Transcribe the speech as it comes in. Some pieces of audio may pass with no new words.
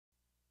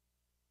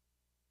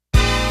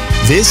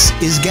This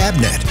is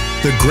GabNet,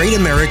 the Great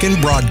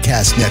American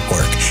Broadcast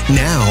Network,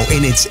 now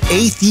in its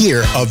 8th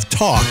year of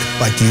talk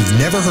like you've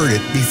never heard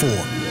it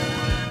before.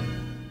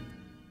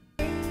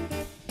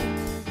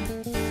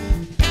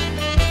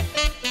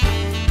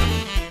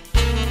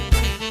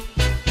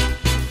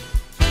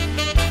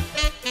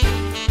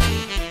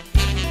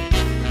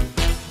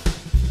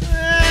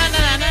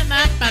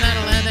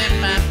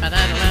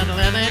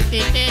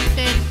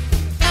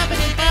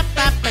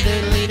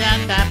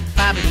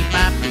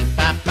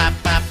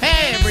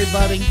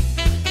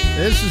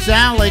 This is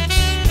Alex.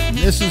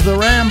 This is the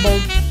Ramble.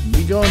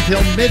 We go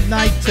until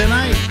midnight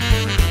tonight.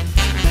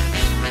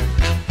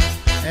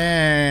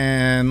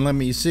 And let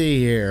me see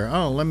here.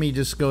 Oh, let me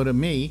just go to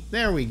me.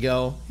 There we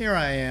go. Here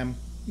I am.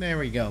 There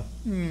we go.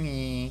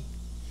 Gee,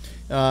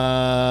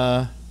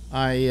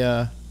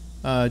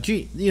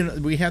 you know,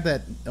 we had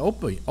that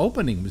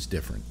opening was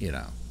different, you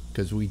know,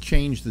 because we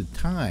changed the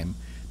time.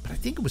 But I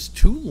think it was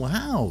too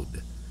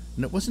loud.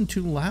 And it wasn't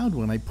too loud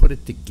when I put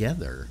it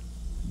together.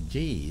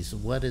 Geez,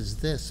 what is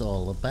this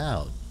all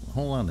about?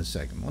 Hold on a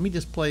second. Let me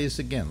just play this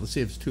again. Let's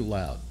see if it's too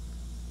loud.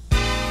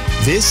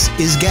 This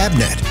is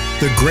GabNet,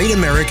 the Great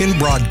American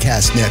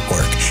Broadcast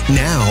Network,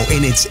 now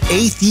in its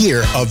 8th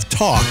year of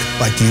talk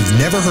like you've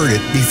never heard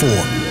it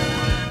before.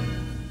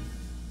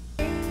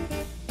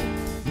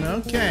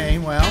 Okay,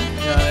 well,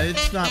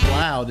 it's not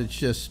loud. It's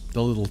just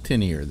a little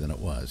tinnier than it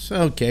was.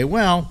 Okay,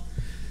 well,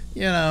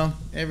 you know,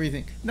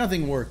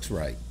 nothing works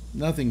right.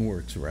 Nothing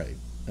works right.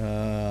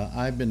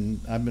 I've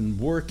been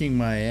working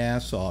my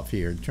ass off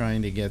here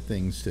trying to get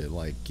things to,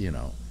 like, you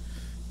know,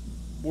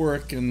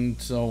 work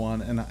and so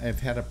on, and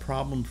I've had a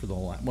problem for the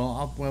last.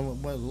 Well,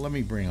 let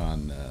me bring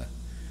on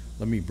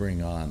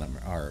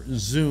our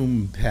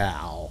Zoom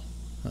pal.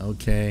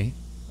 Okay.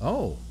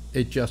 Oh,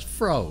 it just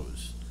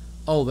froze.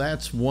 Oh,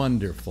 that's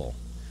wonderful.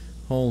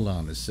 Hold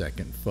on a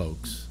second,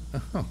 folks.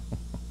 I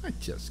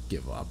just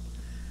give up.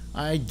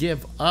 I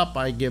give up.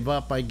 I give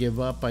up. I give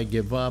up. I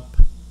give up.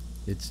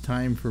 It's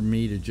time for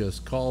me to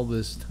just call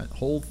this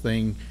whole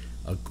thing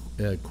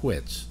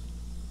quits.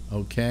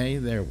 Okay,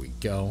 there we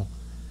go.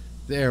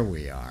 There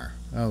we are.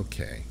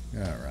 Okay,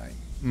 all right.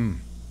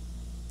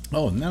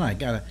 Oh, and then I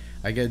gotta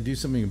do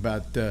something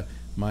about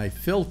my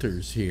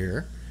filters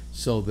here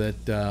so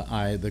that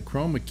the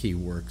chroma key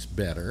works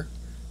better.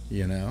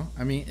 You know,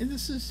 I mean,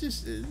 this is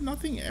just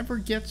nothing ever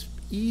gets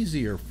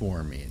easier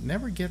for me. It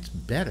never gets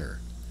better.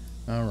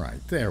 All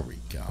right, there we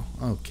go.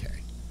 Okay.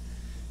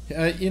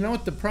 You know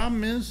what the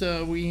problem is?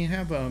 We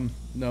have let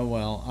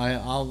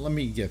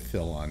me get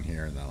Phil on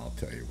here, and then I'll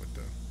tell you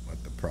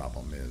what the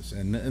problem is,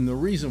 and the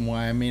reason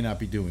why I may not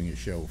be doing a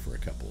show for a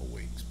couple of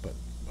weeks, but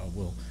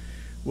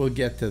we'll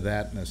get to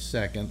that in a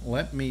second.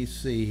 Let me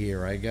see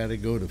here. I got to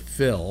go to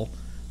Phil,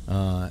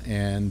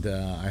 and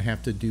I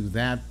have to do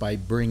that by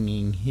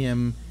bringing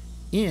him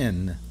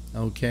in.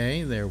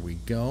 Okay, there we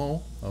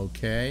go.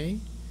 Okay,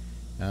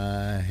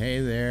 hey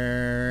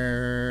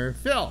there,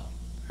 Phil.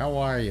 How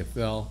are you,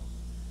 Phil?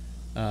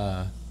 Are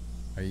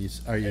you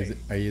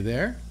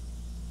there?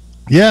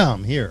 Yeah,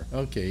 I'm here.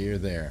 Okay, you're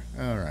there.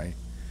 All right.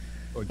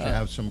 Did you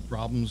have some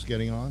problems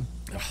getting on?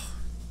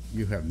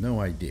 You have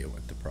no idea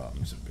what the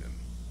problems have been.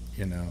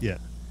 You know. Yeah.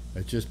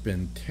 It's just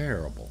been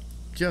terrible.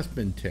 Just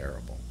been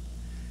terrible.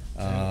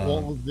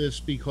 All of this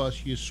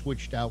because you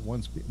switched out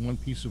one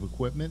piece of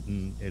equipment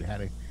and it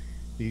had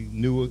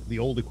the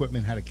old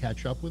equipment had to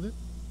catch up with it.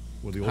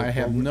 I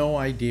have no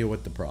idea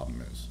what the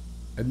problem is.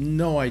 I have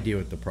no idea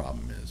what the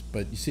problem is,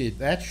 but you see,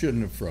 that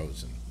shouldn't have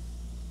frozen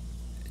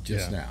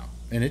just now,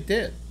 and it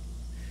did.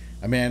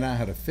 I mean, I know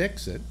how to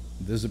fix it.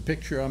 Does a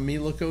picture on me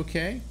look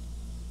okay?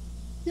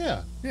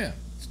 Yeah. Yeah.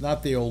 It's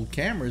not the old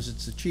cameras.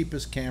 It's the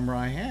cheapest camera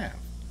I have.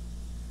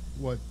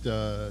 What,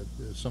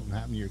 something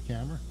happened to your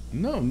camera?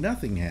 No,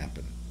 nothing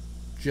happened.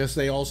 Just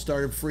they all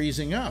started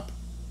freezing up.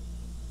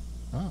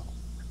 Oh.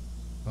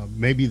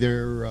 Maybe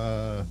they're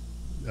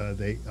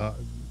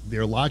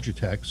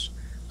Logitechs.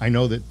 I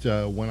know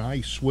that when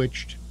I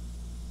switched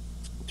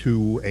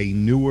to a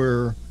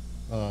newer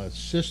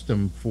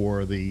system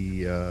for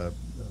the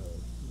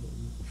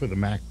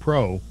Mac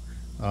Pro,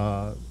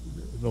 the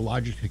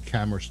Logitech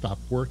camera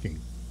stopped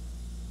working,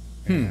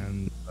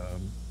 and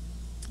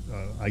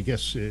I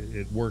guess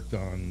it worked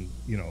on,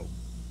 you know,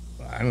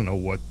 I don't know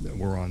what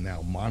we're on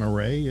now.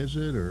 Monterey, is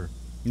it, or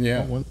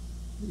yeah?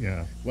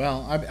 Yeah.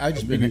 Well, I've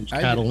just been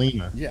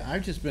Catalina.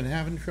 I've just been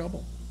having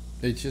trouble.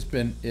 It's just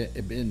been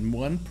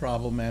one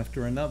problem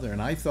after another, and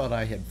I thought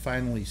I had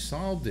finally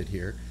solved it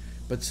here,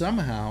 but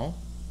somehow,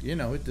 you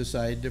know, it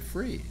decided to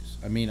freeze.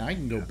 I mean, I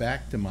can go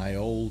back to my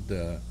old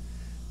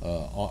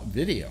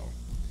video,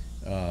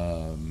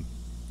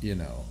 you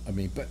know. I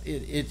mean, but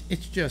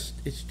it's just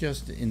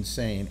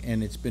insane,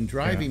 and it's been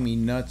driving me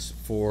nuts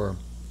for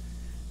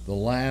the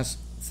last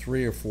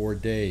 3 or 4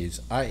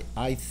 days.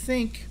 I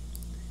think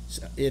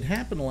it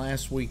happened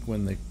last week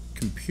when the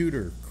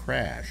computer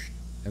crashed.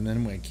 And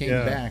then when it came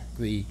back,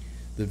 the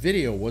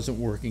video wasn't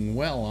working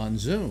well on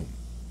Zoom.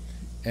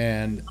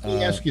 And let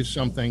me ask you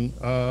something.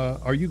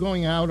 Are you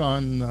going out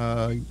on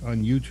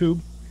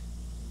YouTube?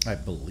 I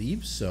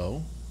believe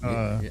so.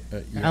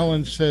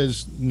 Alan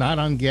says not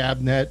on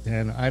Gabnet,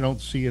 and I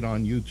don't see it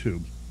on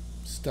YouTube.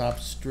 Stop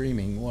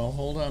streaming. Well,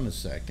 hold on a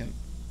second.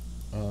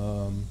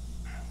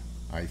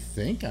 I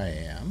think I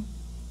am.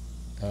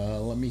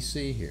 Let me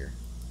see here.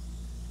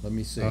 Let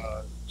me see.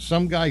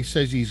 Some guy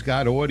says he's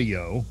got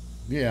audio.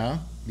 Yeah,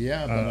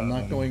 but I'm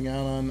not going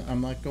out on.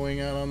 I'm not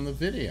going out on the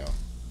video.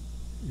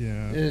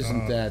 Yeah.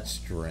 Isn't that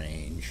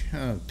strange?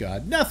 Oh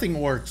God, nothing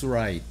works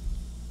right.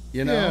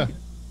 You know. Yeah.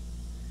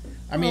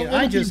 I mean, Well,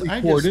 I it'll just be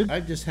recorded.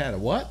 I just had a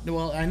what?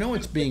 Well, I know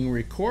it's being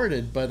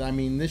recorded, but I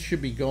mean, this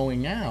should be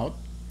going out,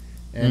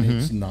 and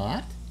it's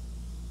not.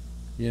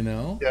 You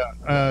know.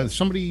 Yeah.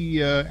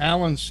 Somebody,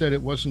 Alan said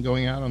it wasn't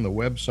going out on the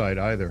website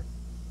either.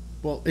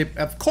 Well,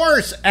 of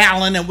course,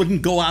 Alan, it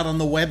wouldn't go out on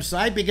the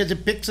website because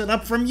it picks it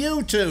up from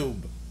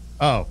YouTube.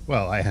 Oh,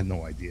 well, I had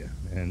no idea,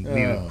 and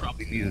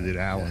probably neither did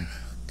Alan.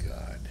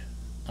 God,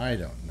 I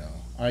don't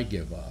know. I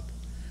give up.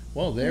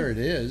 Well, there it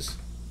is.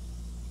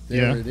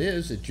 There it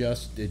is. It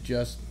just.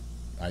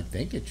 I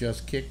think it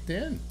just kicked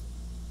in.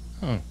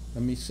 Huh.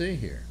 Let me see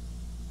here.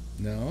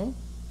 No.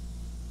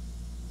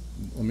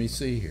 Let me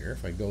see here.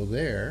 If I go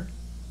there.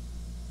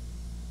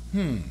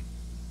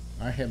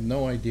 I have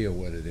no idea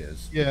what it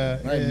is. Yeah.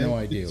 I have no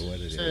idea what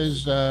it is.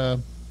 It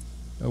says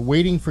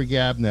waiting for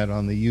Gabnet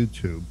on the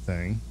YouTube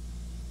thing.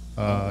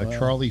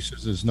 Charlie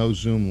says there's no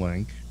Zoom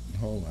link.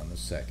 Hold on a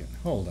second.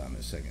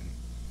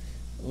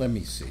 Let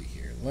me see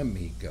here. Let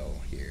me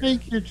go here.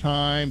 Take your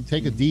time.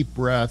 Take a deep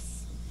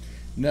breath.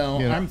 No,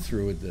 Yeah. I'm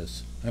through with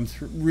this. I'm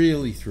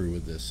really through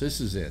with this.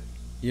 This is it.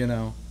 You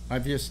know,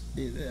 I've just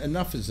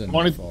enough is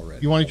enough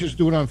already. You want to just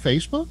do it on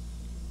Facebook?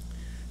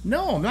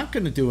 No, I'm not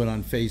going to do it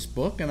on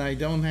Facebook, and I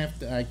don't have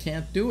to. I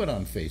can't do it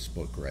on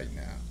Facebook right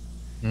now.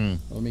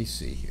 Let me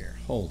see here.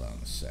 Hold on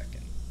a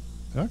second.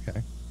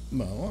 Okay.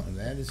 Well,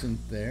 that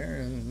isn't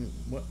there.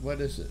 What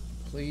is it?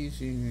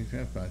 Please,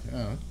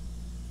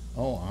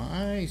 oh,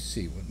 I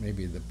see what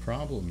maybe the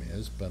problem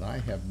is, but I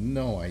have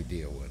no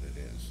idea what it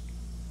is.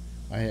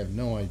 I have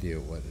no idea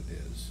what it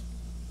is.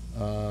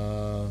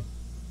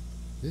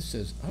 This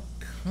says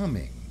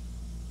upcoming,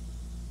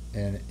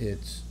 and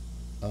it's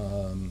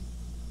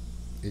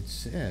it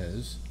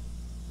says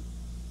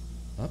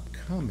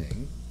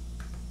upcoming,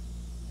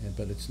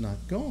 but it's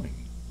not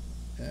going.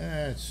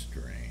 That's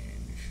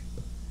strange.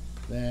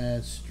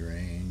 That's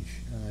strange.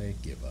 I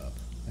give up.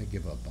 I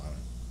give up on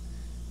it.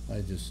 I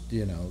just,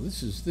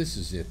 this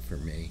is it for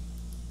me.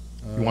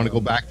 You want to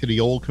go back to the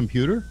old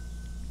computer?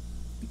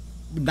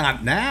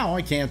 Not now.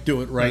 I can't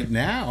do it right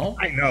now.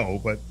 I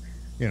know, but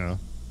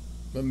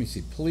Let me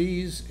see.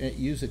 Please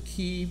use a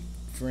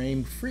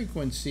keyframe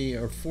frequency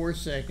of 4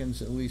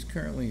 seconds, at least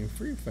currently in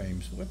free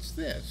frames. What's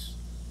this?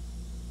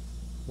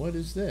 What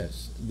is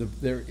this?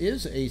 There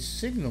is a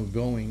signal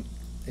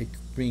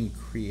being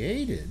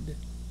created,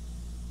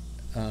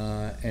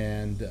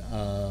 and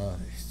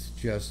it's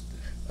just.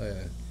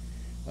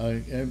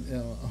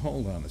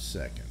 Hold on a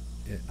second.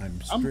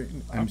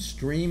 I'm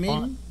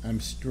streaming,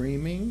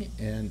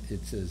 and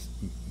it says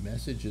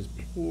message is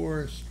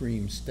poor,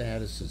 stream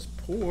status is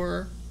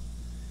poor,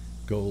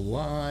 go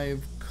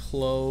live,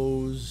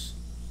 close,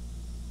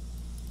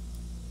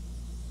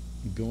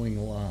 going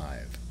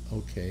live.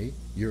 Okay,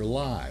 you're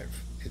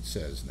live, it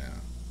says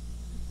now.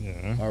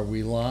 Yeah. Are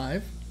we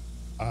live?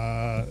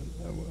 I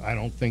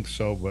don't think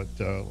so, but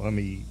let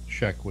me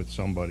check with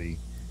somebody.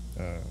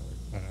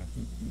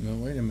 No,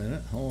 wait a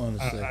minute. Hold on a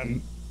second.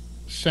 I'm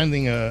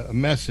sending a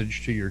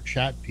message to your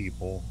chat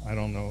people. I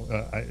don't know.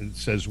 It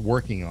says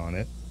working on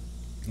it.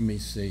 Let me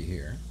see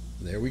here.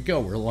 There we go.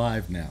 We're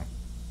live now.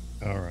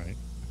 All right.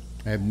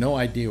 I have no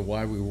idea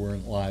why we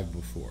weren't live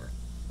before,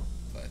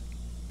 but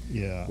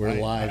yeah, we're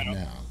live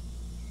now.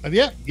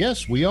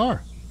 Yes, we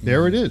are.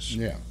 There it is.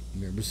 Yeah,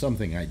 there was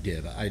something I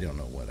did. I don't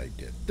know what I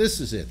did. This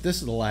is it. This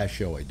is the last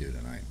show I do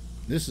tonight.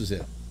 This is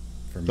it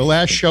for me. The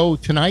last show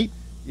tonight?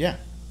 Yeah.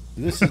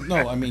 This is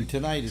no. I mean,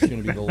 tonight is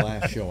going to be the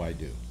last show I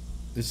do.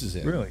 This is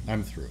it. Really?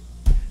 I'm through.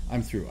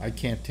 I'm through. I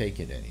can't take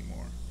it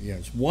anymore.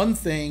 It's one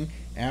thing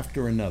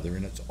after another,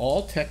 and it's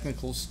all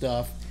technical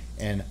stuff,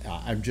 and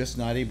I'm just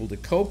not able to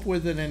cope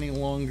with it any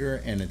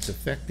longer, and it's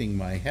affecting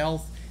my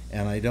health,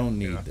 and I don't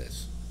need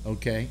this.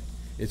 Okay?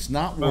 It's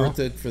not worth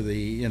it for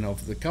the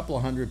for the couple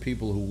of hundred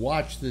people who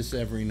watch this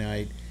every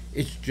night.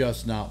 It's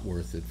just not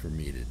worth it for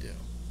me to do.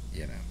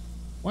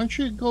 Why don't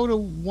you go to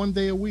 1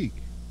 day a week?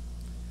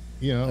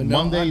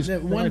 Mondays.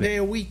 1 day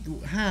a week.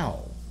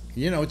 How?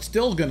 It's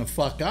still going to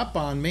fuck up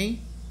on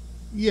me.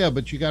 Yeah,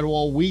 but you got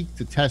all week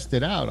to test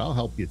it out. I'll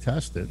help you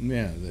test it.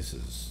 Yeah, this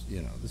is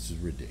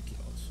ridiculous.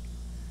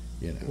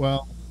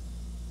 Well,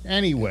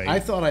 anyway, I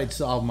thought I'd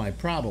solve my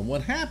problem.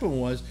 What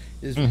happened was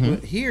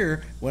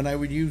here when I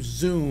would use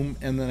Zoom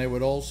and then I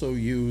would also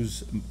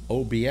use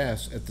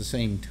OBS at the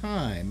same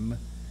time,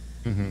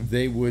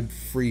 they would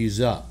freeze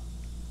up.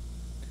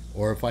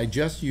 Or if I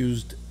just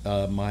used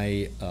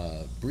my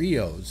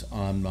Brios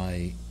on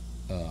my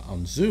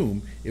on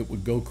Zoom, it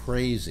would go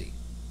crazy.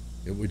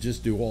 It would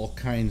just do all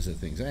kinds of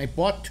things. And I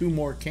bought 2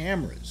 more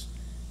cameras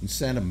and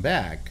sent them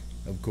back,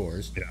 of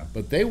course,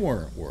 but they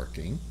weren't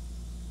working.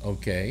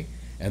 Okay,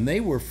 and they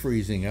were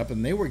freezing up,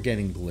 and they were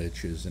getting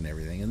glitches and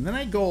everything. And then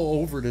I go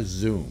over to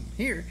Zoom.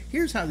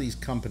 Here's how these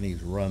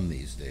companies run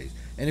these days.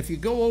 And if you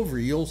go over,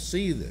 you'll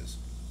see this.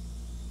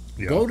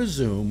 Yeah. Go to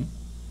Zoom.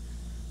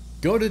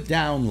 Go to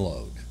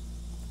download.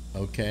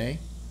 Okay?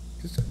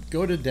 Just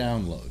go to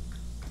download.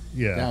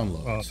 Yeah.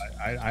 Downloads.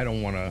 I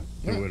don't want to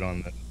do it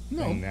on the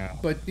thing now.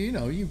 But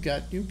you've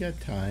got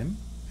time.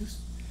 Just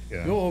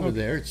Yeah. go over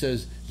there. It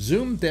says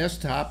Zoom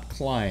desktop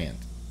client.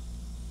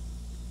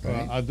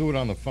 Right? I'll do it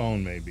on the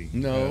phone, maybe.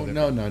 No.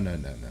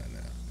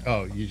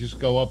 Oh, you just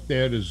go up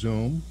there to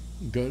Zoom.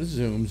 Go to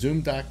Zoom,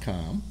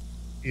 zoom.com.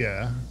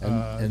 Yeah.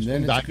 And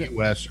then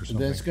 .us or something.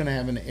 Then it's going to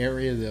have an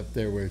area up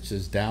there where it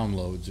says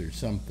downloads or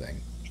something.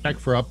 Check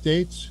for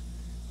updates.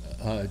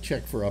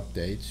 Check for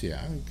updates.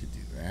 Yeah, you could do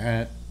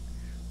that.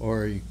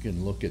 Or you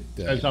can look at.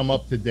 As I'm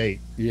up to date.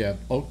 Yeah.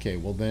 Okay.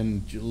 Well,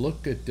 then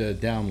look at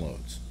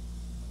downloads.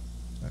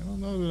 I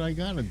don't know that I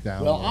got a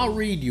download. Well, I'll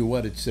read you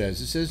what it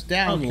says. It says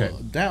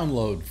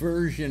download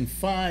version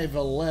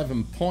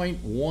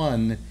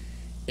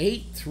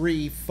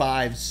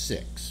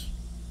 5.11.18356.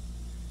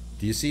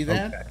 Do you see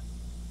that? Okay.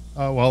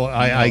 Well,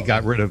 I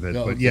got rid of it,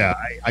 No, but okay. yeah,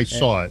 I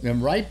saw it.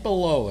 And right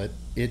below it,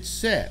 it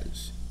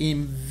says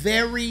in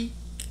very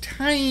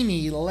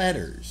tiny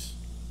letters,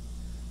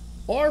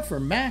 or for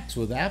Macs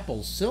with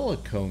Apple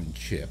silicone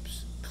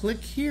chips,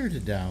 click here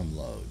to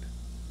download.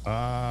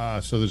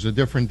 So there's a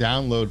different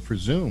download for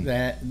Zoom.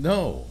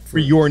 For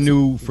your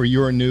new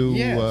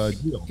yes,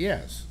 deal.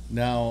 Yes.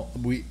 Now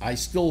I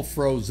still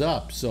froze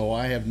up, so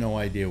I have no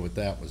idea what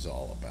that was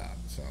all about.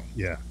 So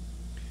Yeah.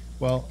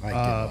 Well, I give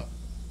up.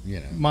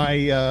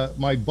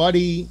 my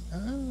buddy,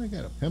 I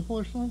got a pimple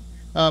or something.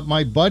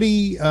 My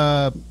buddy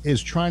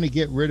is trying to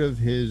get rid of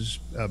his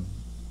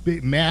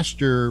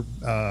master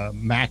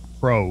Mac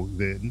Pro,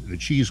 the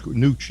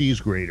new cheese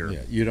grater.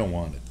 Yeah, you don't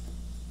want it.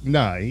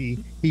 No,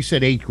 he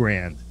said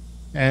 $8,000,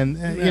 and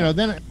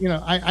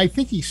I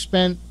think he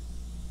spent,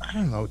 I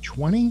don't know,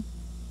 20.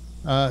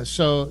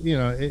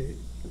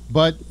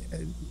 But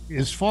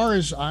as far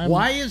as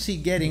why is he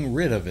getting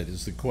rid of it?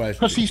 Is the question?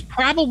 Because he's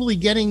probably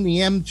getting the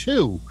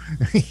M2.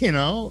 The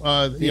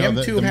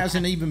M2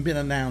 hasn't even been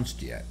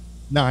announced yet.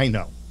 No, I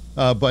know.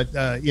 But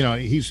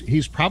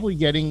he's probably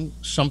getting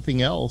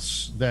something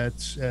else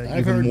that's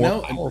even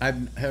more powerful.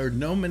 I've heard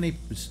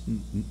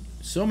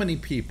so many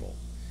people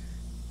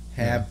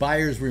have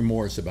buyer's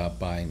remorse about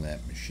buying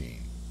that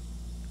machine.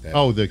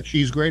 The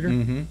cheese grater?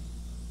 Mm-hmm.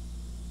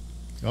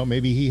 Oh,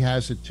 maybe he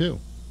has it too.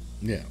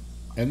 Yeah.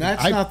 And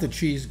that's not the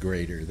cheese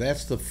grater.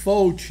 That's the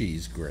faux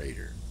cheese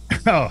grater.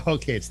 Oh,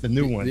 okay. It's the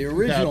new one. The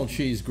original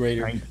cheese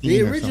grater.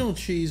 The original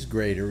cheese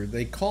grater,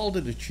 they called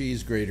it a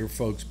cheese grater,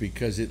 folks,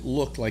 because it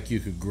looked like you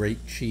could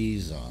grate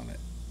cheese on it.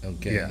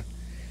 Okay? Yeah.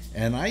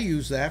 And I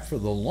used that for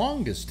the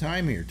longest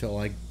time here till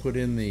I put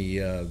in the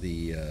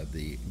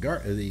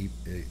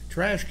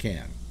trash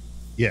can.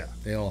 Yeah.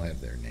 They all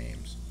have their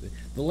names.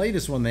 The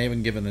latest one they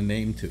haven't given a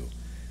name to.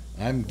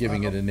 I'm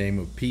giving it a name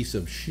of piece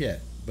of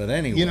shit. But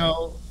anyway.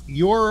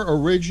 Your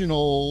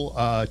original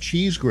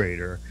cheese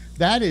grater,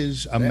 that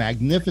is a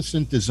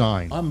magnificent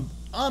design.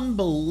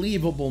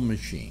 Unbelievable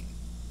machine.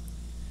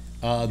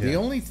 The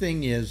only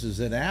thing is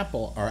that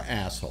Apple are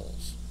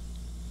assholes.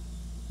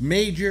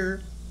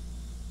 Major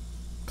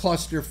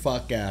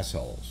clusterfuck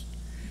assholes.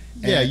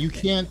 Yeah, you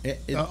can't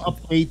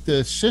update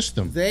the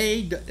system.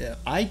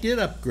 I did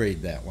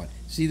upgrade that one.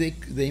 See,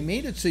 they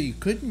made it so you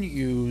couldn't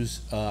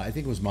use, I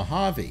think it was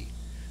Mojave,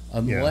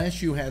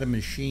 unless you had a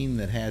machine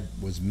that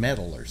was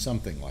metal or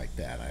something like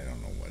that. I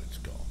don't know what it's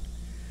called.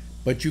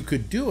 But you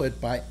could do it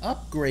by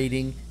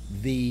upgrading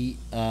the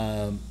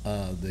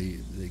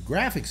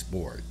graphics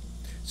board.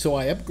 So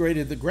I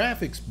upgraded the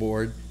graphics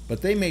board,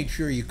 but they made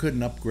sure you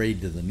couldn't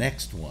upgrade to the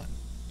next one.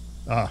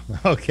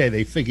 Okay,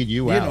 they figured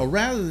you out.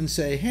 Rather than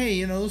say,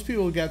 hey, those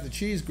people who got the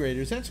cheese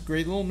graters, that's a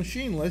great little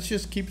machine. Let's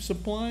just keep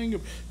supplying it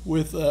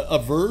with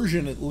a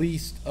version, at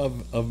least,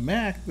 of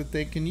Mac that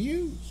they can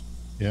use.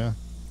 Yeah.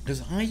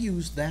 Because I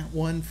used that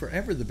one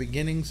forever. The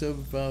beginnings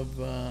of our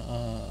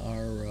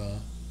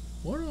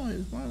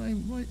is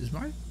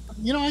my?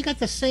 I got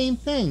the same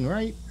thing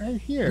right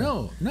here.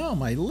 No,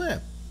 my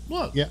lip.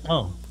 Look. Yeah.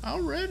 Oh. How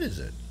red is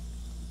it?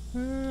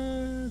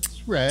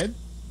 It's red.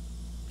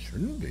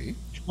 Shouldn't be.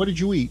 What did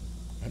you eat?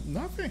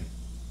 Nothing.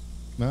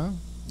 No.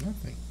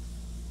 Nothing.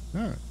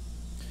 All right.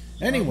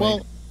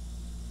 Anyway,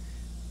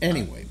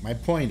 my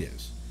point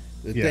is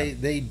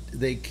that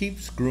they keep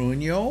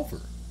screwing you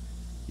over.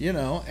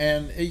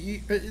 And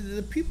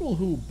the people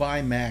who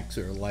buy Macs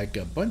are like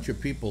a bunch of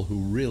people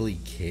who really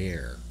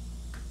care.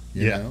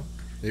 You know,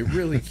 they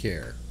really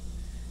care,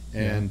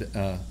 and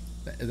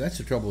that's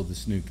the trouble with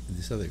this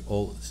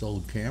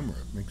old camera.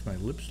 It makes my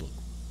lips look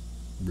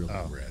really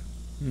red.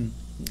 It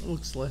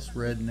looks less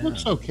red now.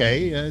 Looks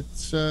okay.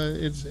 It's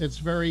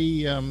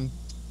very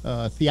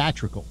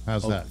theatrical.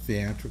 How's that?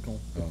 Theatrical.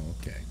 Oh,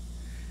 okay.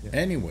 Yeah.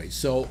 Anyway,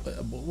 so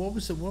what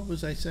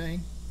was I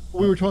saying?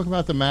 We were talking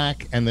about the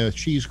Mac and the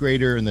cheese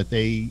grater, and that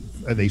they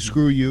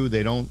screw you.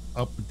 They don't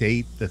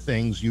update the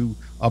things. You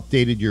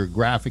updated your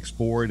graphics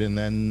board, and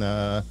then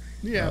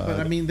Yeah, but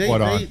I mean,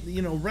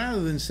 you know,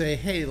 rather than say,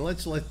 "Hey,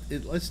 let's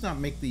not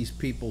make these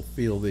people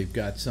feel they've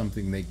got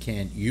something they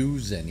can't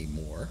use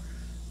anymore,"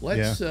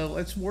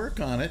 let's work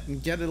on it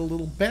and get it a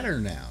little better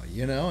now,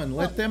 you know, and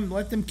let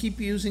them keep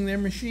using their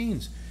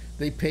machines.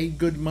 They paid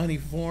good money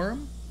for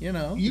them, you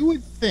know. You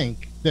would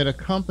think that a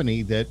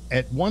company that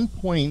at one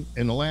point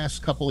in the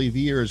last couple of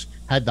years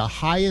had the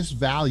highest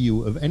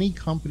value of any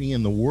company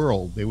in the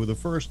world, they were the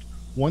first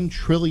 $1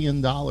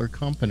 trillion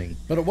company.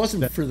 But it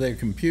wasn't for their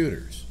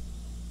computers.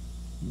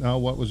 No,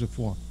 what was it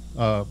for?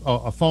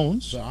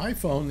 Phones? The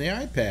iPhone, the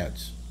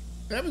iPads.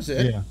 That was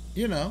it. Yeah.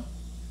 You know,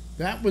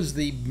 that was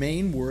the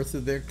main worth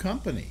of their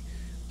company.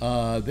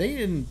 They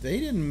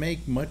didn't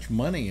make much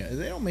money.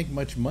 They don't make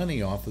much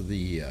money off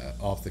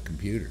the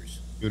computers.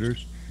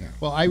 Computers? Yeah.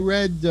 Well, I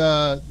read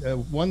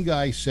one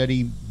guy said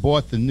he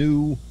bought the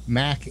new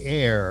Mac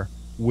Air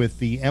with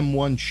the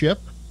M1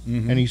 chip,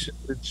 and he said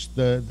it's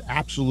the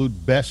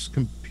absolute best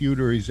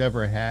computer he's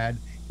ever had.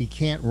 He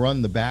can't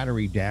run the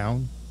battery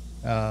down.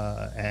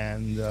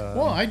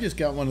 Well, I just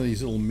got one of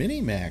these little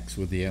mini Macs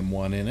with the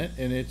M1 in it,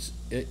 and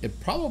it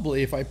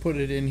probably, if I put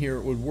it in here,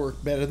 it would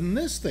work better than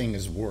this thing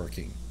is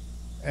working.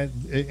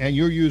 And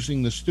you're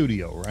using the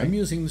Studio, right? I'm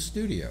using the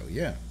Studio,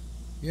 yeah.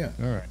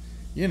 All right.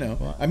 You know,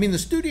 well, I mean, the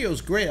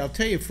Studio's great. I'll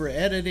tell you, for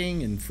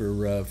editing and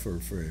for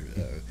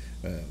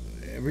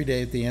every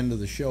day at the end of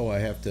the show, I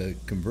have to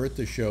convert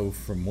the show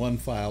from one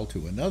file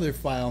to another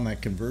file, and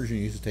that conversion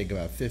used to take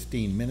about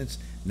 15 minutes.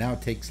 Now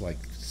it takes like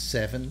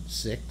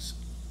 6.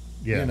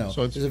 Yeah, you know,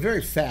 so it's a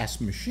very fast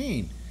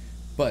machine,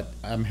 but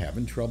I'm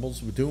having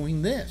troubles with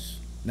doing this.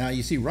 Now,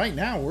 you see, right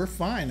now we're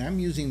fine. I'm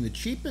using the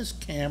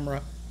cheapest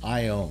camera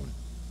I own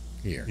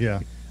here. Yeah.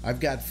 I've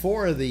got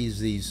 4 of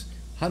these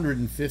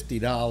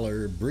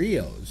 $150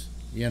 Brios,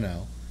 you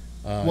know.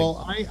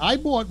 Well, I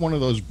bought one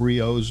of those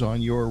Brios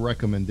on your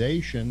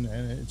recommendation,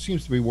 and it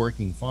seems to be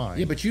working fine.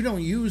 Yeah, but you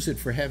don't use it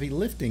for heavy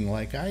lifting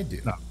like I do.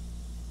 No.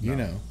 You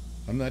know,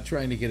 I'm not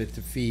trying to get it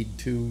to feed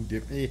 2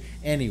 different...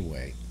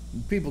 Anyway,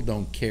 people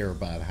don't care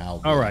about how...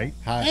 All right.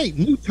 Hey,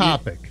 new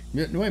topic.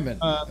 Wait a minute.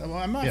 Well,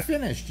 I'm not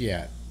finished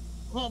yet.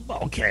 Well,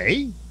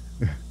 okay.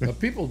 But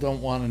people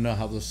don't want to know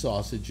how the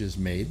sausage is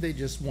made. They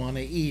just want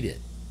to eat it.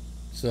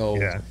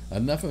 So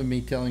enough of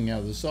me telling you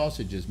how the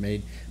sausage is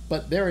made.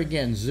 But there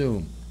again,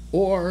 Zoom.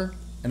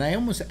 And I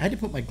had to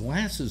put my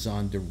glasses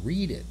on to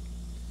read it.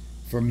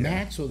 For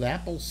Macs with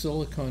Apple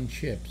silicon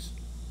chips,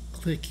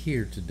 click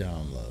here to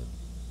download.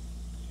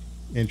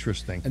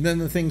 Interesting. And then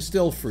the thing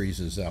still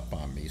freezes up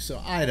on me. So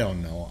I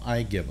don't know.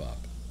 I give up.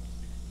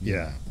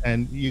 Yeah.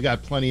 And you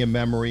got plenty of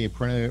memory,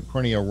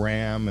 plenty of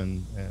RAM,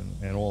 and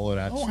all of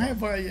that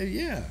stuff.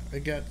 I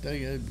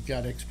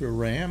got extra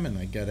RAM, and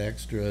I got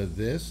extra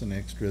this and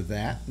extra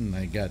that, and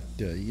I got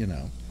you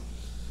know.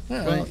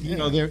 Well, you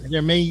know,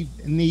 there may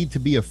need to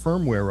be a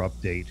firmware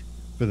update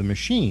for the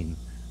machine.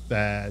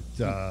 That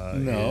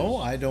no,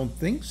 I don't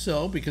think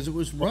so, because it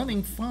was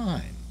running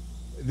fine.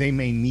 They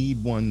may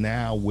need one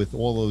now with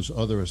all those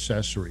other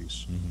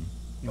accessories.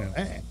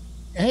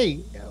 Hey,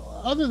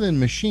 other than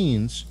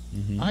machines,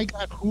 I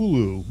got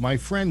Hulu. My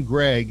friend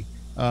Greg,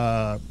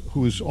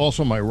 who's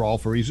also my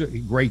Rolfer, he's a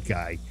great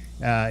guy.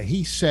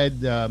 He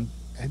said,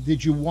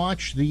 "Did you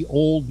watch The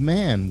Old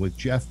Man with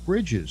Jeff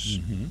Bridges?"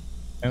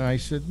 And I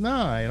said, "No,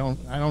 I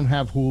don't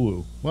have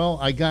Hulu." Well,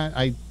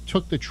 I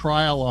took the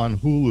trial on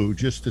Hulu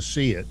just to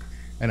see it,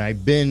 and I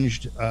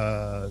binged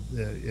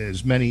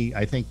as many.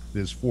 I think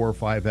there's 4 or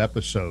 5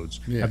 episodes.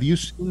 Yeah. Have you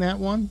seen that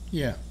one?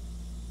 Yeah.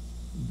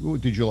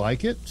 Did you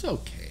like it? It's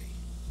okay.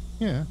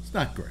 Yeah. It's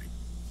not great.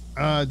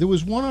 There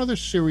was one other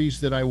series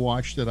that I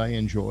watched that I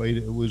enjoyed.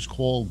 It was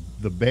called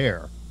The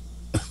Bear.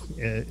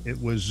 It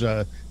was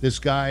this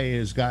guy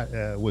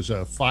was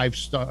a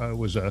 5-star,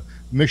 was a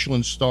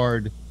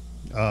Michelin-starred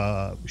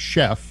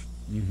chef,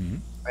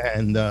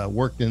 and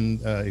worked in.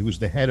 He was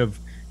the head of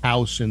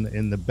house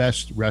in the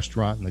best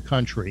restaurant in the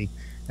country,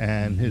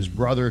 and his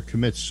brother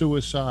commits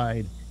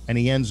suicide, and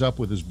he ends up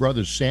with his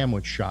brother's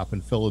sandwich shop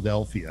in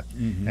Philadelphia,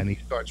 and he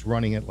starts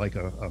running it like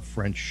a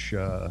French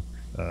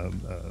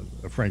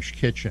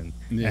kitchen,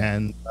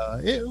 and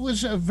it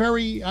was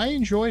I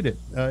enjoyed it.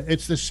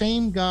 It's the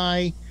same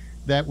guy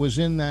that was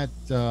in that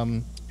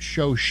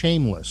show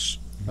Shameless.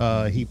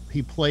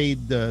 He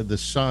played the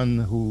son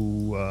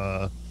who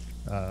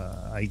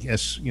I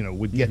guess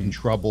would get in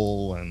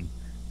trouble and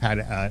had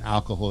an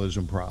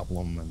alcoholism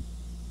problem, and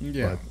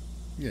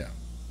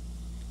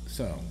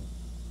so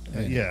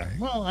anyway.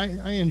 Well,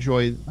 I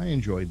enjoyed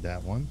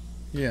that one.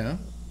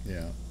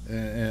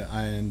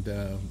 And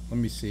let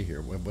me see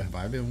here. Have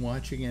I been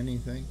watching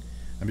anything?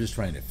 I'm just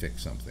trying to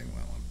fix something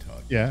while I'm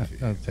talking. Yeah,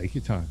 take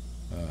your time.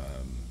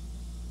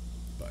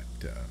 But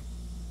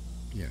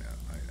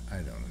I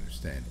don't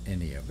understand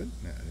any of it.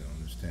 I don't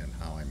understand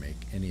how I make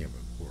any of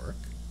it work.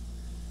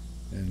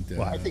 And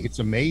well, I think it's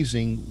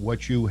amazing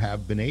what you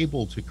have been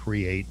able to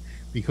create,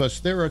 because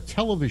there are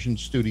television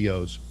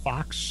studios,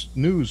 Fox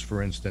News,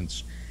 for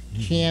instance,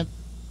 can't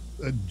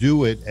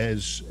do it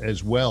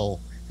as well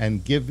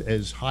and give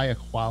as high a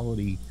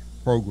quality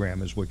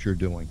program as what you're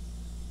doing.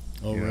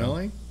 Oh,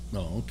 really?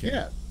 Oh, okay.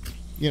 Yeah.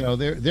 You know,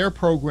 their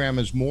program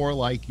is more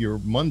like your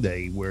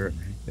Monday, where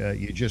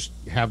you just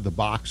have the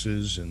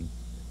boxes, and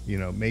you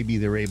know, maybe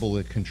they're able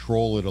to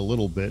control it a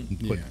little bit and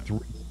put Yeah. 3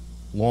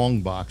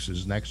 long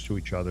boxes next to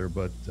each other.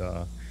 But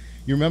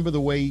you remember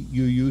the way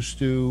you used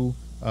to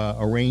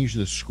arrange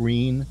the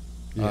screen,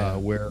 Yeah.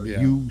 where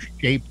Yeah. you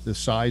shaped the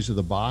size of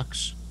the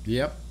box?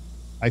 Yep.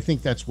 I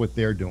think that's what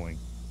they're doing.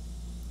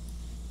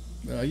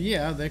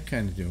 Yeah, they're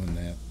kind of doing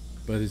that,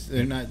 but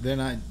they're not. They're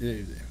not.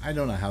 I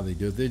don't know how they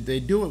do it. They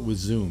do it with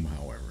Zoom,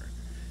 however.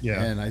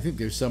 Yeah. And I think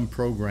there's some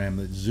program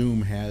that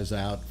Zoom has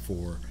out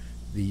for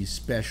these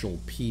special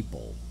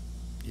people.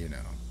 You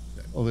know.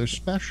 Oh, they're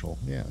special.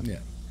 Yeah.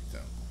 Yeah.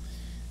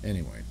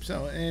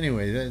 So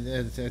anyway,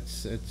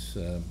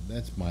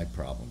 that's my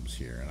problems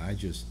here, and I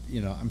just,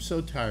 I'm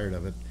so tired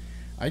of it.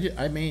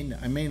 I may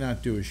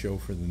not do a show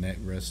for the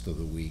rest of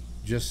the week,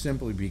 just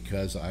simply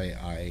because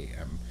I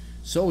am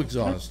so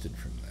exhausted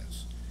from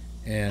this.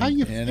 And How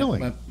you and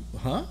feeling?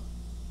 Huh?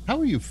 How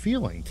are you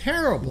feeling?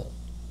 Terrible.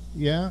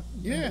 Yeah.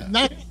 Yeah.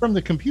 Not from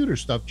the computer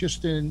stuff,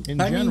 just in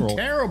I general. mean,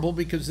 terrible,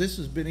 because this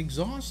has been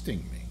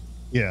exhausting me.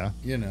 Yeah.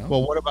 You know.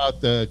 Well, what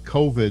about the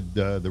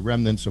COVID, the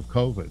remnants of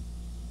COVID?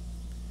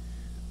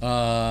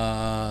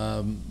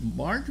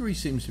 Marjorie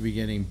seems to be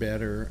getting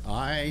better.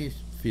 I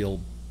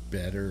feel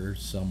better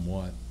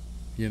somewhat,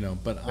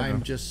 but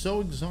I'm just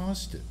so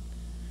exhausted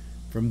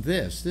from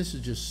this. This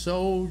has just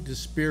so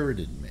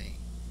dispirited me.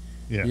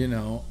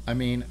 Yeah. I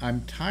mean,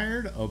 I'm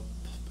tired of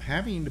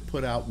having to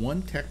put out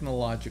one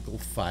technological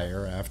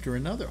fire after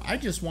another. I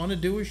just want to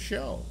do a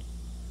show.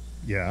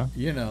 Yeah.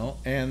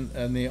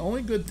 And the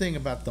only good thing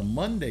about the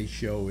Monday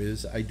show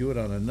is I do it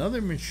on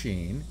another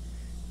machine,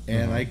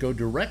 and I go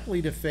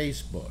directly to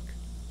Facebook,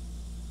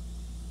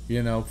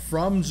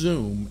 from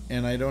Zoom,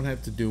 and I don't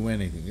have to do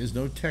anything. There's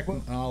no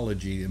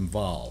technology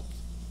involved.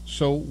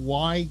 So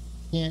why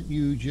can't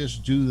you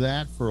just do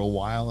that for a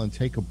while and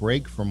take a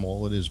break from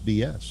all of this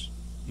BS?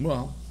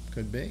 Well,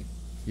 could be.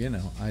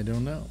 I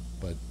don't know.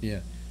 But,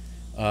 yeah.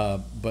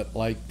 But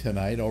like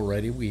tonight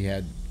already, we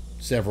had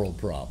several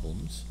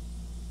problems.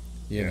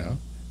 Yeah.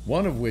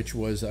 One of which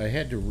was I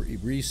had to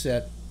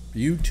reset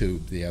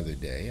YouTube the other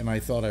day, and I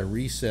thought I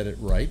reset it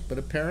right, but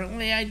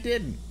apparently I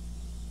didn't.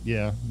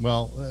 Yeah.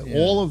 Well, Yeah.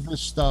 all of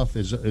this stuff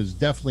is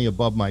definitely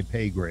above my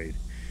pay grade.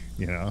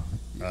 If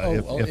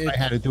I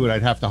had to do it,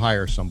 I'd have to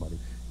hire somebody.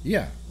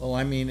 Yeah. Well,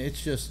 I mean,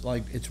 it's just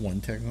like it's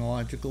one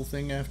technological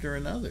thing after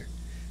another,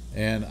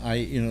 and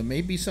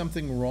maybe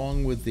something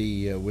wrong with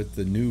the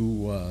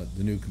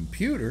new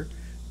computer,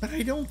 but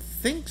I don't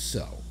think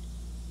so.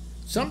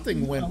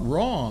 Something went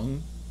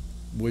wrong,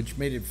 which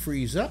made it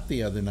freeze up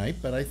the other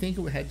night, but I think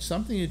it had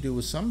something to do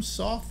with some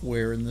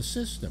software in the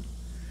system.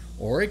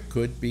 Or it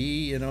could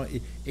be,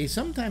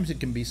 sometimes it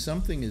can be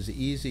something as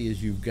easy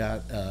as you've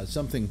got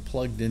something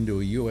plugged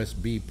into a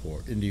USB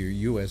port, into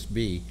your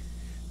USB,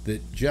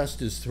 that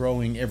just is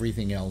throwing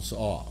everything else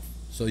off.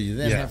 So you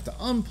then have to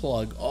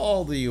unplug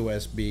all the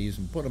USBs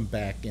and put them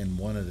back in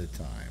one at a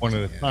time. One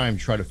at a time,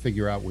 try to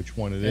figure out which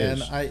one it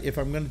is. And if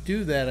I'm going to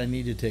do that, I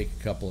need to take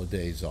a couple of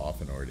days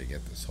off in order to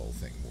get this whole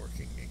thing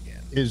working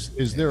again.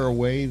 Is there a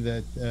way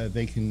that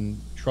they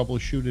can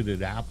troubleshoot it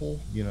at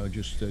Apple?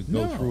 Just to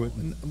go through it?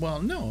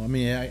 Well, no. I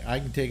mean, I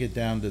can take it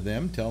down to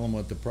them, tell them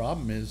what the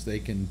problem is. They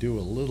can do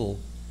a little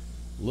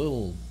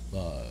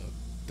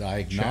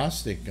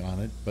diagnostic on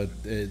it,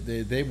 but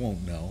they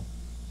won't know,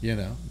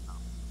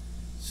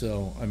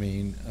 So, I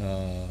mean,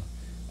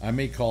 I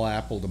may call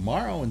Apple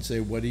tomorrow and say,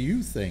 what do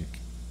you think?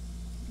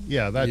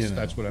 Yeah,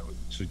 that's what I would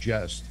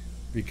suggest.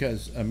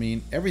 Because, I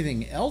mean,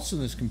 everything else in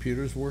this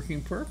computer is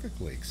working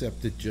perfectly,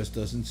 except it just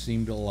doesn't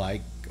seem to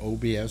like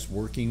OBS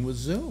working with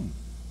Zoom.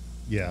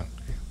 Yeah.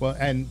 Well,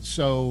 and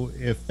so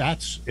if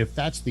that's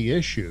the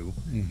issue,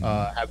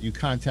 have you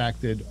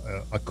contacted,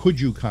 could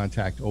you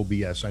contact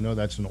OBS? I know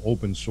that's an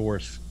open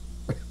source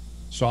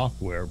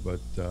software, but,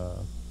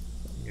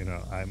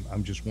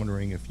 I'm just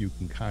wondering if you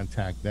can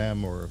contact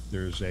them, or if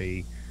there's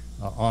a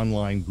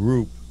online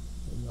group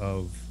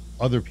of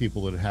other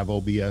people that have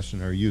OBS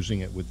and are using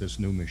it with this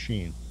new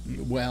machine.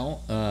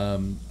 Well,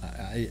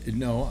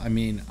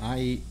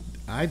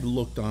 I've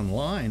looked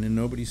online and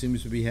nobody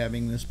seems to be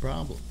having this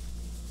problem.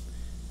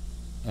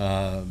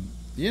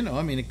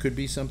 It could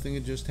be something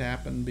that just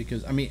happened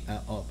because,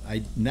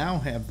 I now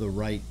have the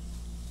right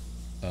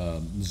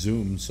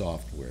Zoom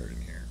software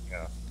in here.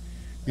 Yeah.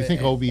 You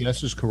think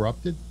OBS is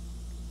corrupted?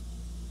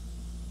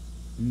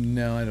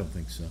 No, I don't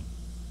think so.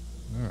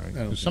 All right.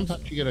 Because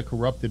sometimes you get a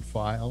corrupted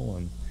file,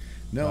 and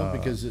no,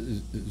 because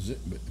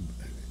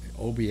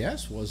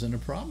OBS wasn't a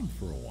problem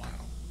for a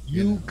while.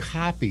 You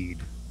copied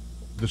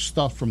the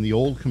stuff from the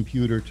old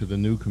computer to the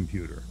new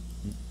computer.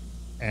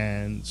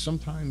 And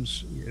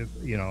sometimes,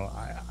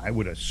 I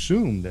would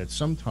assume that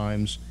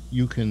sometimes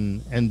you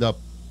can end up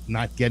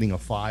not getting a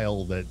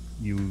file that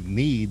you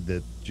need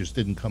that just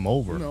didn't come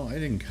over. No, I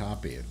didn't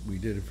copy it. We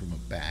did it from a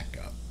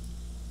backup.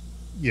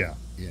 Yeah.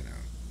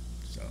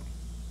 So.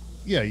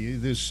 Yeah,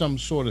 there's some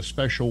sort of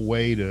special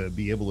way to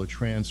be able to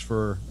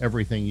transfer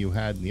everything you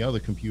had in the other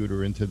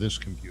computer into this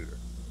computer.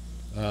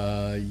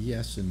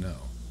 Yes and no.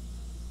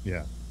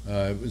 Yeah.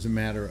 It was a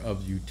matter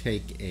of you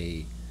take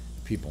a,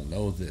 people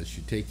know this,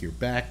 you take your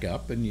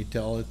backup and you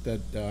tell it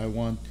that I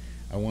want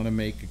to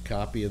make a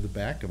copy of the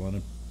back. I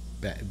want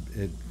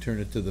to turn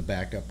it to the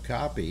backup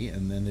copy,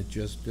 and then it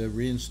just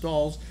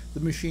reinstalls the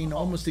machine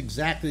almost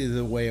exactly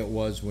the way it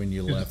was when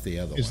you left the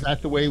other one. Is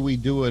that the way we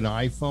do an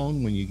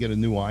iPhone when you get a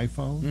new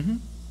iPhone? Mm-hmm.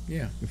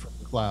 Yeah. From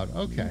the cloud.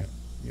 Okay.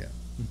 Yeah.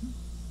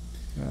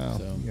 Mm-hmm. Well,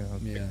 So,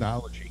 yeah.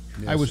 technology.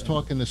 Yeah, I was so-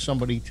 talking to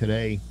somebody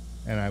today,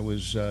 and I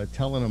was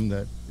telling them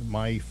that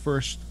my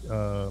first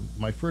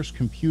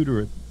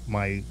computer at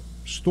my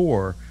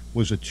store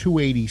was a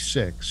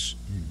 286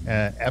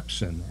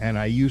 Epson, and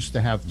I used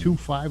to have two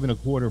 5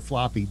 1/4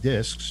 floppy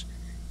disks.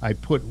 I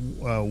put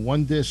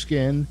one disk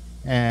in,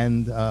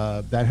 and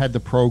that had the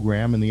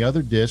program, and the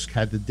other disk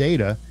had the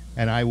data,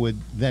 and I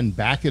would then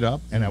back it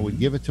up, and I would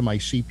give it to my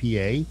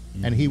CPA,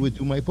 and he would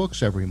do my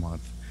books every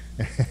month.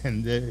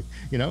 And it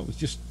was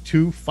just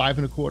two 5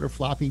 1/4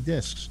 floppy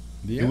disks.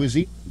 Yeah. It was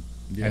easy,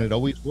 Yeah. and it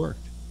always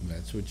worked.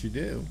 That's what you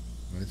do.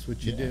 That's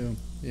what you do.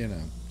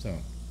 So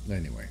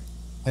anyway.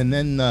 And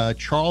then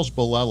Charles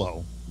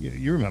Bolello,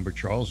 you remember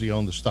Charles? He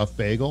owned the Stuffed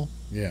Bagel.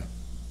 Yeah.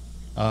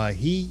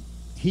 He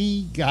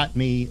got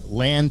me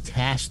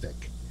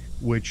Landtastic,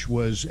 which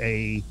was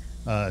a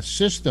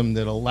system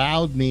that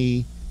allowed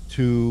me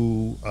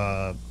to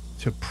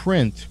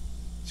print,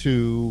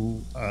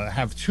 to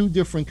have two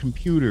different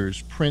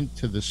computers print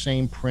to the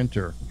same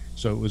printer.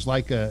 So it was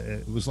like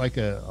a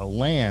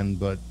LAN,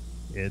 but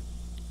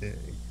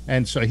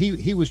and so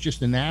he was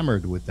just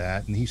enamored with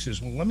that, and he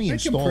says, "Well, let me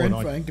install it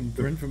on." I can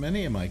print from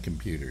any of my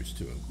computers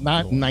to it.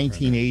 Not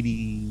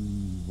 1980,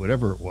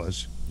 whatever it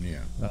was. Yeah.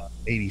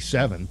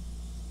 87.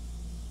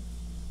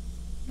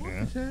 What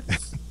Yeah. is that?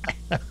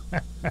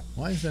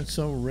 Why is that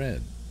so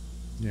red?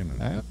 I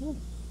don't know.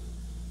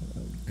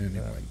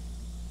 Anyway.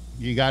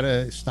 You got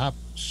to stop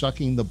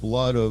sucking the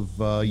blood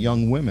of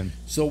young women.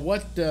 So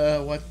what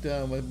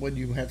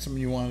you had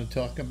something you wanted to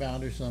talk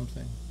about or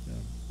something?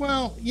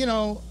 Well,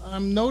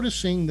 I'm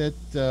noticing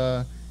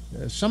that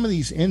some of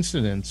these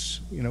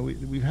incidents,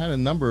 we've had a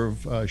number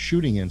of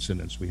shooting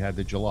incidents. We had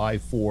the July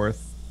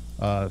 4th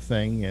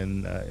thing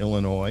in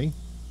Illinois.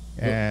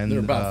 And there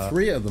are about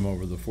 3 of them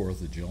over the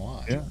 4th of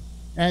July. Yeah.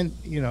 And,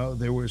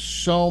 there were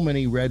so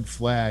many red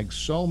flags,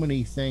 so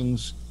many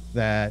things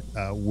that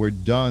were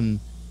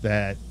done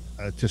that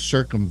to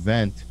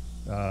circumvent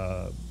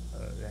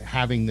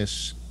having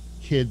this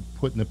kid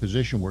put in a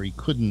position where he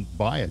couldn't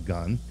buy a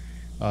gun.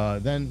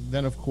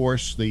 Then of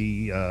course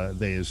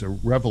there's a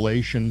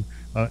revelation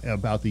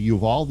about the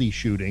Uvalde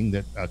shooting,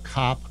 that a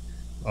cop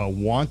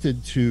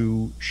wanted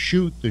to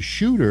shoot the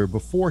shooter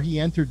before he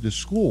entered the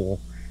school,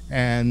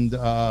 and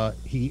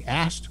he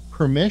asked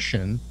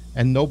permission,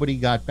 and nobody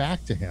got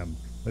back to him.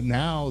 But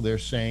now they're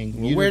saying,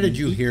 Well, where did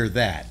you hear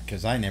that?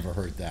 Because I never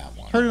heard that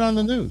one. Heard it on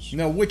the news.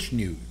 No, which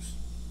news?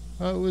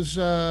 It was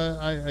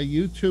a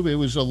YouTube. It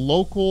was a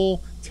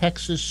local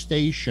Texas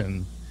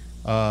station.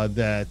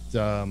 That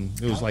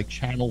it was like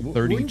Channel 32.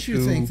 Wouldn't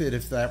you think that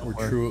if that were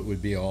true, it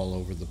would be all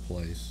over the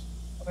place?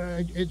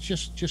 It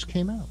just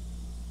came out.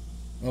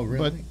 Oh,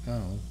 really?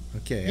 Oh,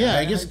 okay. Yeah,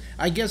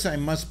 I guess I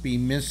must be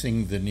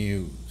missing the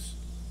news.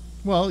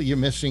 Well, you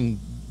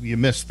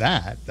missed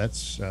that.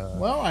 That's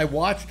Well, I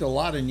watched a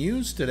lot of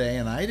news today,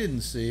 and I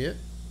didn't see it.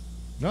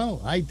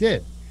 no, I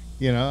did.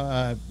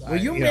 Well,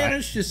 you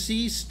managed to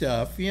see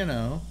stuff,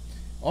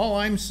 All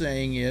I'm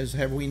saying is,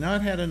 have we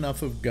not had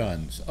enough of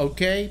guns?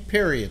 Okay,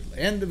 period.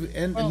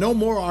 No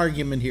more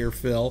argument here,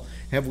 Phil.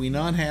 Have we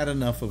not had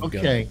enough of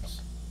guns?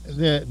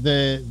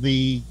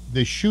 The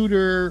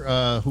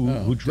shooter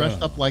who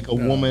dressed up like a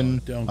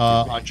woman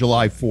on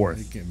July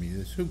 4th. Give me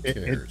this. Who cares?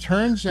 It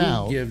turns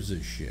out. Who gives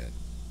a shit?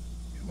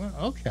 Well,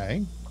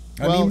 okay.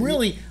 I mean,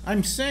 really,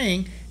 I'm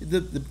saying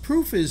the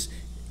proof is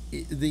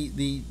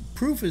the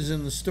proof is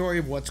in the story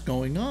of what's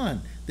going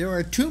on. There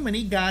are too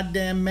many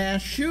goddamn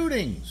mass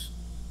shootings.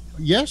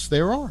 Yes,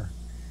 there are,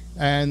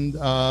 and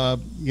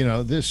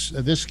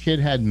this kid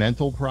had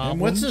mental problems.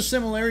 And what's the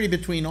similarity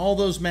between all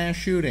those mass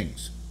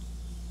shootings?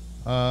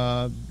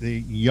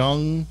 The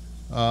young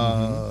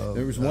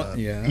There was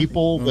one,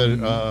 people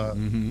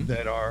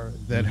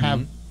that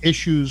have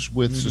issues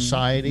with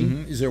society.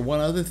 Is there one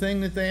other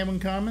thing that they have in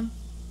common?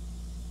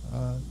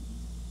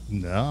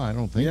 No, I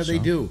don't think so. Yeah,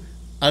 they do.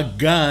 A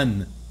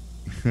gun.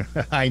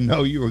 I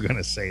know you were going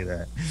to say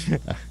that.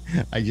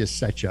 I just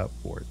set you up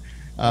for it.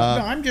 No,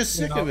 I'm just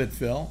sick of it,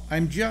 Phil.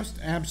 I'm just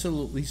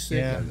absolutely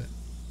sick of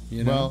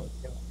it. Well,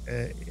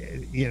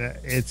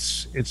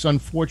 it's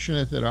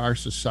unfortunate that our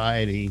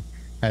society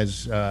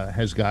has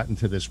gotten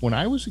to this. When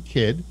I was a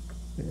kid,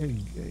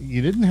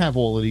 you didn't have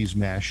all of these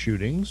mass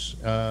shootings.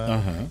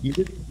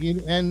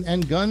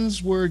 And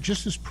guns were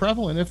just as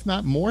prevalent, if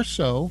not more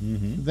so,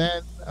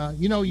 than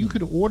you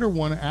could order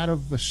one out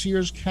of a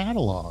Sears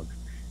catalog.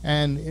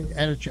 And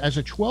as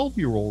a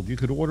 12-year-old, you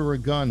could order a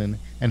gun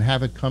and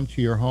have it come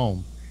to your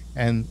home.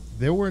 And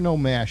there were no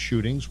mass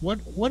shootings.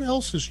 What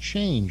else has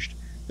changed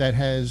that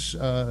has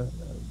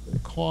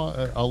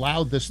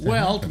allowed this to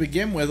happen? To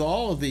begin with,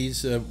 all of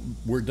these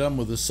were done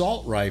with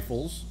assault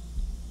rifles.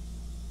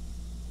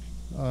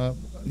 Yeah,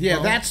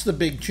 well, that's the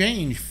big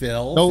change,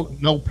 Phil.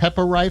 no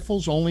pepper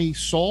rifles, only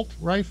salt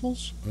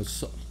rifles.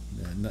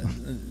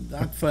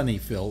 Not funny,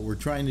 Phil. We're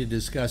trying to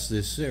discuss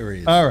this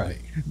seriously. All right.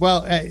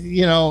 Well,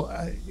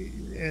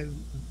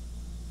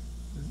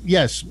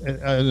 yes,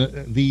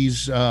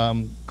 these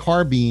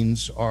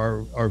carbines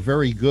are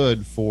very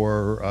good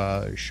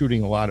for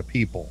shooting a lot of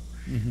people.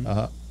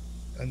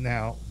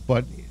 Now,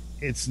 but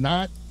it's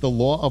not the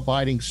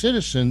law-abiding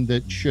citizen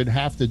that should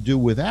have to do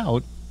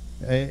without.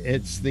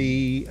 It's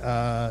the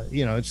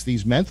it's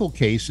these mental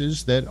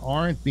cases that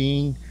aren't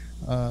being.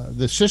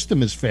 The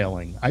system is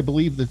failing. I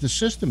believe that the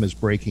system is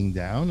breaking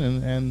down,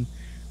 and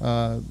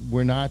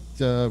we're not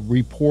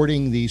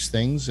reporting these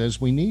things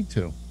as we need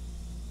to.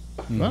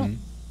 Well,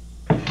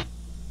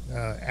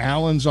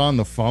 Alan's on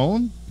the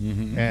phone,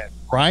 and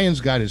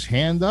Brian's got his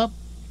hand up.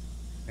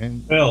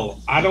 And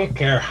Bill, I don't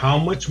care how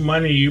much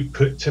money you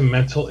put to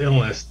mental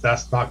illness,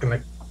 that's not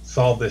going to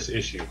solve this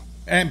issue.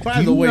 And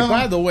by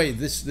the way,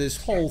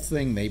 this whole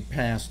thing they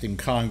passed in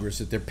Congress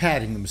that they're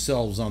patting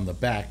themselves on the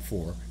back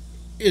for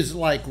is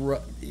like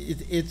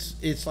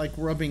it's like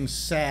rubbing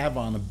salve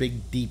on a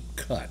big deep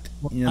cut.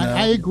 You know?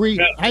 I agree.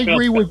 I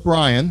agree with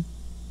Brian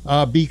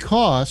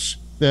because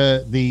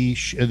the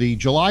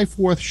July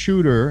 4th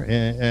shooter,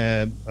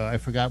 I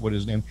forgot what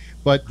his name,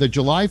 but the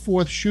July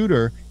 4th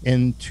shooter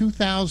in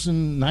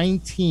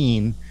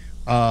 2019,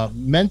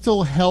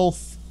 mental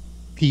health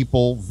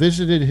people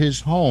visited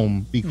his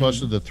home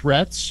because of the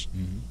threats.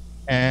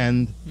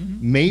 And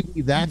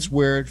maybe that's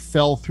where it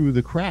fell through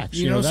the cracks.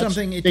 You know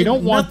something? They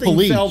don't want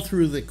police. Nothing fell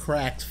through the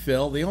cracks,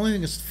 Phil. The only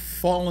thing that's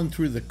fallen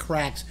through the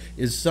cracks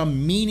is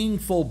some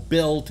meaningful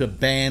bill to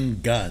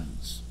ban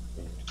guns.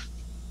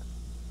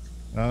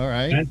 All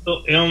right.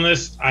 Mental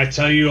illness, I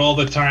tell you all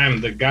the time.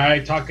 The guy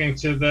talking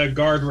to the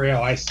guardrail,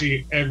 I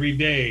see every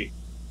day.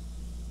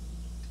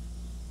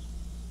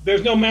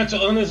 There's no mental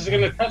illness that's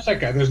going to touch that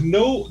guy. There's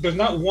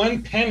not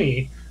one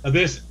penny of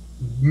this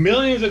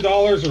millions of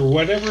dollars or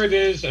whatever it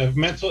is of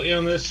mental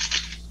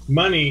illness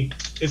money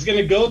is going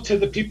to go to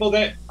the people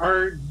that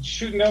are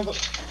shooting all those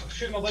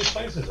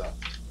places up.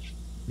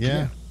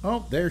 Yeah.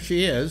 Oh, there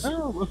she is.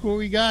 Oh, look what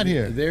we got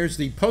here. There's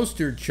the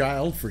poster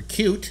child for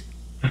cute.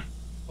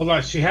 Hold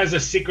on, she has a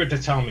secret to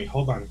tell me.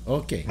 Hold on.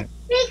 Okay.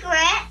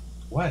 Secret?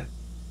 What?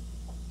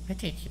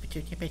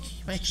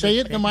 Say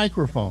it in the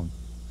microphone.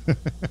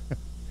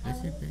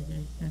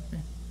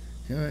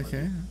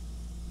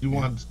 He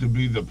wants to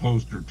be the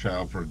poster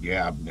child for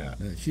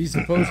Gabnet. She's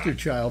the poster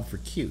child for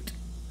cute.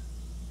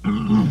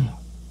 Yeah.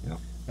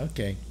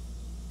 Okay.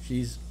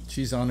 She's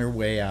on her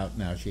way out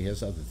now. She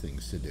has other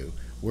things to do.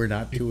 We're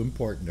not too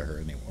important to her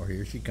anymore.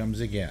 Here she comes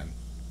again.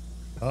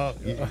 Oh,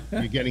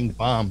 you're getting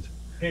bombed.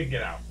 Hey,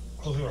 get out.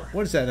 Close the door.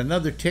 What is that,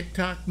 another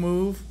TikTok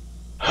move?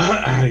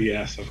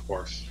 Yes, of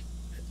course.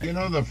 You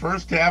know, the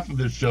first half of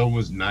the show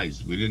was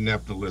nice. We didn't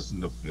have to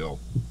listen to Phil.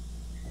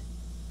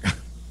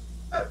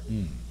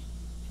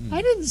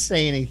 I didn't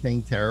say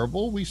anything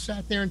terrible. We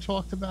sat there and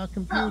talked about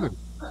computers.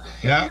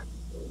 Yeah.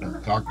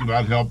 Talked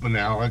about helping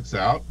Alex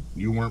out.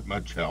 You weren't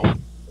much help,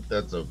 but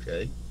that's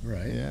okay.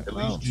 Right. Yeah. At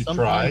least you sometimes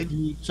tried. you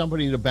need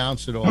somebody to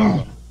bounce it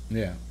off.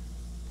 Yeah.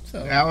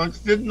 So, Alex,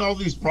 didn't all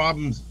these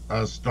problems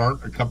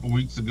start a couple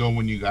weeks ago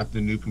when you got the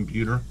new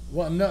computer?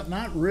 well, no,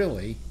 not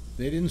really.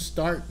 They didn't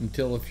start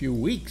until a few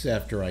weeks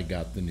after I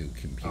got the new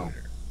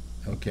computer.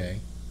 Oh. Okay.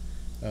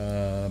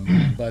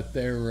 But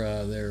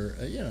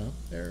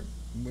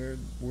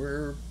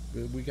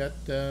we got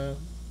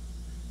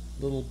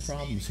little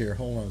problems here.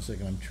 Hold on a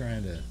second. I'm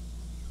trying to.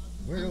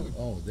 There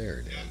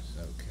it is.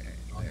 Okay.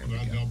 Talked There we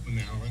about go. helping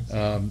Alex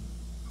out.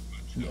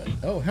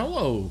 Oh,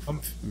 hello,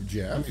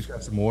 Jeff. He's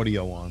got some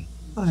audio on.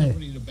 Hi.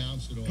 Somebody to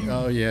bounce it off.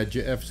 Oh yeah,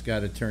 Jeff's got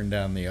to turn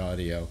down the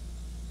audio.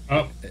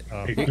 Oh,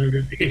 he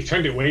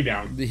turned it way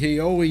down. He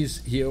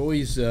always he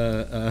always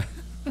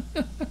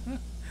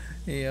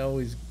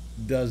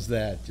does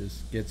that.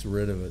 Just gets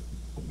rid of it.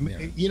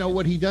 Yeah. You know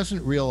what he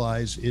doesn't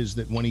realize is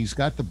that when he's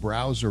got the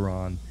browser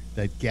on,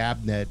 that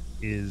Gabnet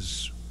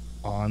is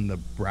on the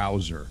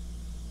browser,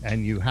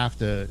 and you have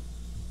to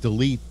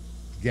delete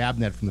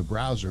Gabnet from the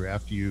browser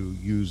after you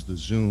use the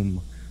Zoom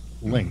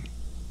link.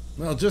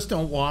 Well, just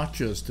don't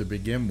watch us to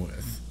begin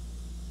with.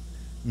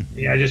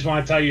 Yeah, I just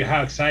want to tell you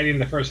how exciting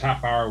the first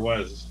half hour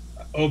was.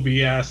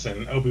 OBS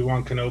and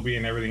Obi-Wan Kenobi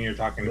and everything you're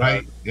talking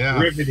Right, about. yeah.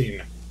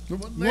 Riveting.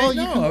 Well,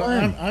 you can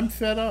learn. I'm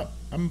fed up.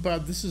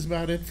 This is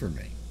about it for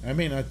me. I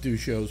may not do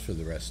shows for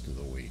the rest of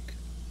the week.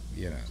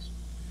 You know,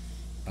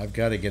 I've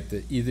got to get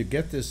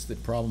the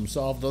problem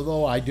solved.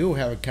 Although I do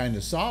have it kind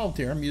of solved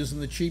here. I'm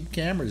using the cheap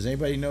camera. Does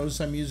anybody notice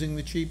I'm using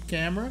the cheap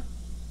camera?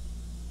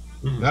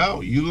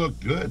 No, you look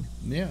good.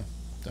 Yeah.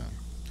 So,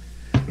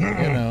 you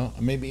know,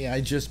 maybe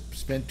I just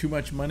spent too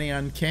much money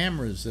on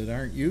cameras that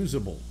aren't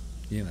usable.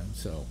 You know,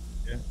 so.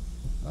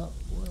 Oh,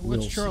 what's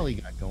We'll Charlie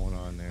got going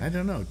on there? I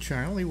don't know,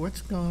 Charlie.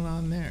 What's going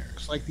on there?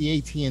 Looks like the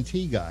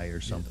AT&T guy or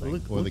something, or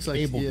the looks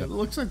cable like, guy. it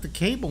looks like the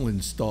cable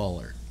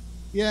installer.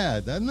 Yeah,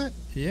 doesn't it?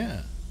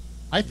 Yeah.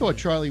 I thought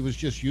Charlie was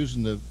just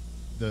using the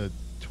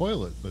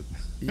toilet, but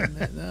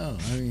No,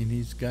 I mean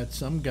he's got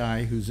some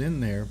guy who's in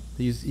there.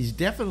 He's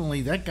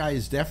definitely, that guy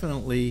is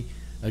definitely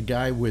a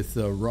guy with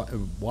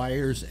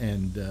wires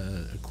and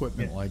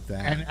equipment like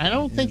that. and I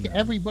don't think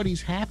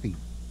everybody's happy.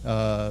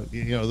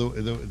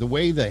 The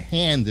way the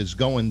hand is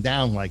going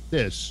down like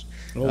this.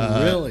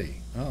 Oh, really?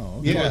 Oh,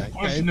 okay. Yeah,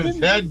 Pushing his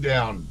head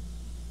down.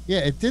 Yeah,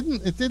 it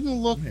didn't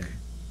look.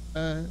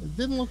 It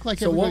didn't look like.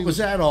 So what was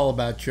that all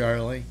about,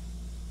 Charlie?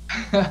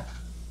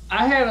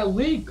 I had a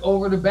leak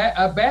over the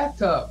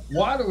bathtub.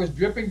 Water was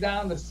dripping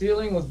down, the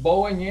ceiling was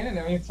bowing in and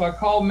everything. So I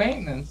called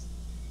maintenance,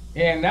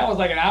 and that was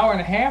like an hour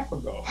and a half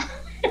ago.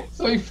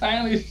 So he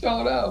finally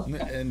showed up.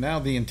 And now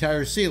the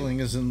entire ceiling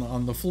is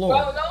on the floor.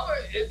 Well, no,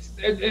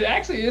 it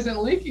actually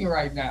isn't leaking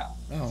right now.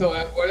 Oh. So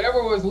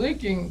whatever was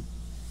leaking,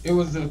 it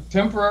was a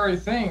temporary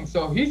thing.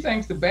 So he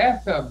thinks the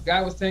bathtub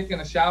guy was taking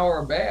a shower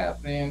or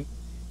bath,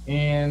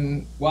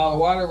 and while the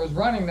water was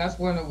running, that's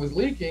when it was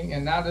leaking,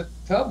 and now the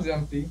tub's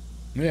empty.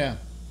 Yeah.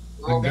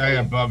 The guy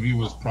above you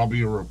was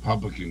probably a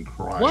Republican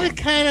crying. What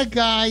kind of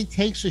guy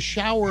takes a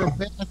shower or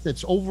bath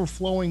that's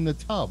overflowing the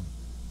tub?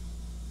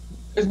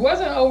 It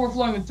wasn't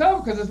overflowing the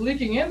tub because it's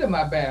leaking into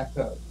my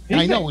bathtub.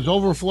 I know it was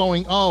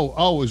overflowing.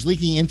 Oh, it was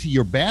leaking into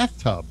your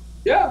bathtub.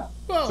 Yeah.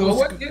 Well, So it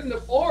wasn't getting the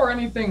floor or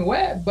anything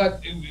wet,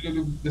 but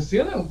the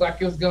ceiling looked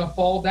like it was going to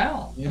fall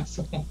down. Yeah,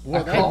 so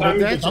Well,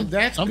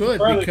 that's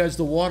good because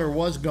the water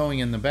was going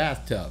in the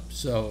bathtub.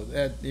 So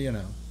that,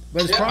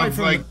 but it's probably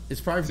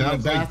from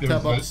the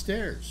bathtub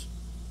upstairs.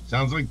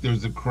 Sounds like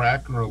there's a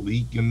crack or a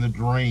leak in the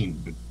drain.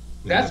 But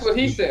that's what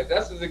he said.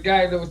 That's the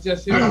guy that was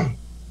just here.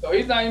 So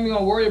he's not even going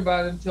to worry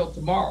about it until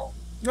tomorrow.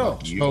 No.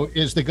 So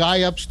is the guy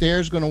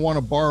upstairs going to want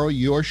to borrow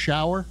your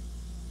shower?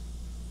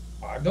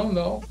 I don't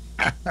know.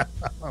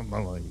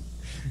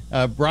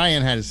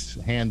 Brian had his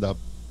hand up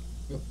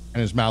and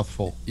his mouth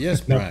full.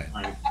 Yes, Brian.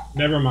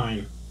 Never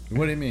mind.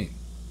 What do you mean?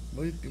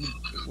 What do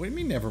you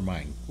mean? Never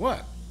mind.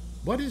 What?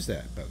 What is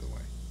that, by the way?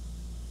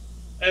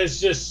 It's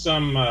just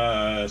some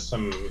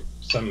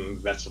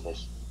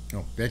vegetables.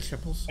 Oh,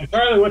 vegetables. And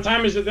Charlie, what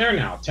time is it there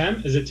now?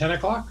 10? Is it 10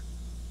 o'clock?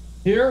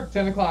 Here,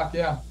 10 o'clock,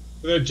 yeah.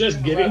 They're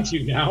just getting to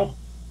you now.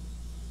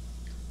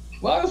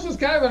 Well, this was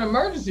kind of an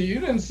emergency. You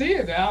didn't see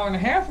it an hour and a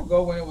half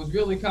ago when it was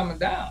really coming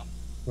down.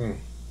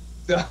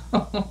 So,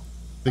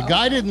 The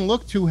guy didn't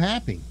look too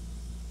happy.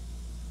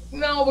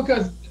 no,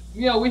 because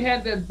we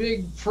had that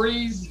big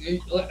freeze in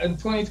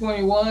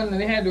 2021, and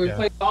they had to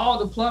replace all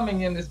the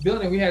plumbing in this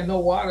building. We had no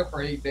water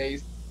for 8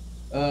 days,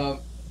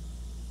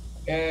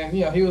 and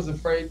he was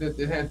afraid that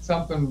it had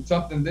something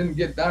didn't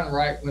get done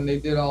right when they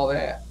did all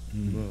that.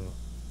 Mm-hmm.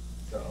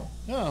 So,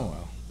 Oh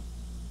well.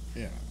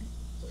 Yeah.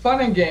 fun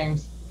and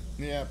games.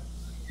 Yep.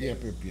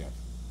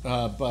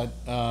 But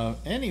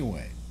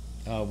anyway,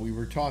 we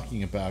were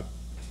talking about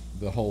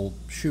the whole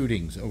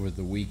shootings over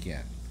the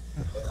weekend.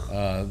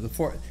 The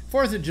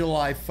 4th of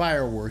July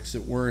fireworks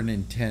that weren't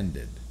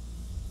intended.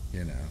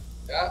 Yeah.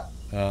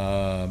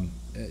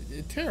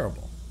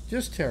 Terrible.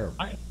 Just terrible.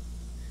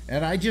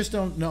 And I just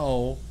don't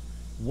know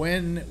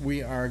when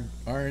we aren't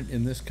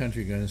in this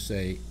country going to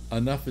say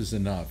enough is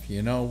enough.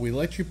 We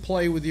let you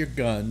play with your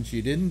guns.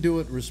 You didn't do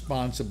it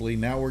responsibly.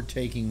 Now we're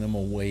taking them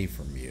away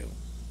from you.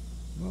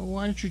 Well,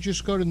 why don't you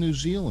just go to New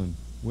Zealand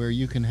where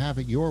you can have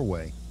it your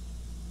way?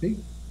 What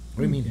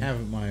do you mean have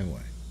it my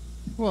way?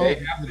 Well,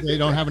 they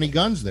don't have any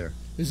guns there.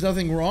 There's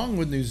nothing wrong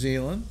with New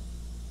Zealand.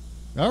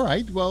 All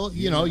right. Well,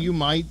 you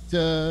might,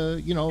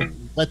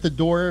 let the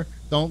door.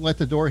 Don't let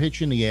the door hit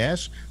you in the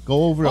ass.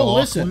 Go over to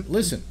Auckland.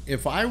 Listen.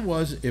 If I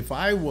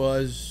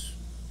was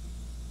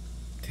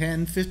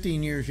 10,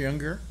 15 years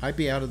younger, I'd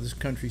be out of this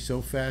country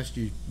so fast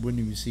you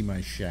wouldn't even see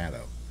my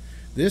shadow.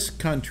 This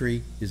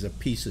country is a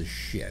piece of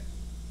shit.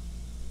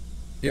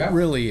 It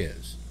really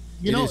is.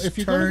 If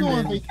you're going to go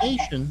on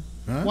vacation,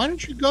 why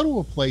don't you go to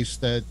a place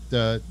that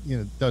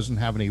doesn't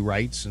have any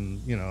rights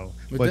and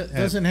but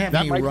doesn't have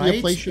that any might rights? be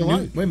a place you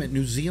like. Wait a minute,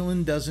 New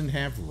Zealand doesn't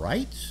have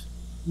rights?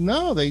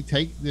 No,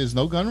 there's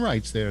no gun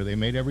rights there. They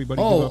made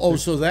everybody. give up their-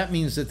 So that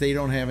means that they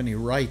don't have any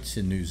rights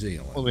in New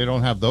Zealand. Well, they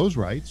don't have those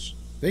rights.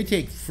 They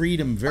take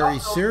freedom very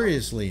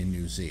seriously in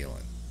New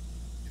Zealand.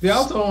 They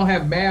also don't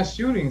have mass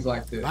shootings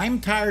like this. I'm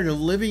tired of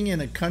living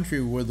in a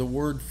country where the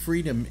word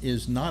freedom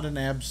is not an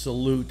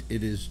absolute,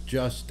 it is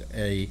just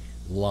a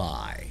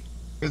lie.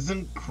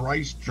 Isn't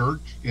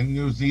Christchurch in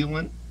New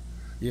Zealand?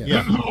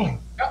 Yeah.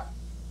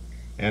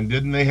 And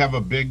didn't they have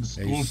a big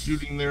school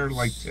shooting there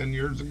like 10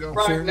 years ago?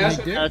 Right, Certainly that's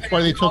did.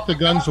 Why they took the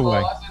guns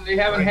away. And they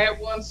haven't had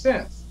one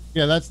since.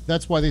 Yeah,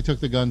 that's why they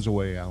took the guns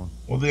away, Alan.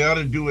 Well, they ought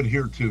to do it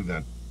here too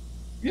then.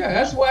 Yeah,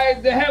 that's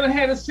why they haven't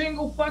had a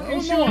single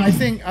fucking shooting. No, I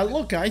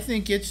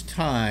think it's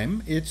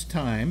time. It's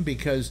time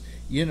because,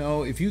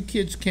 if you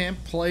kids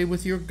can't play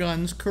with your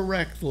guns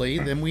correctly,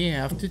 then we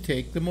have to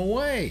take them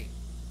away.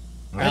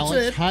 That's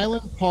Alex, it.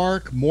 Highland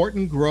Park,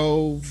 Morton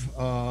Grove,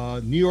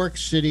 New York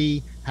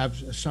City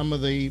have some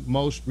of the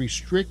most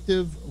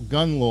restrictive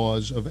gun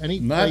laws of any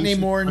Not place,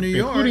 anymore in New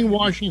York. including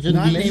Washington,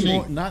 Not D.C.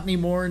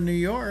 anymore in New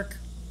York.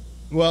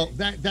 Well,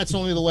 that's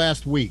only the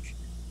last week.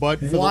 But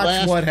for Watch the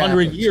last what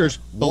 100 happens. years,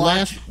 the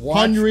last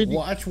 100.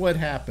 Watch what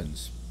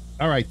happens.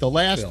 All right, the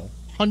last Phil.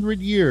 100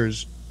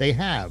 years they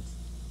have,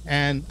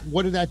 and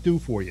what did that do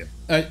for you?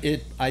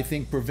 It, I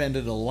think,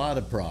 prevented a lot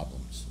of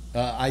problems.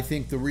 I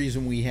think the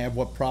reason we have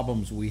what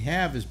problems we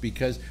have is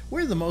because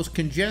we're the most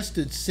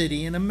congested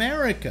city in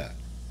America.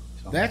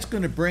 That's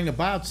going to bring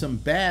about some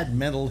bad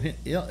mental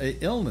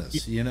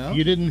illness, you know?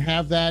 You didn't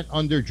have that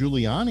under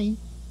Giuliani.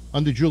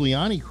 Under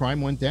Giuliani,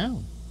 crime went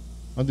down.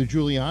 Under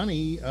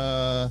Giuliani,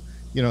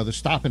 the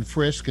stop and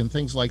frisk and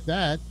things like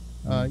that.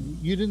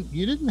 You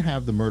didn't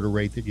have the murder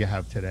rate that you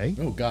have today.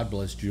 Oh, God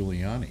bless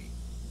Giuliani.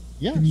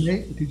 Yes.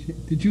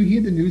 Did you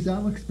hear the news,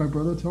 Alex? My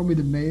brother told me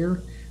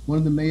one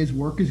of the mayor's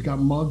workers got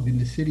mugged in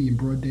the city in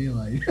broad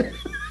daylight.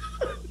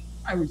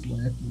 I was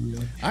laughing. You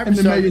know? And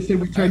the mayor said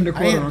we turned the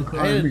corner on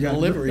crime. I had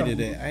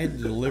a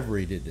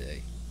delivery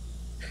today.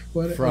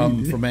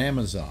 From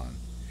Amazon.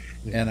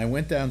 Yeah. And I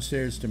went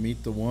downstairs to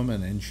meet the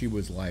woman, and she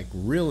was like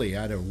really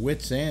at her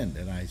wit's end.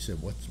 And I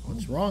said,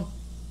 "What's wrong?"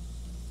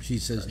 She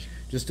says,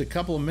 "Just a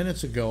couple of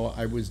minutes ago,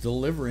 I was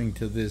delivering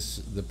to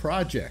the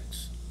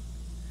projects,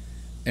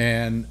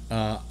 and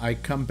I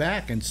come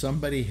back, and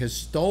somebody has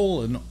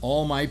stolen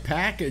all my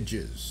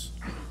packages."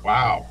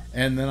 Wow.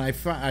 And then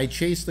I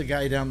chased the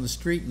guy down the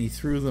street, and he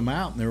threw them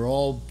out, and they're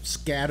all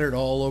scattered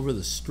all over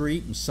the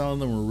street, and some of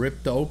them were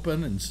ripped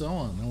open, and so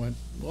on. I went,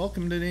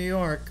 "Welcome to New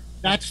York."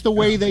 That's the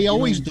way they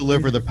always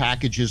deliver the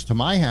packages to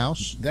my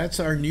house.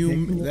 That's our new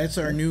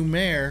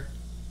mayor.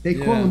 They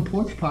call them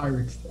porch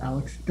pirates,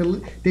 Alex.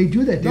 They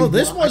do that. No,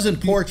 this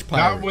wasn't porch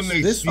pirates. Not when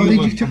they this, steal they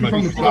it just took from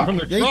it the from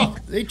truck. the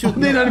truck. They took.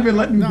 They're not even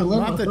letting me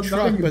deliver. Not the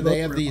truck, but they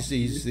have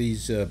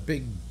these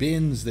big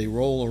bins they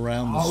roll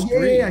around the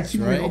streets. Yeah, I see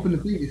when right? they open the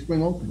thing, they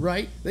swing open.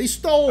 Right, they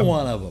stole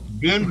one of them.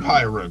 Bin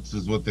pirates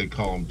is what they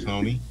call them,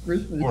 Tony.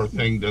 Christmas. Poor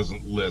thing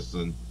doesn't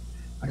listen.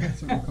 I got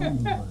something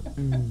coming about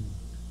it.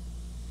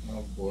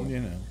 Oh boy.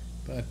 You know,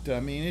 but I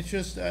mean, it's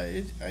just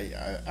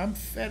I'm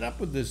fed up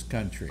with this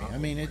country. I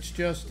mean, it's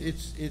just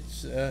if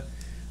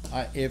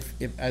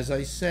as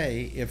I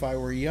say, if I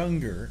were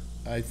younger,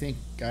 I think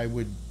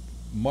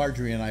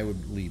Marjorie and I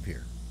would leave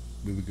here.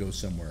 We would go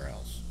somewhere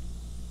else.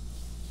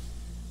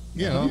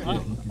 You know,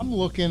 I'm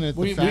looking at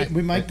the fact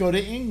we might go to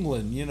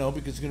England, you know,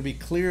 because it's going to be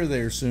clear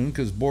there soon.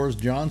 Because Boris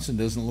Johnson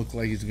doesn't look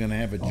like he's going to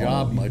have a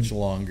job much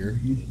longer.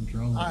 He's in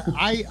trouble.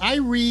 I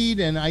read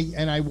and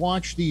I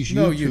watch these YouTube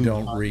No, you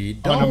don't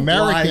read. on Don't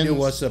Americans, lie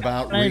to us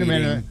about wait a reading.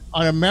 minute,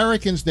 on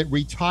Americans that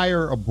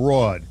retire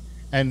abroad,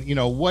 and you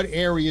know what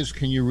areas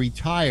can you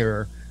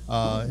retire?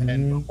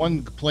 And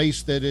one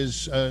place that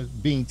is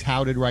being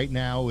touted right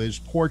now is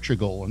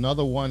Portugal.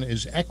 Another one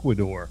is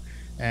Ecuador,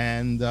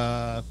 and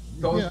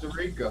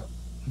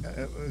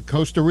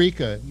Costa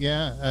Rica,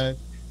 yeah,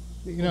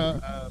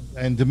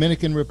 and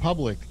Dominican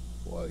Republic.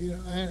 Well,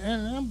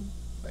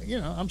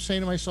 I'm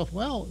saying to myself,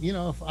 well,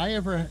 if I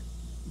ever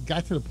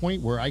got to the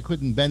point where I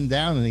couldn't bend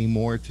down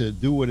anymore to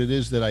do what it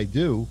is that I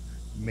do,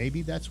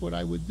 maybe that's what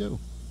I would do.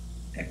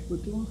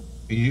 Ecuador?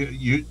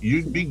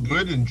 You'd be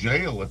good in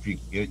jail if you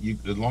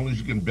as long as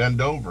you can bend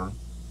over.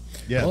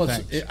 Yeah, well,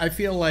 thanks. I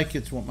feel like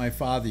it's what my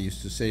father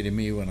used to say to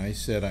me when I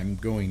said I'm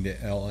going to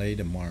L.A.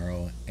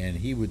 tomorrow, and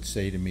he would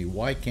say to me,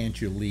 "Why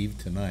can't you leave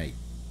tonight?"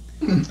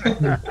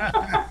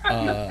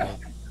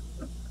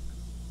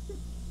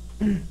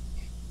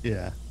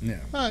 Yeah.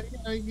 Yeah.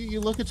 You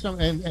look at some,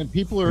 and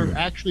people are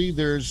actually,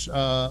 there's,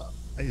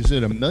 is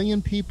it 1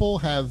 million people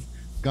have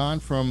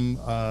gone from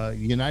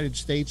United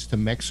States to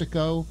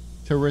Mexico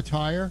to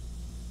retire?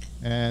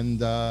 And,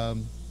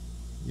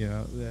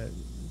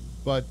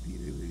 but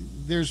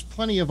there's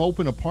plenty of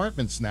open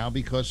apartments now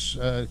because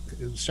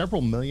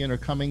several million are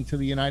coming to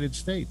the United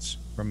States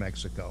from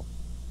Mexico.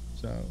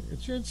 So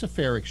it's a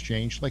fair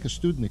exchange, like a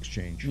student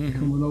exchange.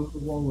 Coming over the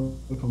wall,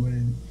 we're coming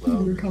in.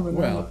 We're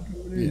coming out.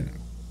 Coming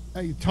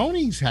in.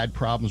 Tony's had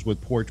problems with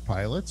porch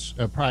pirates.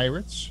 Well,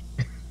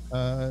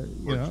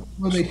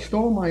 they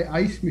stole my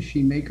ice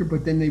machine maker,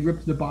 but then they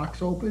ripped the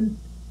box open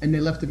and they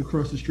left it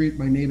across the street.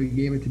 My neighbor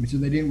gave it to me, so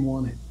they didn't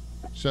want it.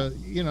 So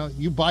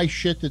you buy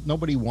shit that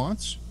nobody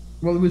wants.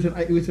 Well, it was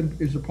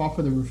a part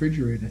for the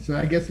refrigerator. So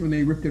I guess when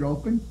they ripped it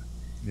open,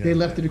 they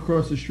left it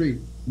across the street.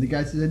 And the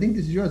guy says, "I think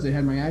this is yours." They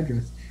had my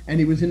address, and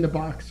he was in the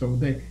box. So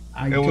it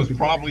was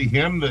probably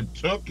him that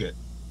took it.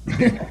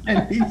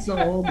 And he's so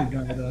old, the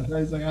guy does. I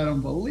was like, I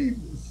don't believe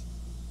this.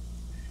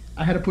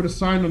 I had to put a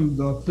sign on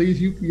the door: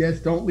 "Please, UPS,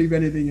 don't leave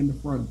anything in the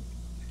front."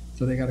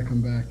 So they got to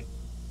come back.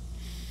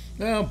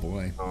 Oh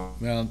boy.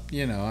 Well,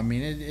 I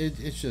mean,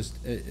 it's just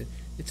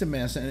it's a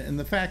mess, and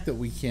the fact that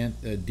we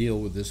can't deal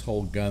with this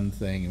whole gun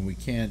thing, and we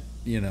can't,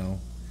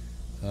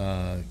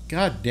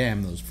 God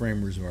damn those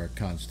framers of our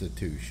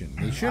Constitution.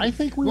 They should. I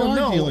think we are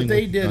dealing what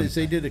they with did is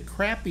they did a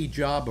crappy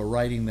job of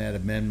writing that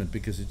amendment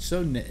because it's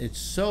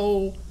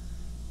so.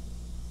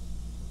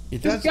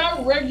 It's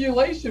got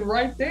regulation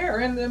right there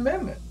in the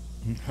amendment.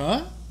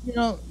 Huh?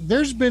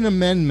 There's been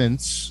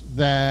amendments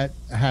that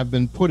have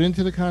been put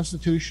into the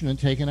Constitution and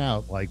taken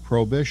out, like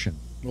prohibition.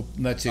 Well,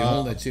 that's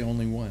the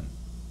only one.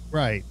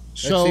 Right.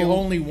 That's the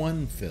only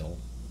one, Phil.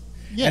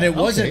 Yeah, and it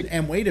wasn't. okay.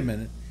 And wait a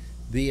minute,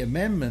 the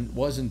amendment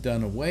wasn't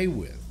done away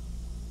with.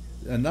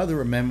 Another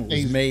amendment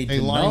was made they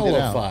to lined it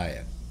out. nullify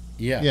it.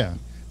 Yeah. Yeah.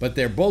 But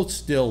they're both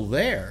still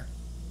there.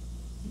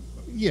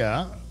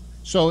 Yeah.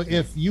 So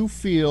if you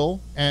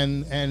feel,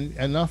 and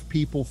enough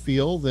people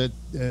feel that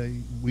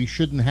we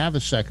shouldn't have a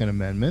Second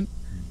Amendment,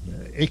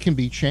 it can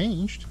be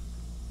changed.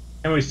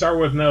 And we start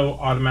with no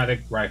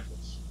automatic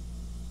rifles.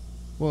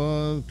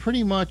 Well,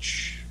 pretty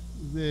much,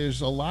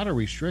 there's a lot of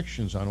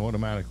restrictions on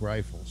automatic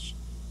rifles.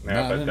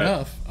 Yeah, Not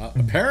enough.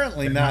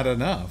 Apparently not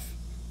enough.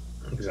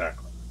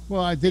 Exactly.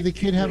 Well, did the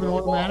kid have an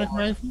automatic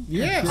rifle?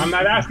 Yes. I'm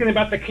not asking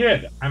about the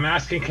kid. I'm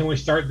asking, can we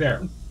start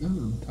there?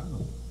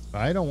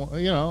 I don't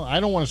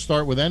want to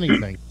start with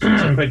anything.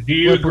 But do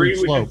you agree?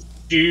 Slope.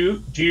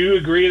 Do you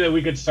agree that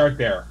we could start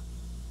there?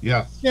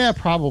 Yes. Yeah,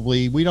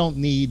 probably. We don't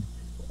need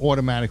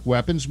automatic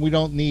weapons. We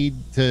don't need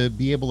to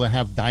be able to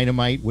have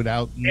dynamite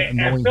without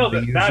knowing Phil, how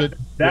to use it.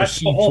 That's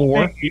the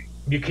whole thing.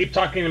 You keep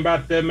talking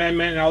about the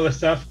amendment and all this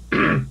stuff.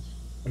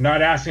 We're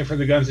not asking for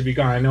the guns to be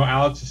gone. I know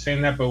Alex is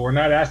saying that, but we're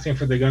not asking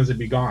for the guns to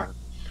be gone.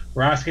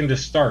 We're asking to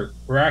start.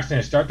 We're asking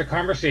to start the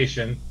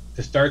conversation,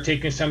 to start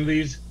taking some of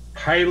these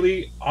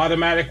highly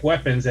automatic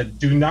weapons that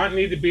do not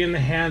need to be in the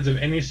hands of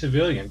any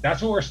civilian.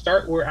 That's what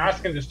we're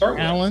asking to start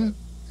with. Alan,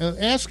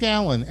 ask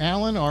Alan.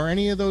 Alan, are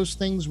any of those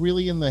things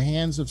really in the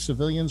hands of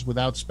civilians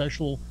without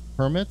special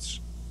permits?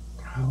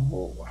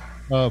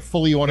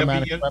 Fully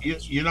automatic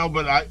weapons?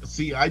 But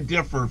I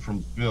differ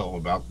from Phil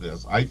about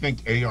this. I think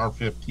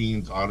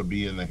AR-15s ought to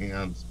be in the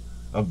hands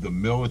of the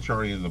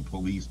military and the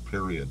police,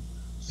 period.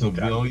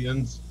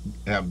 Civilians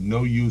have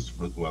no use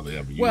for, they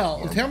have a use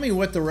for tell me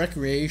what the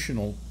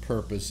recreational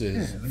purpose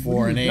is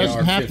for an AR-15. It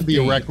doesn't have to be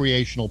a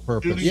recrecreational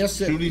purpose. Yes,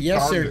 sir.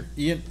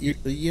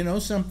 You know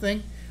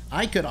something?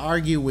 I could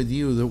argue with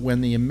you that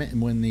when the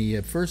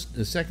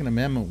Second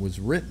Amendment was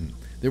written,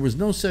 there was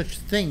no such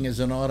thing as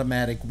an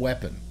automatic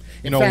weapon.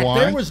 In fact,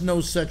 there was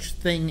no such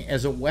thing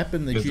as a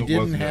weapon that you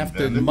didn't have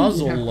to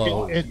muzzle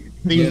load.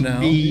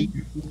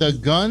 The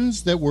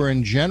guns that were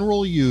in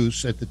general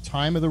use at the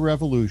time of the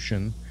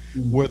Revolution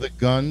were the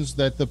guns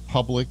that the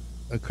public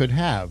could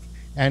have,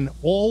 and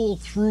all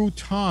through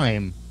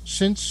time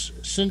since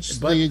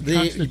but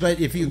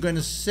if you're going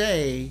to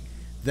say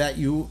that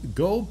you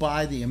go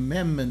by the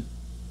amendment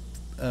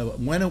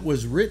when it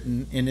was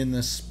written and in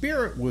the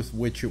spirit with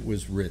which it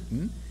was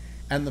written,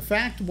 and the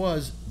fact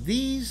was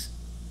these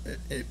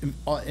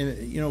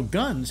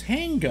guns,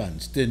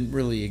 handguns didn't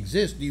really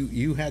exist.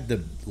 You had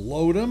to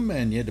load them,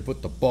 and you had to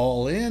put the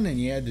ball in, and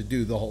you had to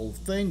do the whole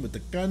thing with the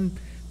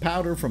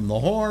gunpowder from the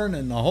horn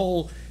and the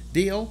whole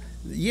deal.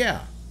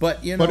 Yeah,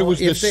 but it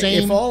was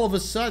if all of a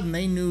sudden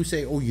they knew,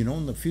 say,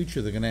 in the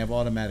future they're going to have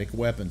automatic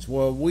weapons,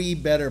 well, we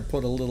better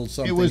put a little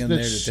something in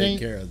there to take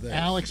care of this.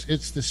 Alex,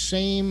 it's the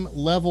same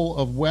level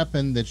of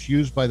weapon that's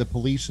used by the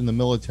police and the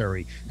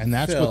military, and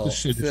that's what the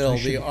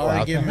citizens should go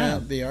out to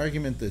have. The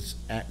argument that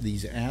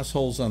these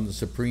assholes on the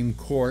Supreme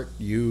Court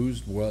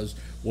used was,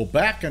 well,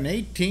 back in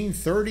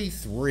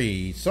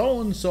 1833,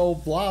 so-and-so,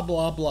 blah,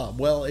 blah, blah.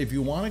 Well, if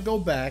you want to go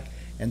back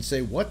and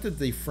say, what did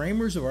the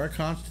framers of our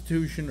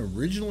Constitution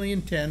originally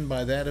intend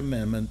by that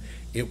amendment?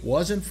 It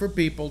wasn't for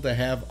people to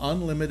have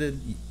unlimited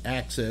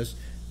access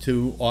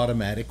to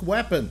automatic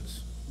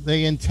weapons.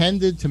 They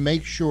intended to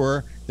make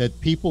sure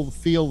that people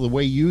feel the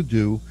way you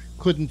do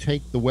couldn't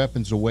take the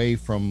weapons away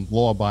from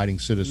law-abiding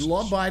citizens.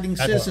 Law-abiding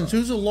citizens?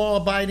 Who's a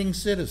law-abiding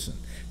citizen?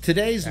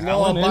 Today's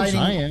law-abiding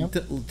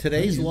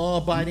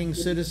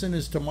citizen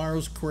is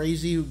tomorrow's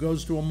crazy who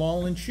goes to a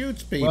mall and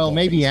shoots people. Well,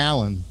 maybe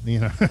Alan,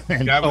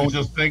 I was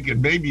just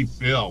thinking maybe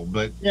Phil,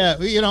 but yeah,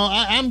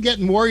 I'm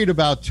getting worried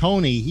about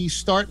Tony. He's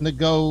starting to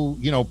go,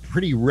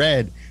 pretty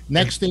red.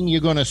 Next thing you're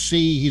going to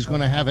see, he's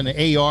going to have an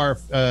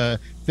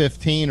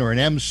AR-15 or an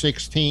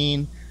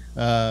M16,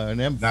 an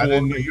M4. Not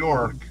in New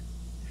York.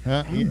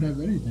 Huh? I don't have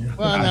anything.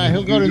 Well,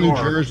 he'll go to New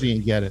Jersey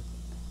and get it.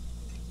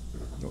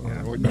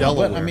 Or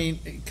Delaware. But I mean,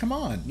 come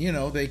on,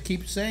 they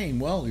keep saying,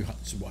 well,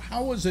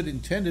 how was it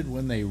intended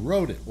when they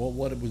wrote it? Well,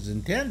 what it was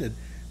intended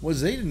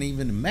was they didn't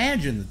even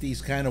imagine that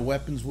these kind of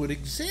weapons would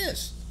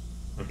exist.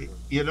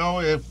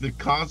 If the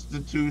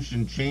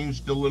Constitution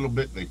changed a little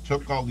bit and they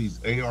took all these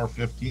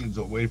AR-15s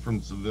away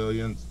from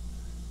civilians,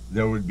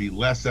 there would be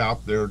less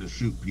out there to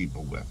shoot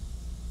people with.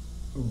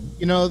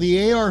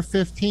 The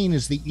AR-15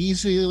 is the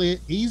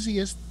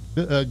easiest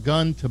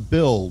gun to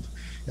build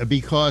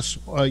because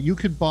you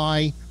could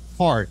buy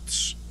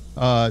parts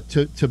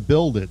to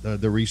build it,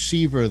 the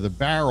receiver, the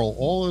barrel,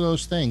 all of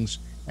those things,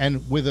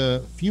 and with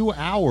a few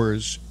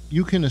hours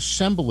you can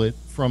assemble it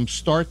from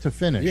start to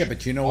finish. Yeah, but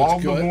what's good? All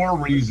the more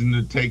reason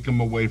to take them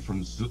away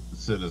from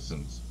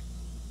citizens.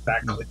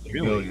 Exactly.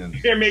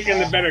 Civilians. You're making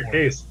the better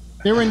case.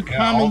 They're in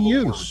common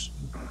use.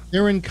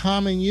 They're in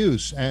common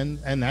use, and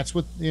that's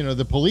what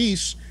the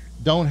police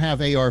don't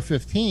have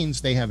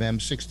AR-15s. They have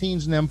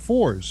M16s and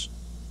M4s,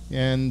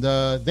 and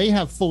they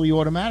have fully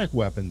automatic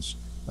weapons.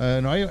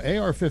 An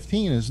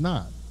AR-15 is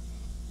not.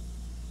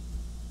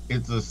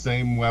 It's the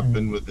same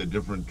weapon with a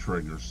different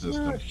trigger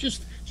system. No,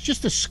 it's It's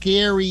just a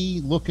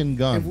scary looking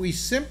gun. If we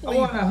simply, I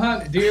want to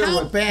hunt deer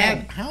with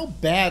tanks. How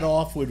bad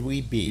off would we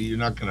be? You're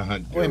not going to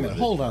hunt deer. Wait a minute, with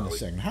hold it, on a Charlie.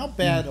 second. How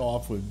bad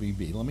off would we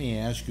be? Let me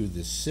ask you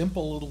this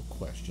simple little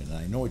question.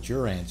 I know what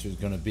your answer is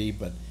going to be,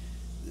 but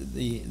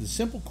the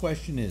simple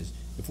question is,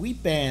 if we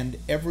banned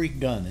every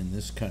gun in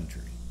this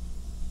country,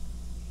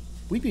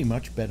 we'd be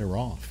much better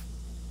off.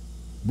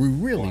 We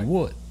really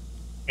would.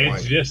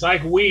 It's just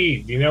like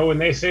weed. You know, when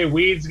they say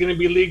weed's going to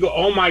be legal,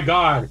 oh my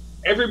God,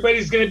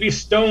 everybody's going to be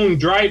stoned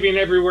driving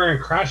everywhere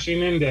and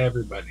crashing into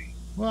everybody.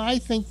 Well, I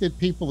think that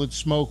people that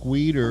smoke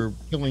weed are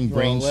killing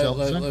brain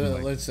cells.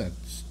 Anyway. Let's not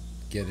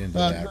get into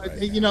that right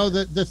now. You know,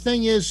 the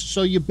thing is,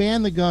 so you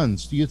ban the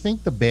guns. Do you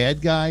think the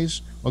bad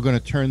guys are going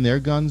to turn their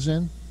guns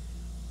in?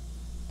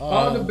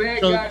 All the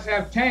bad guys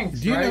have tanks,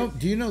 do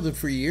you know that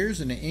for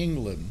years in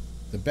England,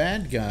 the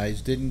bad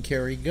guys didn't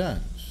carry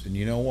guns? And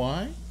you know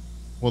why?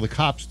 Well, the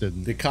cops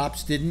didn't. The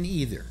cops didn't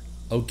either.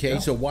 Okay,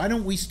 so why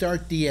don't we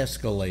start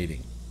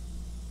de-escalating?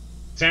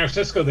 San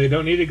Francisco, they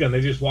don't need a gun. They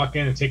just walk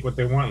in and take what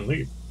they want and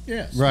leave.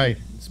 Yes. Right.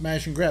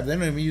 Smash and grab. They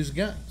don't even use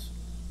guns.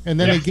 And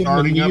then they give them a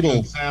starting up needle.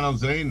 in San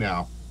Jose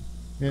now.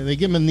 Yeah, they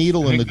give them a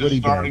needle in the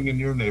goodie starting bag. in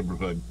your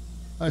neighborhood.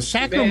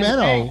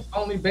 Sacramento.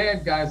 Only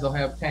bad guys will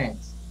have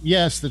tanks.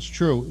 Yes, that's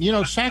true. You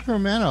know,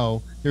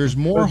 Sacramento, there's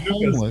more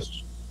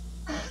homeless.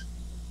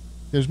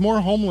 There's more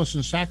homeless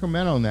in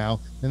Sacramento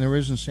now than there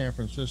is in San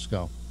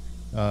Francisco.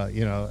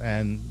 You know,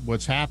 and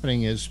what's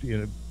happening is, you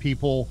know,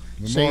 people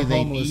say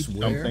they need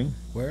something.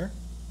 Where?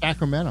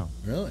 Sacramento.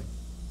 Really?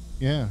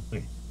 Yeah.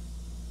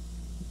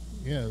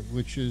 Yeah,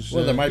 which is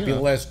well, there might be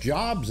less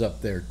jobs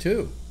up there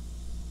too.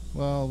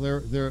 Well,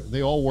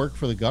 they all work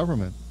for the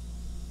government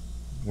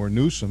or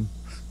Newsom.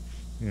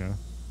 You know.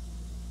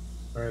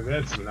 All right,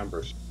 that's some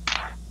numbers.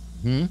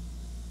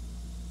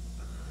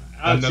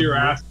 Alex, you're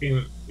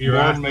asking.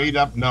 Made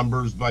up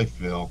numbers by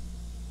Phil.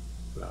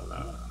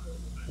 No.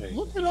 Hey.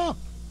 Look it up.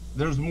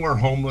 There's more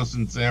homeless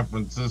in San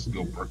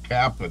Francisco per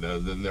capita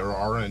than there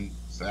are in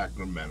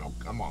Sacramento.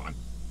 Come on.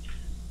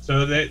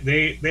 So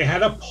they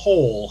had a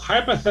poll,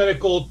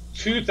 hypothetical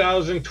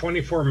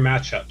 2024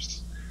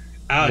 matchups.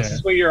 Alex, this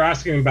is what you're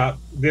asking about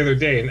the other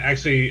day, and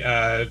actually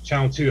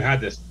Channel 2 had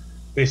this.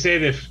 They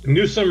said if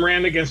Newsom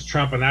ran against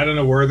Trump, and I don't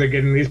know where they're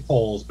getting these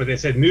polls, but they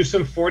said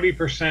Newsom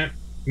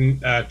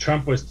 40%,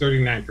 Trump was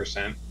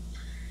 39%.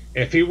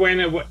 If he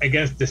went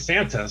against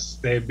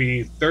DeSantis, they'd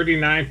be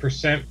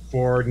 39%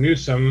 for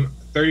Newsom,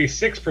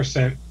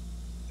 36%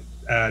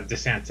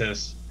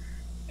 DeSantis,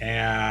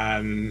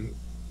 and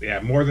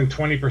more than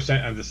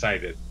 20%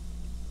 undecided.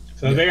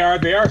 So they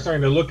are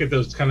starting to look at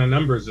those kind of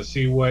numbers to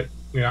see what,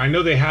 you know. I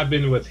know they have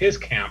been with his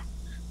camp,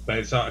 but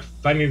it's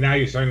funny now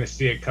you're starting to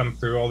see it come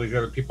through all these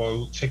other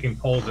people checking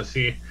polls to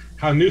see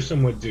how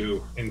Newsom would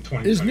do in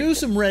 2020. Is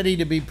Newsom ready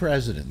to be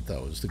president,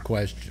 though, is the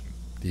question,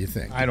 do you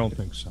think? I don't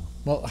think so.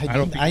 Well, I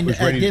don't think he was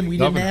ready to be we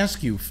governor. didn't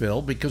ask you,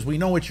 Phil, because we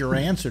know what your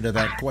answer to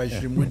that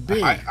question would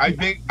be. I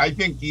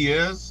think he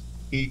is.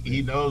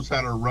 He knows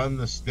how to run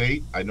the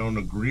state. I don't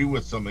agree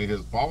with some of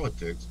his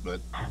politics,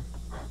 but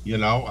you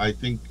know, I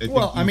think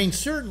I mean,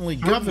 certainly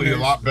governors a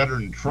lot better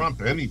than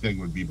Trump. Anything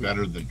would be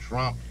better than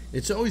Trump.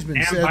 It's always been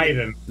And said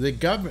Biden. that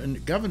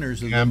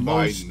governors are the And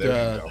most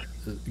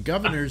Biden,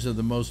 governors are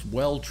the most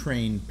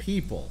well-trained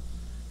people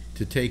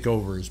to take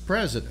over as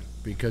president,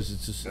 because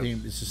it's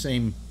the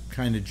same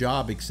kind of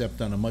job except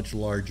on a much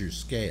larger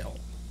scale,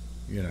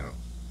 you know.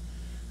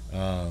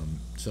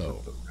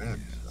 So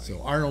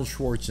Arnold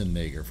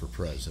Schwarzenegger for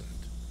president.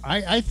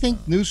 I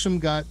think Newsom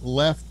got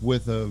left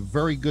with a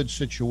very good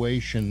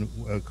situation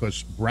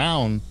because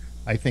Brown,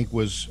 I think,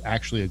 was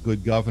actually a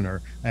good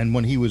governor, and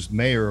when he was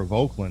mayor of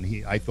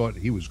Oakland, I thought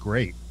he was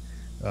great.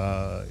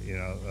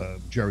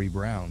 Jerry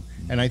Brown,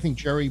 and I think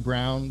Jerry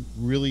Brown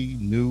really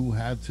knew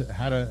how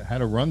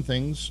to run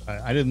things.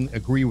 I didn't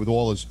agree with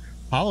all his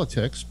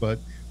politics, but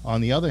on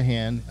the other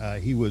hand,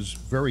 he was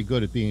very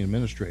good at being an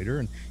administrator,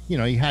 and you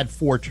know, he had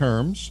 4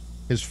 terms.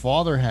 His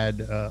father had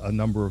a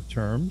number of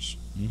terms.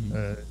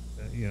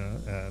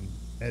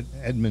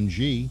 Edmund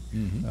G.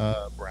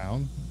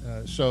 Brown.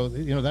 So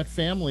you know, that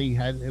family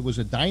it was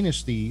a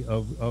dynasty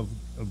of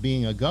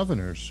being a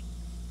governors,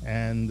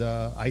 and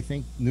I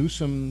think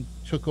Newsom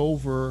took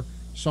over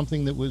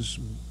something that was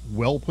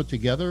well put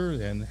together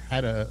and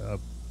had a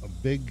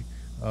big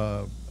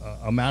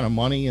amount of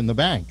money in the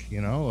bank. You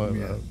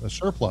know, a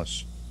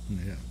surplus.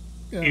 Yeah.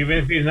 Even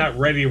if he's not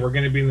ready, we're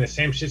going to be in the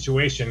same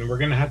situation. We're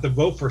going to have to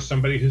vote for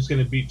somebody who's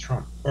going to beat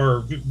Trump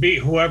or beat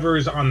whoever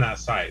is on that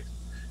side.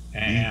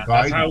 And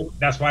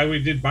that's why we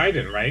did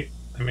Biden, right?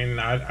 I mean,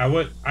 I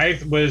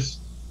was,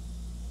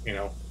 you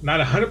know,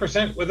 not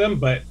 100% with him,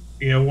 but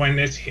you know, when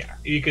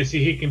you can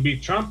see he can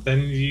beat Trump,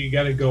 then you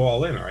got to go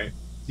all in, right?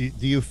 Do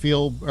you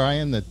feel,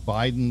 Brian, that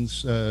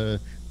Biden's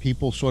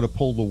people sort of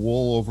pulled the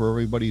wool over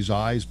everybody's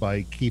eyes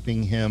by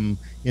keeping him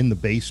in the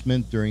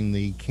basement during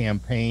the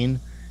campaign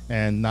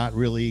and not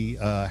really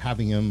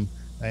having him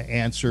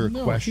answer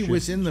questions? He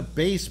was in the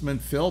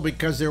basement, Phil,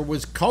 because there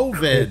was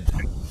COVID.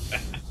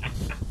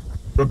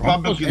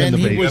 Republicans And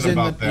he was in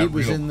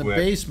the the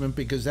basement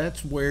because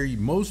that's where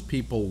most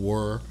people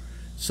were,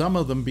 Some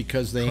of them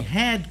because they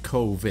had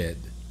COVID,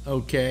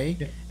 okay?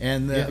 Yeah.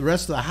 And the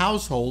rest of the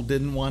household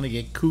didn't want to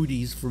get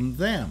cooties from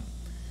them.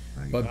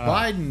 But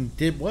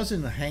Biden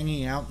wasn't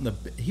hanging out in the.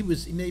 He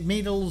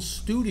made a little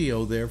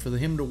studio there for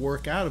him to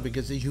work out of,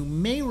 because as you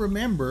may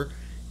remember,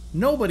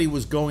 nobody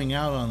was going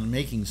out on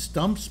making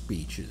stump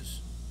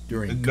speeches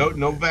during.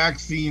 No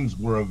vaccines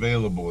were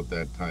available at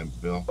that time,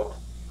 Phil.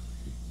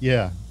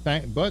 Yeah,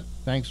 but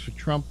thanks for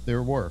Trump,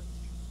 there were.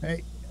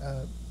 Hey,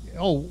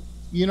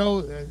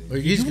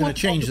 he's going to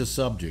change the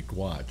subject.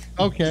 Watch.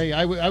 Okay,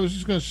 I was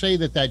just going to say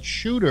that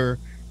shooter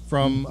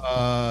from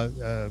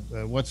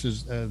what's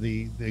his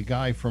the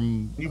guy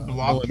from you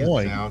blocked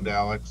Illinois. Your sound,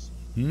 Alex.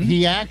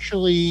 He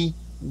actually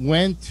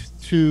went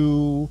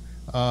to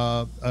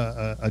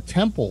a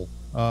temple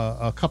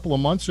a couple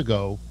of months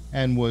ago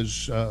and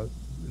was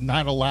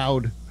not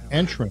allowed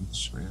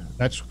entrance.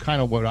 That's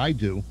kind of what I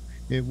do.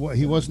 He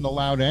wasn't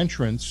allowed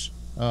entrance.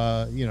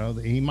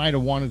 He might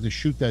have wanted to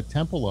shoot that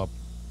temple up,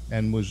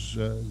 and was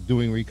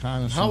doing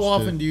reconnaissance. How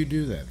often do you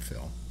do that,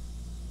 Phil?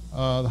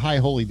 The High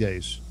Holy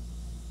Days.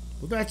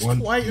 Well, that's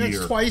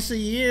twice a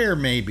year,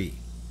 maybe.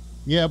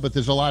 Yeah, but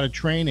there's a lot of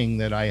training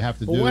that I have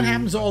to do. Well, what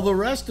happens all the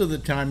rest of the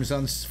times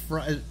on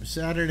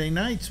Saturday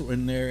nights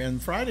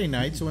and Friday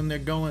nights when they're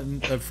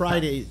going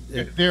Friday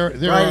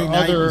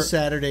night and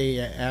Saturday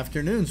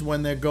afternoons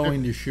when they're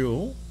going to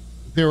shul?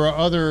 There are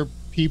other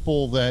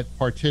people that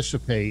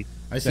participate.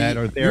 I see. That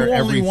are there. You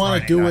only want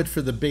to do it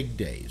for the big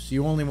days.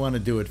 You only want to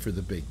do it for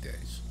the big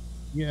days.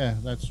 Yeah,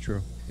 that's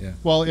true. Yeah.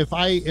 Well, if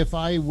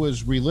I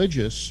was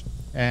religious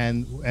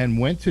and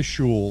went to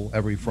shul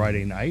every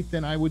Friday night,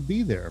 then I would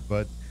be there.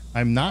 But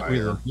I'm not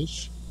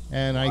religious,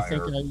 and I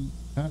think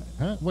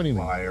what do you mean?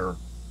 Liar.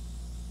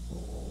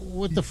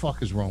 What the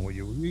fuck is wrong with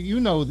you? You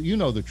know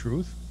the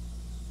truth.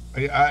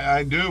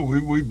 I do.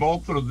 We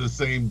both are the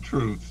same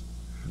truth.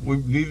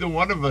 Neither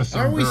one of us.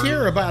 I always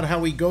hear about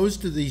how he goes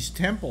to these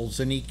temples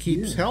and he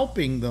keeps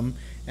helping them,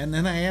 and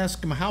then I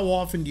ask him, how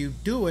often do you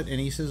do it? And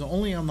he says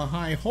only on the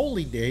High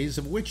Holy Days,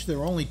 of which there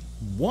are only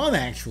one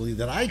actually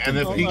that I can.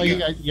 And if he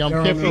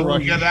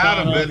get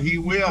out of it, he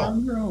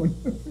will.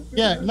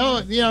 Yeah,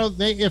 no,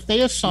 if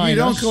they assign you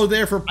don't go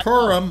there for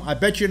Purim. I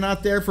bet you're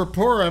not there for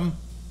Purim.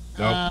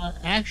 Nope.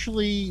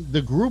 Actually,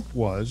 the group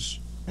was.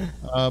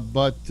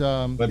 But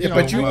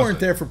you weren't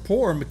there for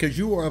Purim because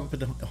you were up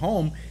at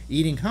home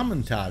eating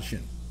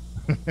Hamantaschen.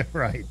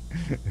 Right.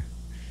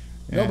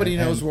 Nobody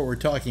knows what we're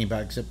talking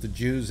about except the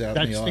Jews out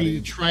in the audience. That's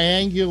the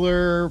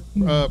triangular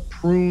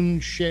prune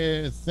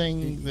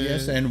thing.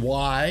 Yes, and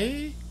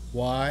why?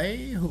 Why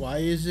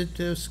is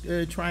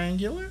it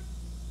triangular?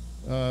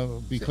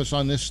 Because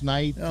on this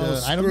night,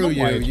 I don't know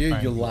why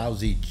you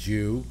lousy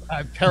Jew.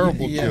 I'm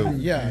terrible Jew.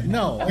 Yeah,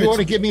 no. You ought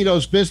to give me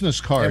those business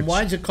cards. And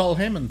why is it called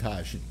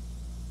Hamantaschen?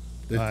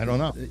 I don't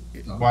know.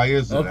 Why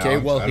is it? Okay,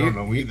 Alex? well, I don't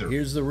know either.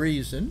 Here's the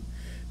reason.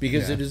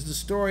 Because it is the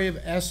story of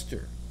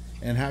Esther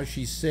and how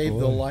she saved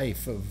the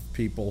life of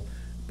people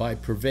by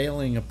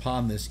prevailing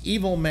upon this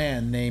evil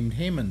man named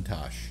Haman,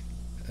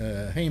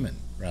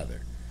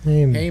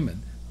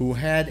 who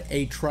had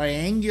a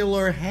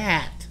triangular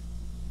hat.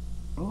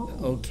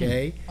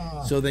 Okay,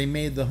 so they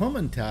made the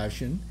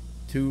Hamantaschen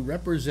to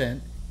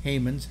represent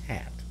Haman's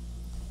hat.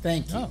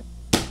 Thank you.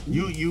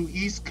 You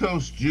East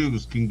Coast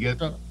Jews can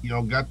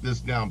got this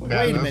down pat.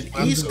 Wait a minute,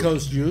 East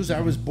Coast Jews?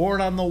 I was born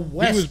on the West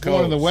Coast. He was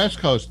born on the West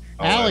Coast.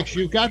 Alex,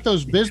 you've got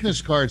those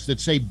business cards that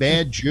say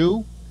 "Bad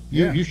Jew."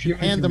 You should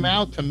hand them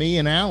out to me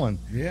and Alan.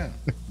 Yeah.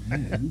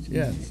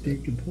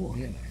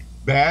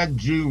 Bad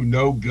Jew,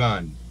 no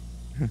gun.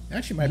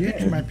 Actually,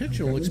 my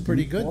picture looks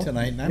pretty good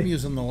tonight, and I'm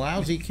using the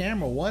lousy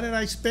camera. Why did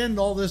I spend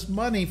all this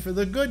money for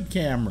the good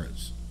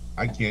cameras?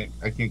 I can't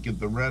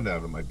get the red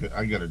out of my picture.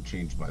 I got to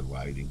change my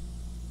lighting.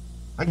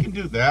 I can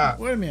do that.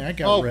 Wait a minute, I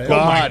got red.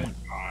 God. Oh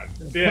my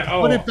God. Yeah,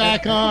 put it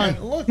back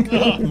on. Look,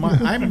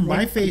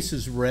 my face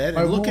is red,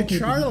 and look at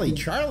Charlie.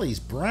 Charlie's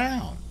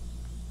brown.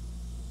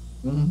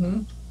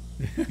 Mm-hmm.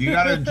 You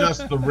got to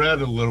adjust the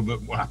red a little bit.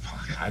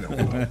 I don't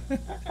know.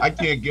 I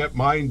can't get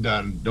mine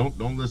done.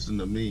 Don't listen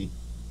to me.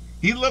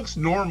 He looks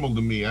normal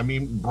to me. I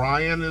mean,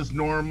 Brian is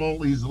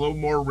normal. He's a little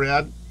more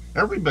red.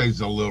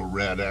 Everybody's a little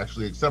red,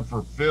 actually, except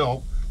for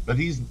Phil. But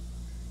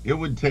it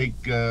would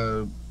take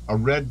a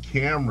red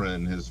camera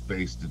in his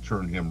face to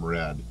turn him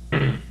red.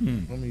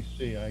 Let me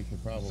see. I can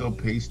probably. So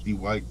pasty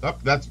white. Oh,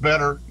 that's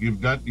better.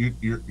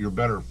 You're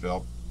better,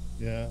 Phil.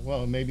 Yeah.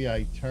 Well, maybe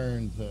I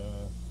turned.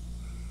 Let's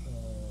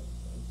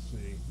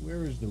see.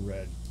 Where is the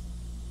red?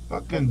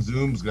 Fucking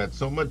Zoom's got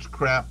so much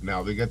crap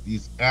now. They got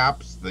these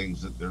apps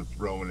things that they're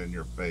throwing in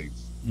your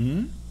face.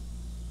 Hmm?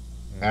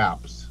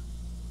 Apps.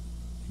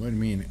 What do you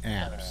mean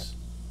apps?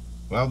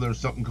 Well, there's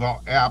something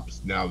called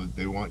apps now that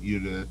they want you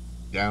to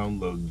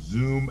download.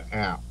 Zoom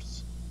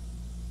apps.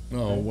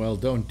 Oh, well,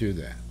 don't do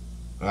that.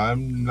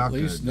 I'm not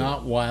going to. At least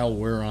not while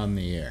we're on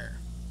the air.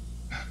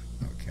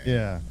 Okay.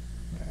 Yeah.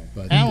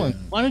 But, Alan,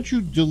 why don't you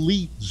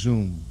delete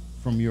Zoom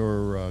from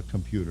your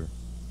computer?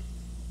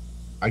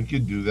 I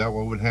could do that.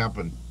 What would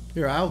happen?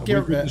 Here, I'll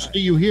get rid of see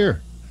you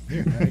here.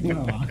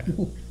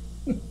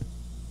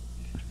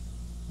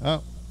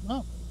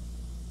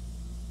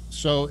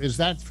 So is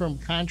that from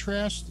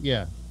contrast?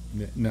 Yeah.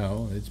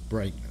 No, it's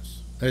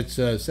brightness. It's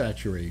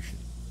saturation.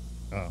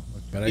 Oh, okay.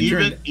 But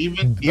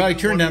I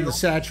turn down the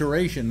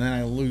saturation, then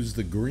I lose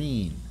the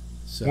green.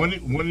 So one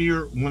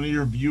of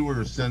your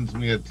viewers sends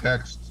me a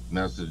text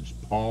message,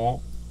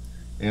 Paul,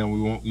 and we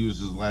won't use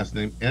his last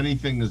name.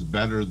 Anything is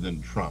better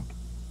than Trump.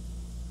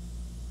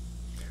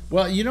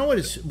 Well, you know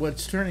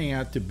what's turning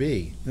out to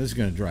be. This is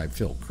going to drive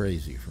Phil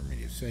crazy for me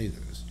to say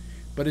this,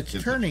 but it's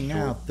turning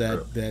out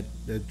that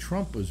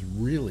Trump was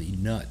really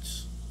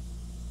nuts.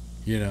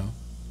 You know,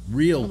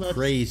 real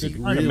crazy. They're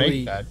trying to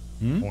make that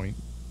point.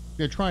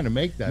 They're trying to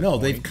make that. No,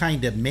 point. they've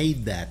kind of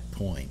made that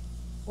point.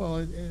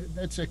 Well,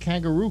 that's a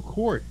kangaroo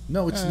court.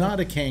 No, it's not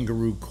a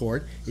kangaroo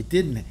court. It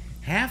didn't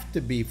have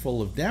to be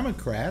full of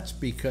Democrats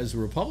because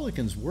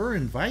Republicans were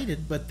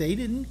invited, but they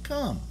didn't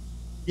come.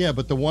 Yeah,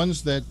 but the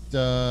ones that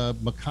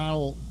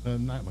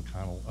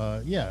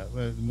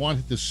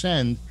wanted to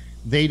send,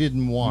 they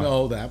didn't want.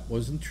 No, that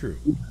wasn't true.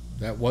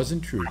 That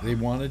wasn't true. They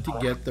wanted to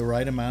get the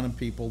right amount of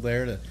people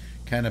there to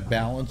kind of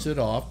balance it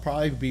off.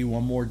 Probably be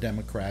one more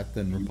Democrat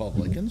than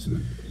Republicans.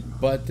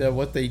 But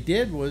what they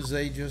did was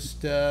they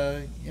just,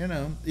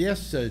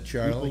 yes,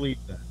 Charlie. I believe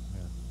that.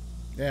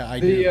 Yeah, I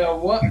do. A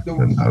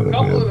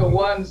couple of the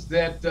ones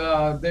that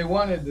they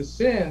wanted to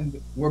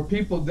send were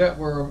people that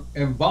were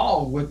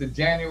involved with the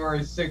January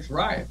 6th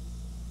riot,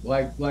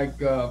 like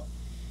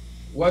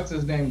what's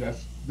his name?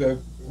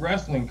 The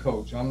wrestling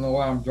coach. I don't know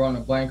why I'm drawing a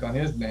blank on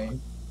his name.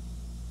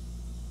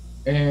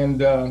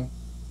 And of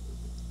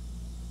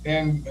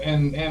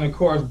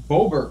course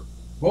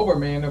Boebert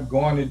may end up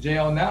going to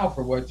jail now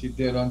for what you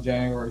did on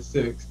January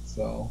 6th.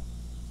 So.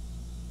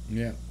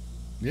 Yeah.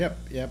 Yep.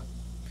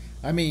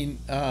 I mean,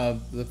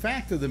 the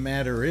fact of the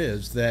matter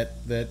is that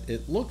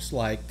it looks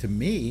like to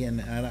me, and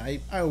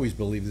I always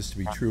believe this to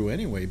be true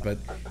anyway, but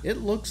it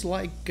looks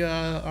like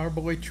our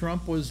boy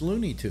Trump was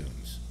Looney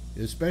Tunes,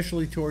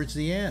 especially towards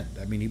the end.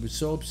 I mean, he was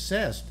so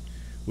obsessed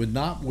with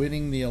not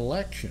winning the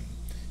election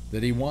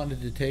that he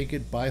wanted to take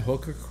it by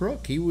hook or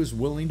crook. He was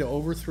willing to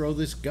overthrow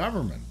this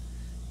government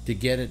to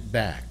get it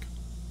back.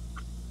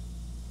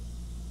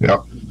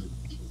 Yeah.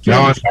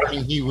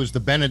 He was the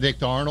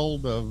Benedict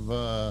Arnold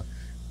of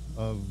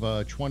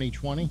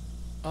 2020.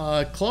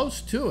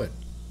 Close to it.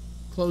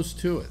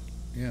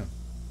 Yeah.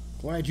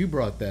 Glad you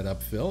brought that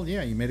up, Phil.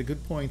 Yeah, you made a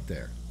good point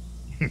there.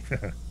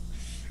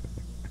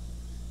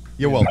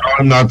 You're welcome.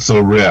 I'm not so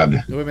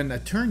red. Wait a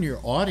minute, turn your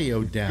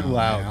audio down, Too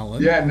loud.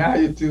 Alan. Yeah, now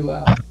you're too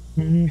loud.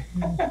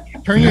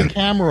 Turn your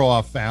camera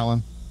off,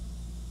 Alan.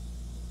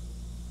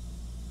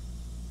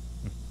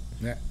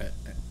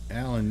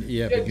 Alan,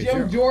 yeah, because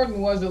Jim Jordan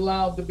was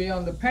allowed to be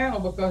on the panel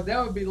because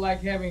that would be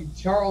like having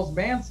Charles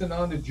Manson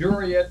on the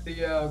jury at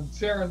the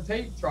Sharon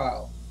Tate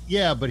trial.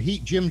 Yeah, but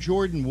Jim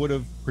Jordan would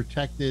have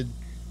protected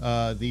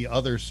the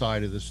other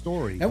side of the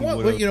story. And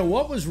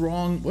what was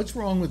wrong? What's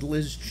wrong with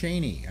Liz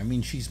Cheney? I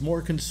mean, she's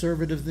more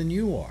conservative than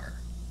you are.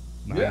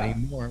 Not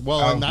anymore.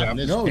 Well, not in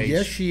this case.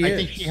 Yes, she is. I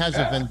think she has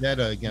a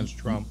vendetta against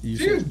Trump.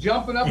 She was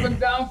jumping up and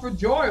down for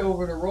joy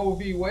over the Roe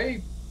v.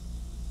 Wade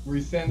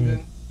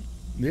rescinding.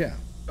 Yeah.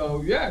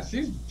 So yeah,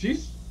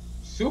 she's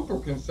super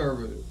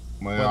conservative.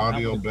 My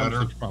audio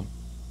better?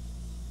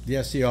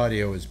 Yes, the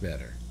audio is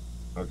better.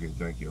 Okay,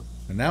 thank you.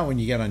 And now when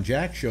you get on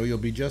Jack's show, you'll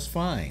be just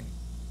fine.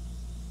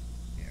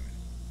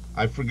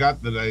 I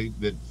forgot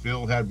that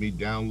Phil had me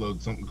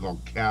download something called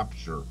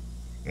Capture,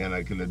 and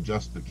I can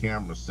adjust the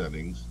camera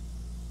settings,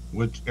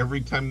 which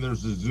every time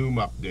there's a Zoom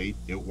update,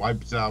 it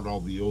wipes out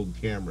all the old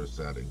camera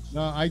settings.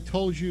 No, I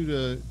told you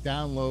to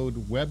download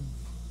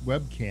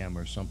webcam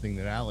or something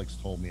that Alex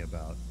told me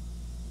about.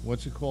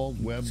 What's it called?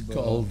 It's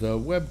called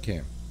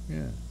webcam.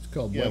 Yeah, it's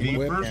called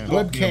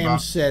webcam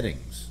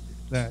settings.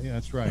 Yeah,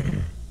 that's right.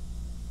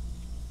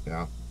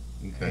 Yeah.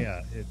 Okay.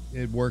 Yeah,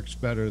 it works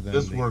better than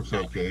this works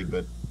okay,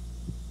 but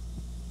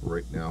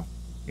right now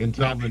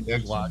until the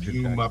next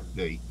Zoom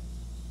update.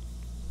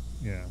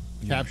 Yeah,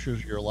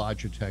 captures your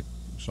Logitech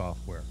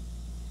software.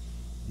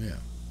 Yeah.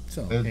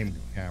 So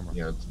camera.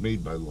 Yeah, it's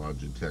made by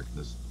Logitech.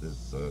 This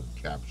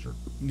Capture.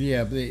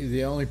 Yeah, but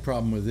the only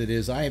problem with it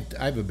is I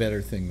have a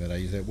better thing that I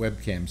use. That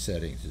webcam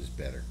settings is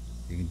better.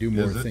 You can do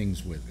more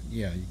things with it.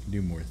 Yeah, you can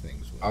do more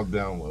things with it. I'll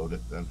download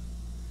it then.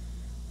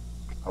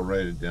 I'll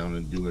write it down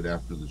and do it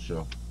after the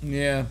show.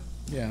 Yeah.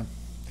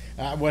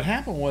 What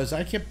happened was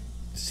I kept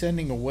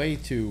sending away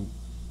to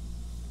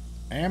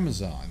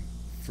Amazon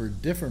for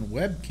different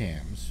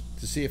webcams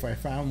to see if I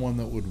found one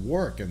that would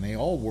work, and they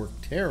all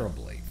worked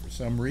terribly for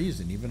some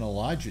reason. Even a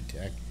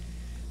Logitech,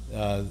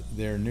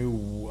 their new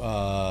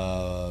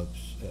what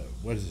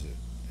is it?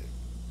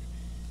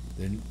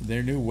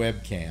 Their new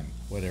webcam,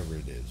 whatever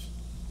it is.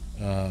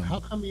 How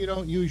come you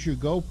don't use your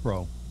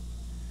GoPro?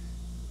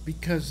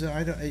 Because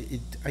I got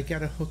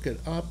to hook it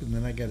up, and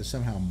then I got to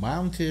somehow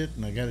mount it,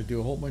 and I got to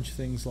do a whole bunch of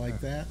things like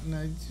that. And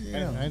I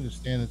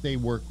understand that they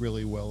work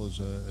really well as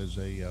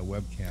a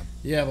webcam.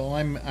 Yeah, well,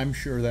 I'm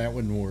sure that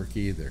wouldn't work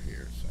either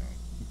here. So,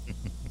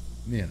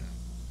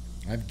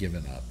 I've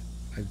given up.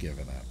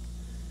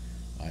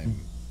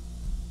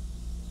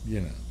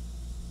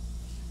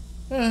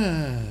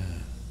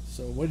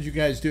 So what did you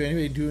guys do?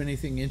 Anybody do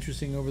anything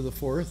interesting over the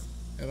 4th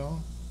at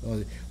all?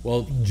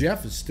 Well,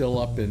 Jeff is still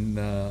up in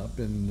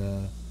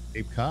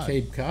Cape Cod.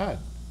 Cape Cod,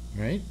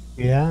 right?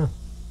 Yeah,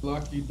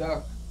 Lucky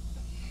duck.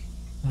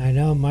 I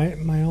know. My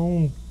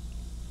own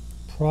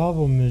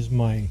problem is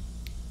my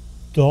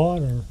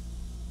daughter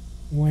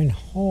went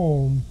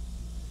home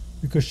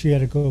because she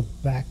had to go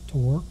back to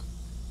work,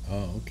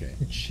 Oh, okay.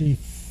 and she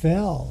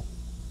fell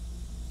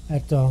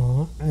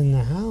in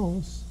the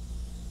house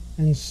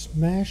and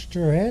smashed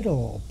her head a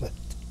little bit.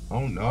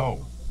 Oh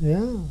no!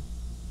 Yeah.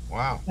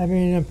 Wow. I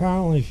mean,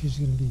 apparently she's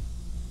going to be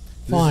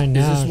fine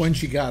now. Is this when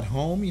she got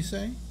home, you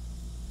say?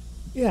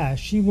 Yeah,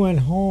 she went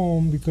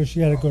home because she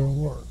had to go to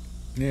work.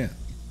 Yeah.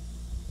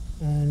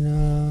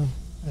 And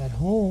at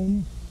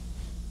home,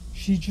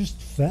 she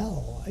just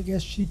fell. I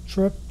guess she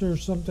tripped or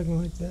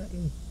something like that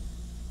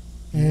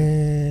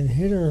and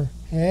hit her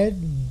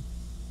head.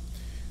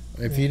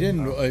 If you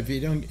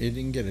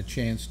didn't get a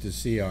chance to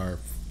see our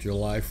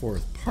July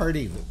 4th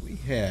party that we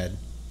had,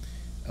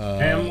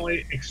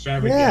 Family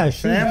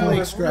extravaganza. Yeah, family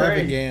was great.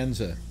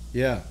 extravaganza.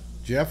 Yeah,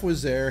 Jeff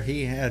was there.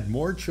 He had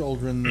more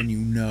children than you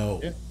know,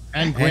 Yeah.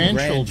 And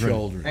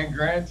grandchildren. And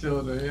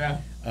grandchildren,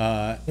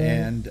 yeah.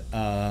 And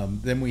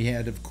then we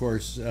had, of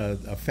course,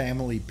 a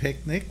family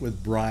picnic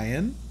with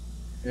Brian.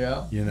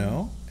 Yeah. You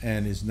know,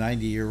 and his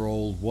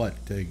 90-year-old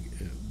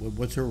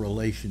what's her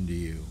relation to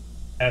you?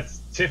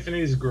 That's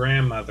Tiffany's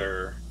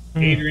grandmother,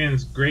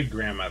 Adrian's great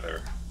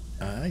grandmother.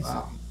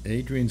 Wow.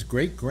 Adrian's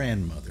great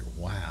grandmother.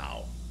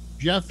 Wow.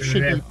 Jeff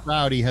should be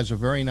proud. He has a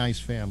very nice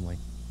family,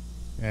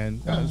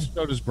 and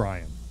so does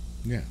Brian.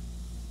 Yeah.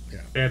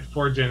 They had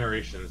 4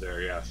 generations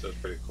there, yeah, so it's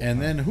pretty cool. And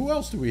then who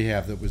else do we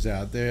have that was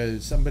out there?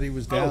 Somebody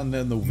was down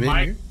in the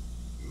vineyard.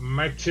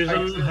 Mike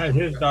Chisholm had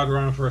his daughter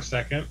on for a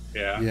second.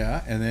 Yeah.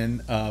 Yeah, and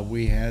then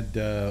we had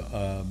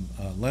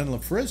Len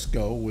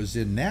LaFrisco was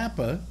in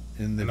Napa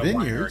in the In a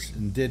vineyards winery.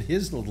 and did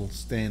his little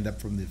stand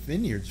up from the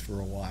vineyards for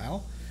a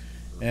while,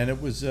 and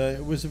it was a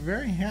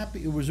very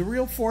happy. It was a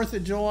real 4th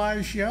of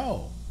July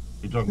show.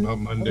 You're talking about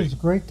It Monday. was a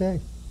great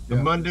day. The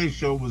Monday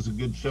show was a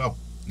good show.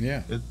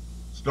 Yeah. It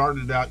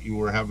started out, you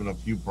were having a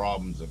few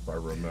problems, if I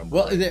remember.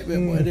 Well, right.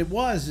 what it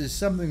was is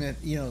something that,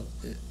 you know,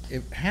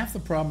 half the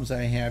problems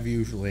I have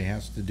usually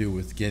has to do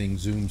with getting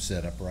Zoom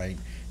set up right.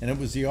 And it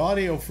was the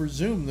audio for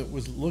Zoom that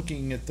was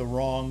looking at the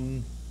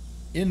wrong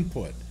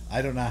input.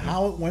 I don't know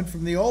how it went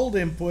from the old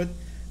input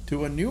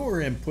to a newer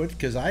input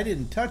because I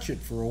didn't touch it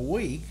for a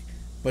week.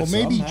 But Well,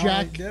 maybe somehow I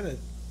Jack- did it,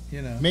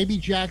 you know. Maybe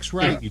Jack's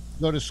right. You can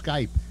go to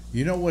Skype.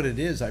 You know what it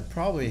is? I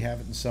probably have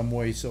it in some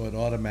way so it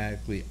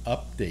automatically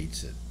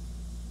updates it,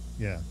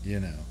 Yeah. you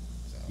know.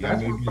 So, Yeah,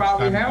 That's maybe what it's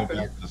probably time to go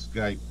happened. back to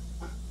Skype.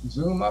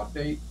 Zoom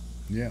update.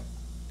 yeah.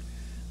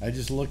 I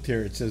just looked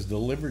here. It says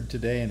delivered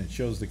today, and it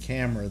shows the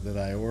camera that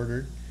I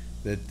ordered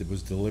that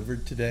was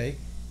delivered today,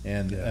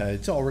 and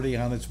it's already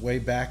on its way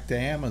back to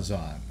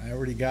Amazon. I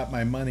already got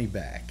my money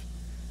back.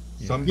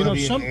 Yeah.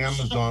 Somebody some- in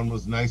Amazon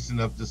was nice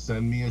enough to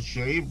send me a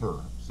shaver,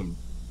 some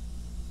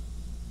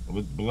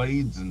with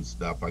blades and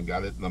stuff. I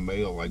got it in the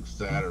mail like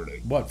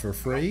Saturday. What, for I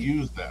free?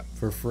 use that.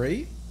 For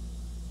free?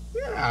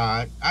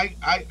 Yeah, I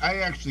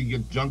actually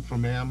get junk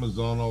from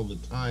Amazon all the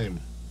time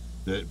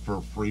that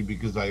for free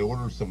because I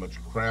order so much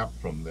crap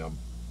from them.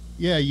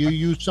 Yeah, you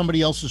use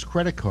somebody else's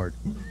credit card.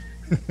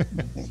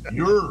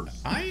 Yours.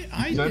 I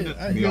Send did. it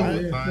to me all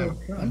the time.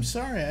 I'm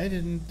sorry, I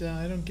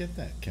don't get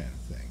that kind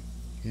of thing.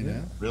 You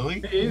know? Really?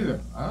 Me either.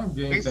 I don't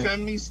get They anything.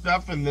 send me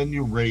stuff and then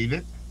you rate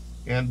it.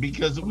 And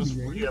because it was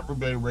free,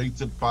 everybody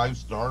rates it 5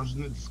 stars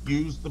and it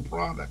skews the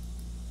product.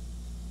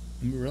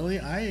 Really?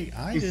 I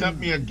He didn't. sent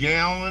me a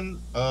gallon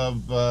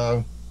of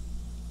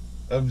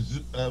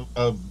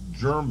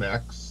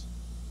Germex,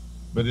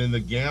 but in the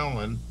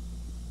gallon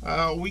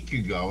a week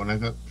ago, and I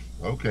thought,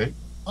 okay.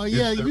 Oh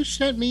yeah, there- you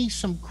sent me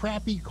some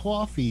crappy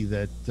coffee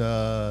that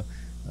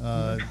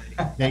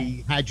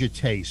they had you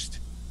taste,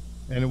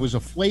 and it was a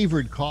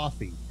flavored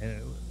coffee, and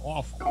it was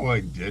awful. No,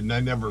 I didn't. I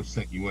never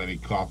sent you any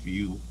coffee,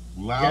 you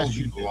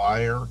lousy you did.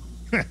 liar.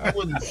 I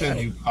wouldn't send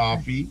you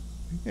coffee.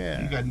 You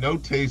Yeah, got no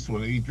taste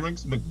when he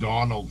drinks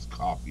McDonald's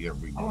coffee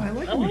every Oh, I day.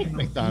 like, I like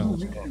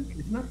McDonald's coffee.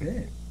 It's not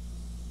bad.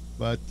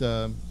 but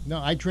no,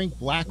 I drink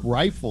Black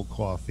Rifle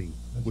coffee,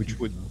 which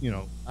would,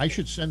 I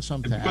should send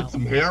some to And put Al.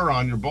 some hair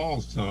on your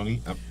balls,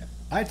 Tony.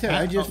 I tell you,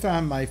 I just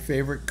found my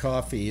favorite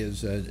coffee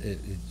is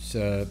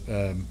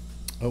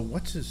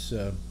what's this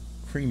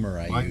creamer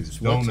I Mine's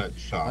use? What's- Donut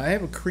Shop. I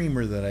have a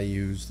creamer that I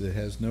use that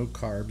has no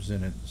carbs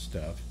in it and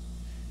stuff,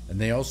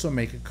 and they also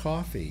make a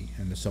coffee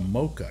and it's a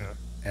mocha,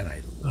 and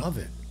I love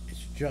it.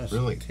 It's just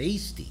Really?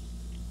 tasty,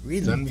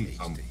 really Send me tasty.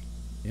 some.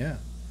 Yeah.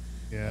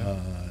 Yeah.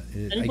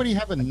 It- Anybody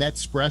have a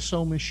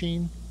Nespresso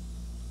machine?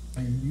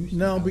 I used to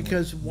No, have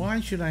because one. why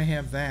should I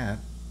have that?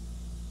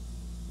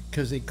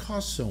 Because they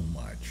cost so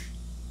much.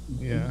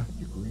 Yeah.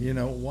 You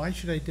know, why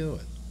should I do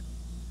it?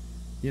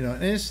 You know,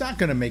 and it's not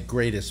going to make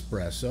great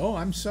espresso.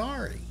 I'm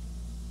sorry.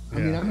 I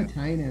mean, I'm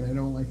Italian and I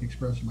don't like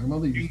espresso. My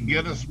mother used You to can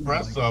get make it.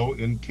 espresso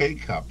in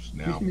K-cups Used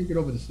now. to make it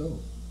over the stove.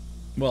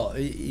 Well,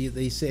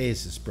 they say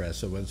it's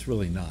espresso, but it's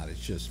really not. It's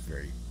just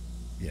very,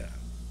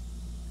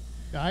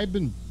 I've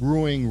been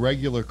brewing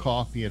regular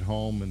coffee at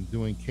home and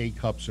doing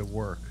K-cups at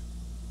work.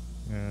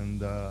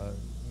 And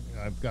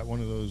I've got one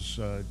of those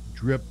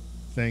drip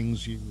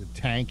things, the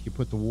tank, you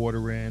put the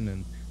water in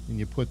and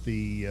you put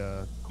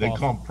the They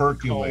call them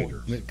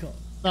percolators.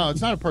 No,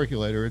 it's not a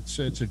percolator. It's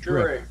a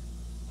drip.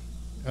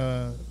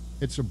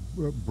 It's a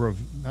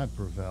not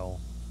Breville.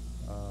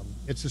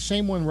 It's the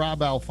same one Rob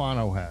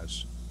Alfano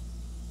has.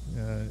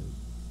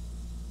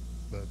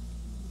 But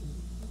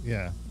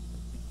yeah.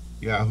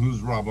 Yeah, who's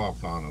Rob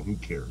Alfano? Who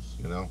cares,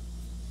 you know?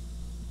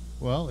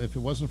 Well, if it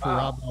wasn't for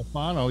Rob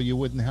Alfano, you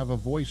wouldn't have a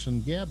voice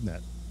in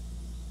Gabnet.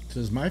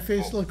 Does my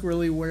face look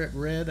really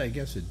red? I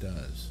guess it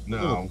does.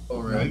 No,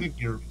 I think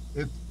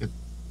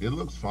it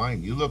looks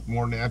fine. You look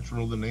more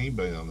natural than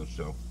anybody on the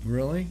show.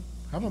 Really?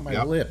 How about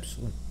my lips?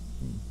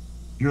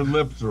 Your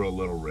lips are a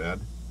little red.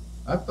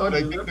 I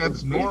think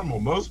that's normal.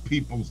 Most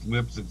people's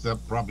lips,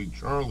 except probably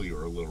Charlie,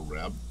 are a little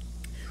red.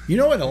 You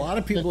know what a lot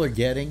of people are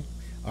getting?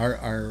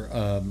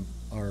 Our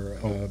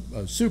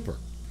super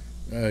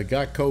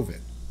got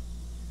COVID.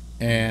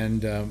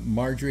 And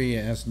Marjorie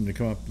asked him to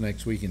come up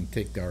next week and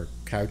take our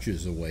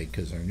couches away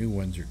because our new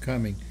ones are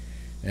coming.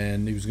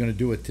 And he was going to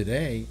do it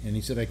today. And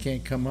he said, I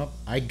can't come up.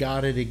 I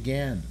got it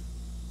again.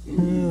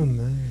 Oh,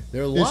 man.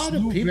 There are a lot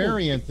of people.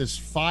 Variant, this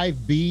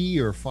 5B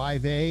or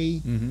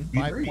 5A.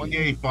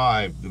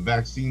 BA5, the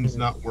vaccine's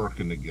not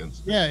working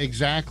against it. Yeah,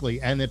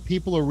 exactly. And that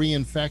people are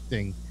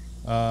reinfecting.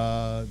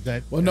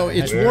 That well, no,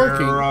 it's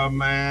working. Wear a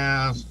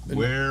mask.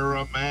 Wear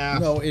a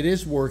mask. No, it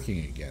is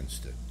working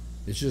against it.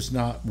 It's just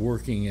not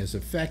working as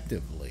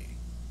effectively.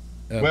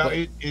 Well,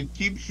 it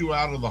keeps you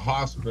out of the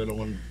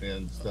hospital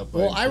and stuff.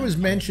 Well, I was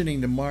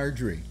mentioning to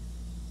Marjorie,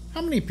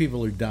 how many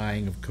people are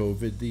dying of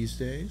COVID these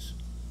days?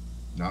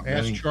 Not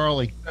many. Ask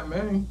Charlie. Not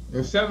many.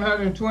 There's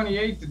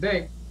 728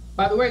 today.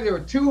 By the way, there were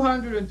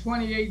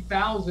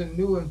 228,000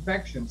 new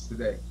infections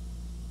today.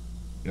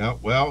 Yeah,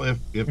 well, if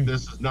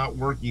this is not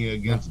working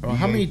against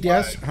how many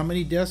deaths? How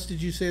many deaths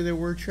did you say there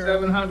were,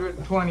 Charlie?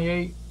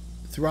 728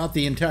 throughout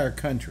the entire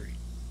country.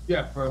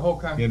 Yeah, for the whole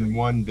country in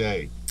one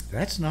day.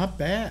 That's not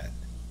bad.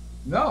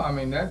 No, I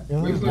mean that.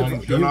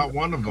 You're not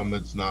one of them.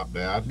 That's not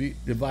bad.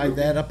 Divide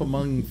that up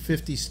among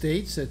 50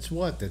 states. That's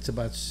what? That's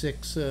about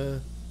 6.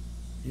 You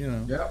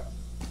know. Yep.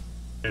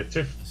 Yeah,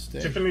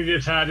 Tiffany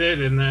just had it,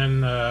 and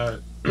then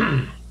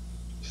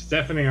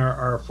Stephanie,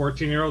 our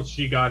 14-year-old,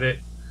 she got it,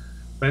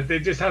 but they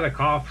just had a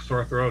cough,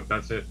 sore throat.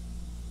 That's it.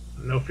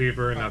 No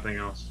fever, nothing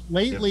else.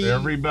 Lately, if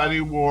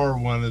everybody wore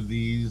one of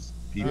these.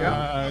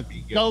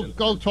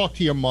 Go talk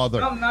to your mother.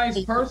 Some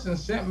nice person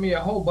sent me a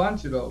whole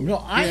bunch of those. No,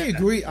 I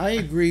agree. I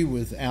agree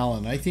with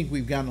Alan. I think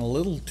we've gotten a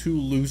little too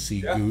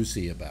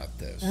loosey-goosey about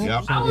this.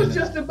 Yep. I was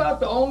just about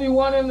the only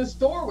one in the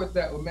store with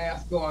that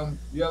mask on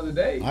the other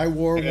day. I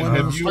wore one.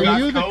 Have you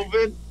got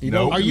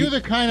COVID? Are you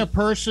the kind of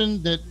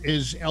person that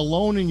is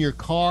alone in your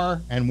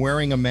car and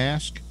wearing a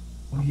mask?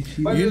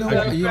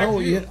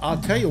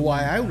 I'll tell you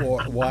why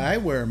I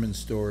wear them in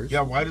stores.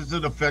 Yeah, why does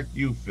it affect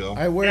you, Phil?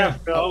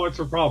 Phil, what's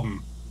the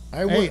problem?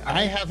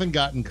 I haven't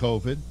gotten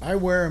COVID. I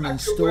wear them in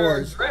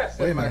stores. Wait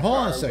a minute, hold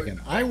on a second.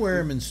 I wear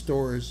them in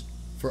stores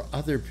for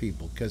other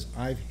people because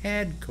I've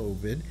had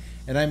COVID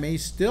and I may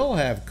still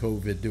have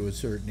COVID to a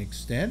certain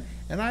extent,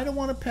 and I don't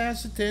want to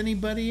pass it to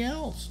anybody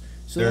else.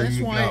 So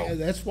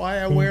that's why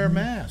I wear a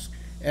mask.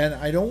 And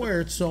I don't wear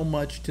it so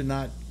much to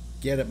not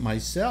get it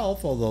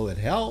myself, although it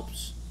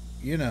helps,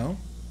 you know.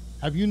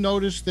 Have you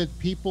noticed that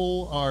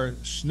people are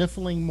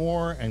sniffling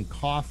more and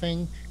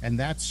coughing, and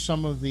that's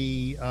some of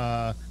the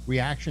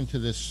reaction to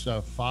this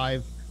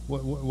 5?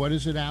 What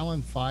is it,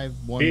 Alan?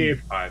 5-1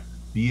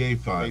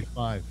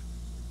 BA5.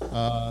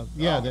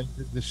 BA5.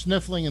 The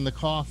sniffling and the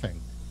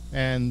coughing,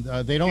 and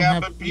they don't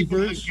have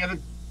fevers.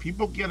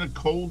 People get a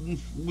cold and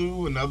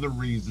flu and other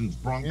reasons,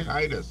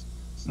 bronchitis.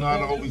 It's not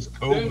always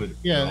COVID.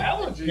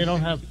 They don't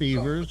have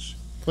fevers,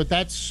 but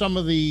that's some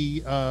of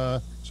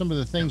the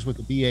things with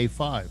the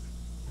BA5.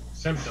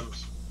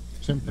 Symptoms.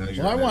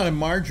 Well, I wanted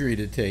Marjorie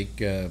to take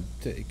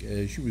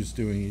she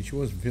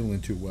wasn't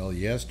feeling too well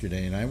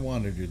yesterday, and I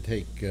wanted her to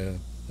take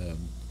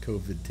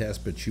COVID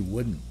test, but she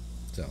wouldn't.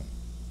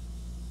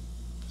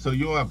 So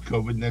you'll have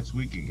COVID next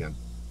week again.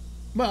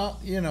 Well,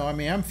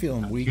 I'm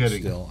feeling weak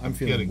still. I'm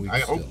feeling weak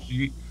still.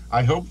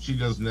 I hope she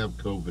doesn't have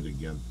COVID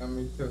again.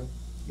 Me too.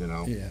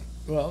 Yeah.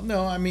 Well,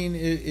 no, I mean,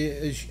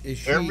 is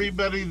she...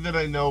 Everybody that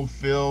I know,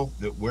 Phil,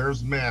 that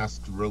wears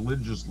masks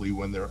religiously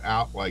when they're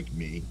out like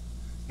me,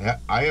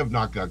 I have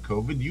not got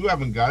COVID. You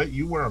haven't got it.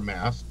 You wear a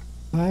mask.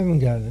 I haven't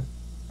gotten it.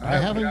 I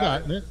haven't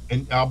gotten it.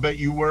 And I'll bet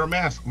you wear a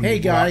mask when hey,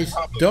 you guys,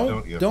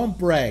 public, don't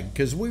brag,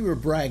 because we were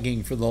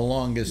bragging for the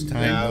longest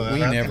time, but we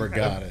never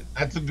got it.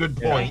 That's a good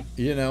point.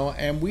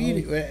 And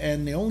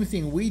the only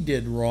thing we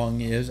did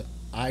wrong is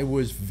I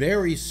was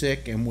very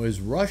sick and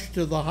was rushed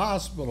to the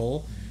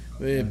hospital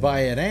by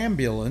an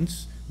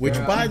ambulance,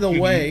 which by the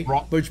way,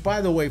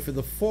 for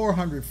the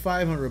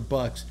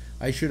 $400-500,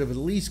 I should have at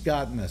least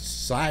gotten a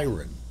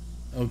siren.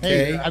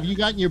 Okay. Hey, have you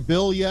gotten your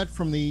bill yet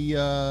from the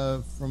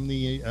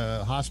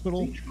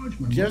hospital?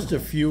 Just a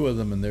few of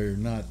them, and they're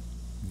not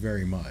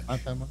very much.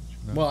 Not that much.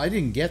 No. Well, I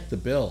didn't get the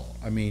bill.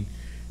 I mean,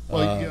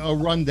 a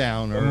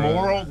rundown The or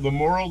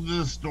moral of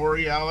the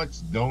story, Alex: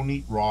 don't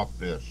eat raw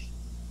fish.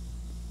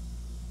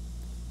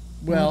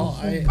 Well,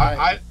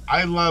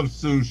 I love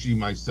sushi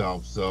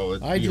myself, so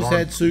I just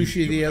had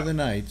sushi the other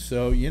night,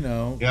 so you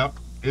know. Yep,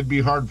 it'd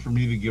be hard for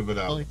me to give it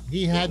up. Well,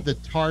 he had the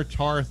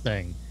tartar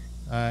thing,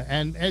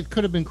 and it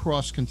could have been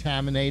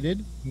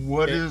cross-contaminated.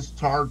 What is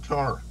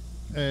tartar?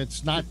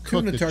 It's not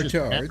Tuna cooked, it's just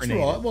tartare. It's raw.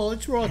 marinated. Well,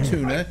 it's raw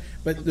tuna,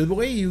 but the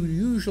way you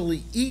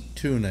usually eat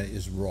tuna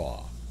is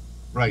raw.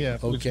 Right. Yeah,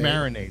 it's Okay.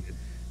 marinated.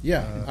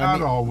 Yeah,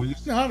 Not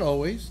always. Not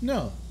always.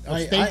 No.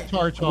 steak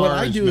tartare What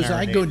I is do is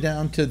I go marinated.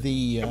 down to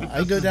the. but I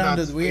this go is down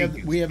not to we have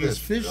steak, we it's have this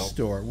fish, fish Bill.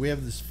 store. We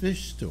have this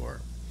fish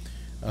store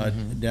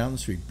down the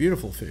street.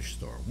 Beautiful fish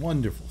store.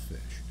 Wonderful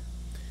fish.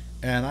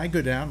 And I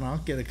go down and I'll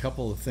get a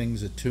couple of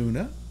things of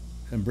tuna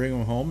and bring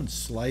them home and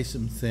slice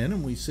them thin,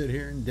 and we sit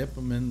here and dip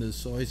them into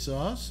soy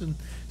sauce and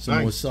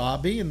some Nice.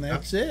 wasabi, and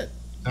that's it.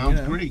 Sounds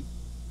know. great.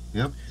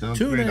 Yep. Sounds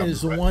Tuna great.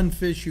 is the one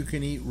fish you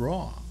can eat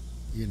raw,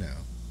 you know.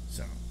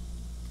 So,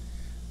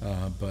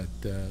 but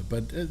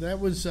that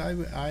was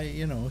I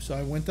you know. So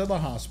I went to the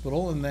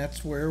hospital, and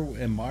that's where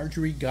and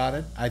Marjorie got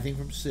it. I think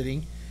from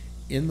sitting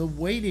in the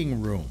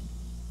waiting room.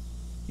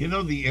 You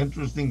know the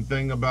interesting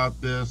thing about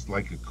this,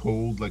 like a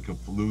cold, like a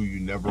flu, you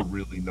never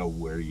really know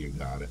where you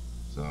got it.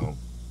 So.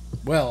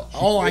 Well,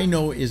 all I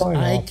know is Oh,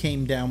 I yeah.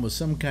 came down with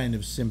some kind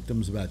of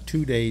symptoms about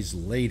 2 days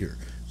later.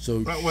 So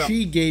Right, well-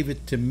 she gave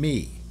it to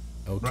me.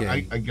 Okay.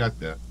 Right, I got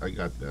that. I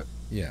got that.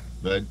 Yeah.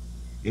 But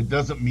it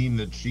doesn't mean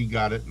that she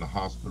got it in the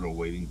hospital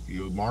waiting for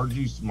you.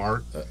 Margie's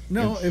smart.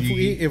 No, and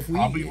if we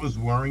probably was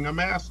wearing a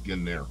mask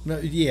in there. No,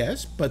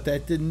 yes, but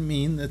that didn't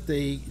mean that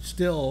they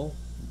still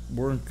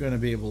weren't going to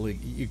be able to.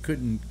 You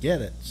couldn't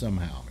get it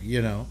somehow,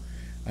 you know.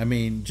 I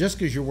mean, just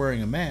because you're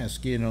wearing a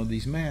mask, you know,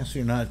 these masks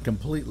are not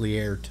completely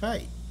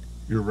airtight,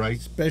 You're right.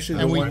 especially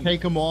the And we one.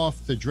 take them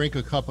off to drink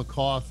a cup of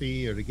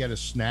coffee or to get a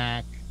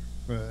snack,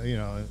 you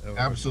know.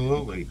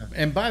 Absolutely.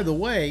 And by the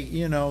way,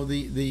 you know,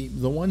 the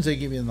ones they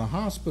give you in the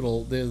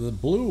hospital, they're the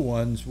blue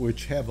ones,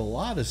 which have a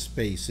lot of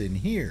space in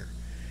here.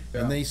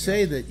 Yeah, And they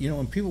say that, you know,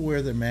 when people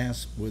wear their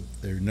mask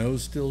with their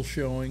nose still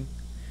showing,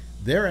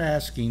 they're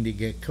asking to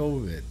get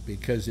COVID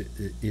because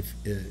if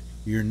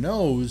your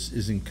nose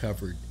isn't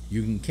covered,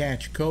 you can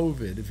catch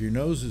COVID. If your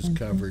nose is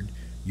covered,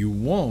 you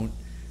won't.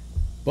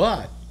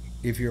 But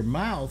if your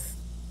mouth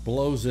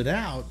blows it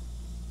out,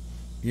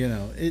 you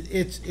know,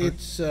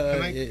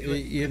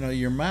 you know,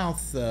 your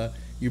mouth,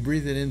 you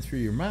breathe it in through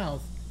your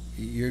mouth,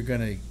 you're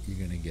gonna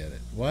get it.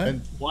 What?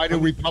 And why do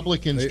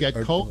Republicans get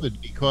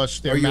COVID? Because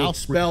their or you mouth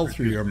expel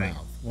through breathers your drink.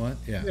 mouth. What?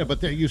 Yeah. Yeah,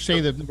 but you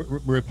say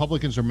that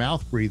Republicans are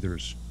mouth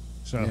breathers.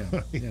 So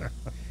Yeah, yeah.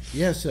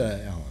 Yes,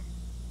 Alan.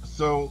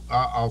 So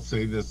I'll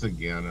say this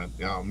again.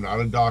 I'm not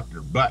a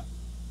doctor, but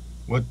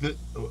with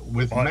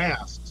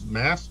masks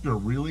are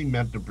really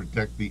meant to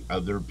protect the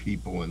other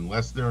people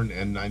unless they're an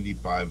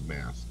N95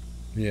 mask.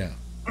 Yeah.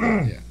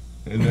 Yeah.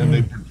 And then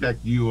they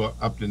protect you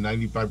up to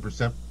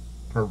 95%,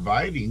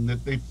 providing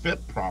that they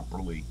fit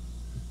properly.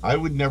 I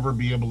would never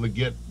be able to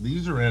get,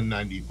 these are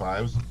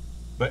N95s,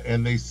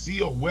 and they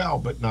seal well,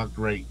 but not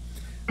great.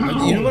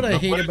 You know what I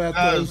But hate it about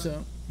does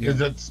those?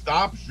 is it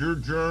stops your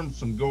germs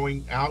from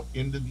going out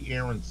into the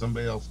air and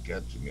somebody else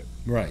catching it.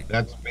 Right.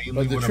 That's mainly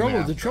But the what a trouble,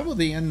 mask the does. trouble with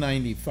the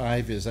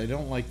N95 is I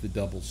don't like the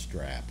double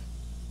strap.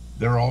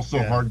 They're also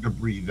Yeah. hard to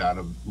breathe out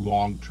of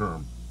long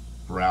term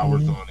for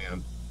hours on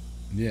end.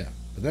 Yeah,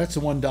 but that's the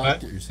one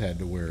doctors had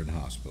to wear in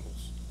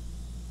hospitals.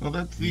 Well,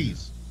 that's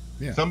these.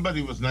 Yeah.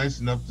 Somebody was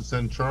nice enough to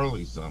send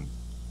Charlie some.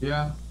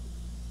 Yeah.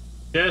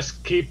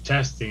 Just keep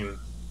testing.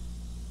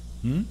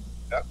 Hmm?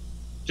 Yep.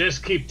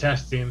 Just keep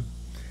testing.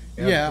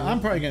 Yeah, I'm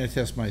probably going to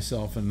test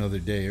myself another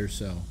day or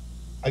so.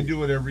 I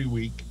do it every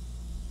week.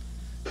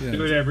 You Do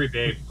know. it every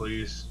day,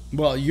 please.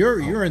 Well,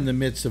 you're in the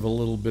midst of a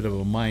little bit of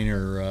a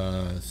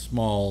minor,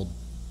 small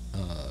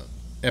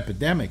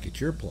epidemic at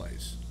your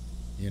place.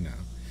 You know.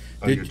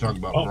 Oh, you're talking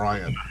about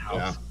Brian.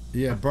 Yeah.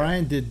 Yeah,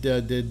 Brian, did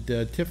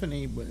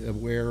Tiffany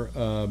wear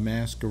a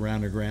mask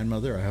around her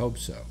grandmother? I hope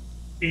so.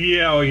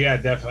 Yeah, oh yeah,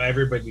 definitely.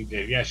 Everybody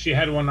did. Yeah, she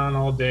had one on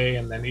all day,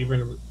 and then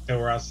even though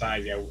we're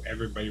outside, yeah,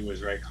 everybody was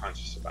very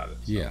conscious about it.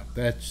 So. Yeah,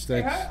 that's.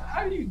 Hey,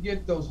 how do you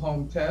get those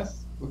home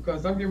tests?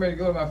 Because I'm getting ready to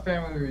go to my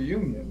family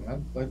reunion.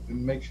 I'd like to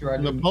make sure I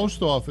the didn't.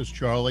 post office,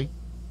 Charlie.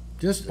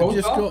 Just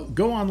Post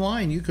go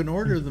online. You can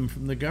order them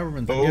from the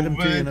government. They'll get them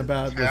to you in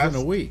about within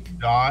a week.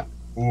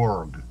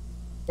 .org.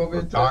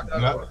 Or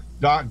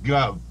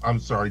 .gov. I'm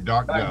sorry,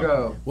 .gov.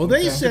 Go. Well,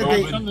 they Okay. said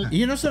Well,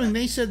 you know something.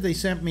 They said they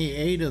sent me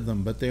 8 of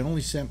them, but they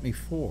only sent me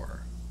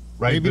 4.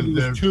 Right. Maybe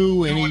but there's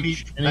two in in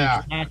each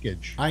pack.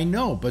 package. I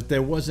know, but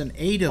there wasn't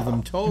 8 of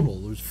them total.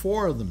 There was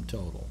 4 of them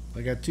total.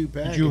 I got 2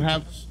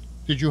 packages.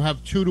 Did you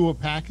have 2 to a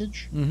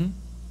package? Mm-hmm.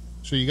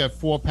 So you got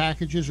 4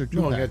 packages or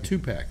 2 No, I packages? got 2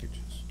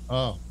 packages.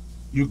 Oh,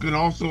 You can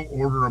also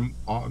order them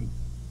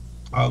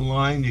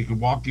online. You can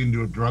walk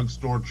into a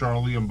drugstore,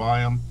 Charlie, and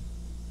buy them.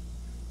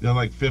 They're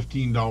like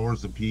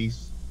 $15 a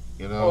piece.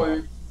 You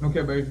know. Oh,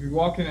 okay, but if you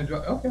walk in and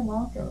okay,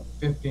 well, okay,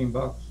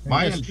 $15.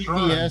 My yes,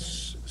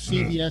 insurance.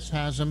 CVS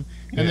has them,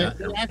 and Yeah.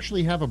 they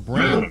actually have a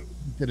brand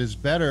that is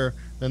better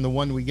than the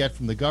one we get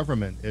from the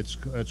government. It's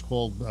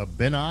called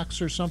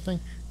Binox or something.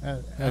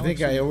 I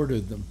think I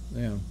ordered them.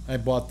 Yeah, I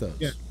bought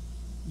those.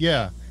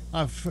 Yeah.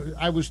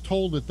 I was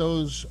told that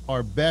those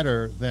are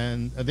better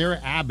than they're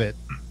Abbott,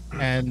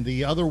 and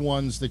the other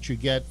ones that you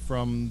get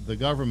from the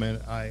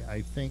government.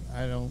 I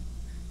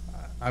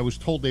was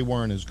told they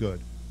weren't as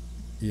good.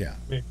 Yeah.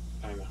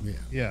 I know.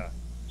 Yeah.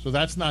 So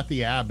that's not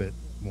the Abbott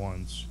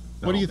ones.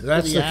 No, What do you think?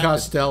 That's of the Abbott?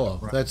 Costello.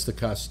 Right. That's the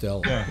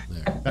Costello. Yeah.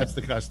 There. That's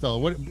the Costello.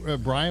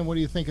 What, Brian? What do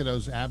you think of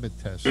those Abbott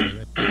tests?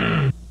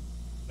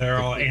 They're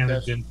all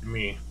antigen to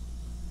me.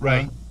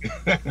 Right.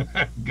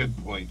 Good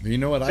point. You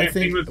know what I Same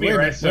thing think? with me, Wait a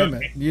right? minute, So- wait a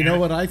minute. You know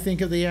what I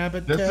think of the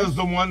Abbott This test? is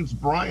the ones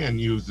Brian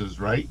uses,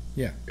 right?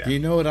 Yeah. Yeah. Do you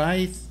know what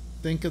I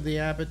think of the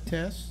Abbott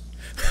test?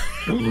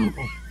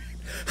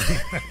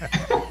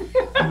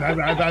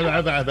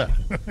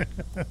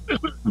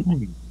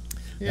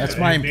 That's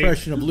my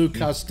impression of Lou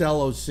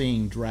Costello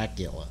seeing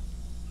Dracula.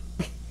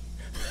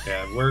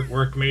 Yeah,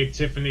 work made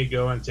Tiffany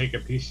go and take a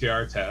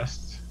PCR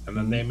test, and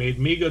then they made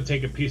me go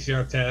take a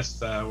PCR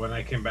test when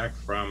I came back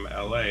from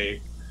LA,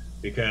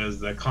 because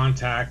the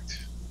contact,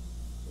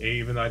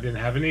 even though I didn't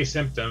have any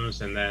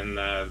symptoms, and then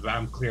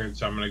I'm cleared,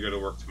 so I'm going to go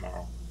to work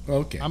tomorrow.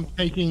 Okay. I'm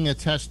taking a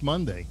test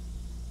Monday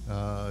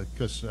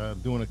because I'm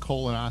doing a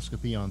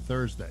colonoscopy on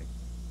Thursday.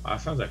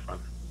 Sounds like fun.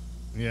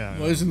 Yeah.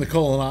 Well, isn't the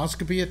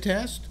colonoscopy a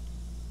test?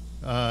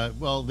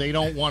 Well, they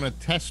don't want to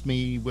test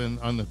me when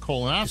on the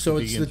colonoscopy. So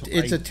it's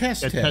until a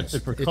test get test.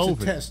 tested for It's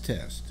COVID. a test.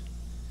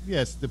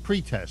 Yes, the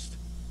pre-test.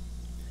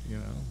 You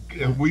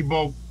know. We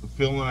both,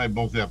 Phil and I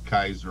both have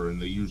Kaiser, and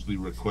they usually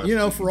request. You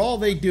know, for all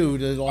they do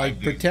to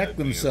like days protect in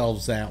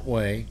themselves that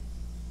way,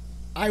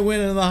 I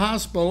went in the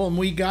hospital and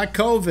we got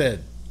COVID.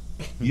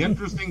 The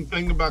interesting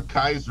thing about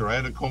Kaiser, I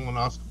had a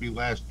colonoscopy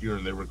last year,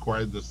 and they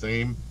required the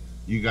same.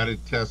 You got to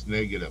test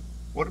negative.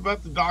 What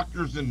about the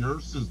doctors and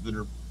nurses that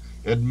are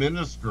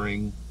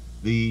administering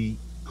the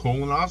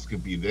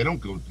colonoscopy? They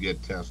don't go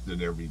get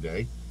tested every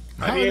day.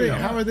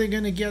 How are they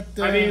going to get?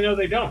 How do you know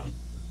they don't?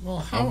 Well,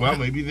 how? Well,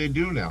 maybe they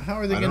do now. How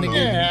are they I gonna don't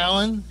get- know. Yeah,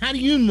 Alan. How do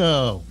you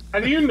know? How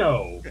do you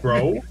know,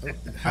 bro?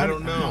 I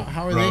don't know.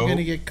 How are bro. they going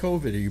to get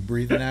COVID? Are you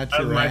breathing out As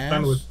your my ass?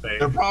 son would say.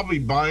 They're probably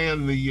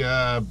buying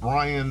the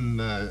Brian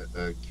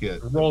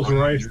kit. Rolls the Brian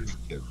Royce. Years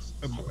kits.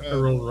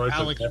 Rolls Royce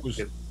Alex of was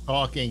test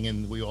talking,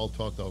 and we all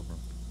talked over him.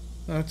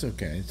 That's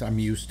okay. I'm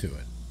used to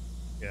it.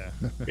 Yeah.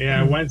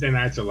 Yeah, Wednesday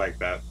nights are like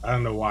that. I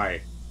don't know why.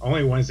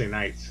 Only Wednesday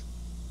nights.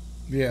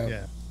 Yeah.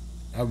 Yeah.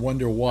 I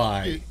wonder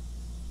why.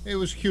 It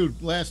was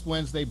cute. Last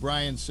Wednesday,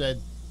 Brian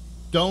said,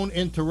 "Don't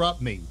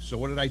interrupt me." So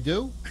what did I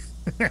do?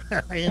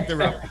 I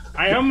interrupted.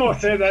 I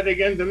almost said that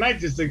again tonight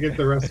just to get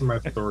the rest of my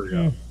story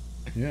out.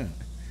 Yeah.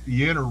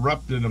 You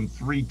interrupted him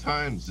 3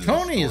 times. in the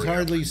Tony has story.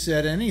 hardly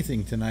said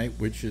anything tonight,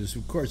 which is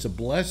of course a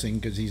blessing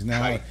because he's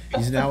now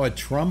a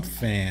Trump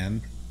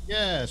fan.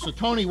 Yeah. So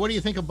Tony, what do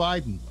you think of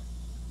Biden?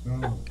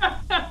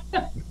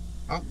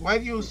 Why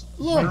do you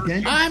Look, nerd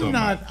him I'm so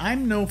not. much?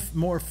 I'm no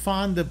more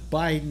fond of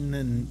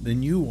Biden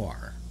than you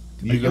are.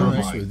 To be Neither am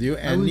honest I. with you, I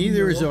and was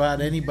neither is no-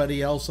 about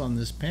anybody else on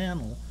this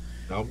panel.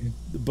 Nope.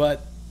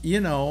 But you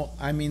know,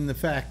 I mean, the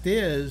fact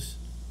is,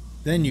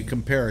 then you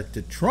compare it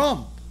to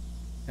Trump,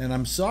 and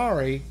I'm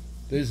sorry,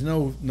 there's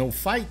no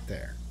fight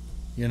there.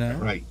 You know.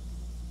 Right.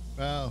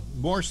 Well,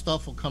 more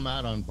stuff will come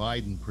out on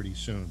Biden pretty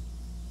soon.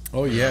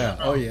 Oh yeah.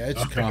 Oh yeah.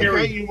 It's I coming.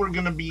 thought you were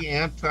going to be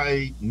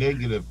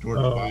anti-negative towards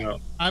Oh, Biden. no.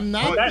 I'm On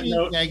not that being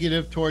note-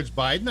 negative towards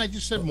Biden. I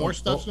just said more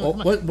stuff's going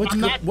to come out. What's I'm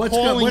not what's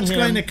calling going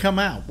him to come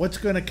out? What's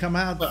going to come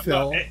out,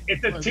 Phil?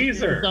 It's a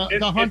teaser.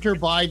 The Hunter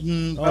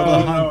Biden. Oh, no,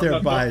 the Hunter no,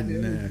 no.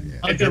 Biden. Yeah.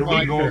 It's Here a we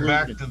teaser. go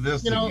back to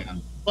this You know,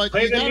 again. But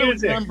Play you the got to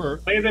music. remember,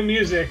 Play the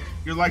music.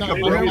 You're like No, a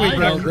there There broken we go.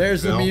 record,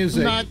 There's the Phil.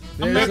 music. I'm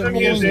There's not the the calling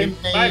music. him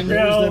Bye, names.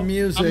 There's Phil. the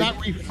music. I'm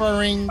not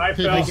referring Bye, to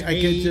Phil.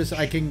 his age.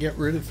 I can get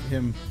rid of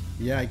him.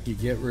 Yeah, I could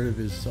get rid of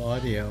his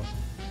audio.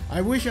 I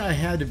wish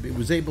I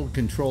was able to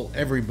control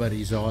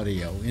everybody's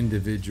audio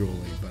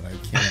individually, but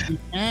I can't.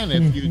 And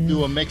if you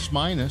do a mix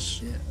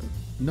minus,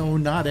 No,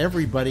 not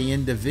everybody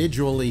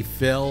individually,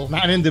 Phil.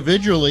 not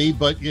individually,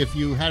 but if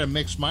you had a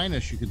mix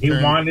minus, you could He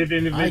turn. wanted I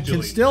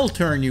individually. can still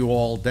turn you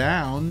all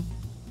down.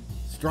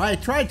 Try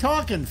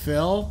talking,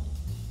 Phil.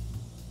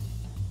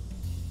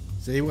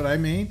 See what I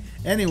mean?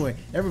 Anyway,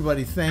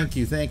 everybody, thank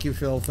you,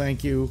 Phil,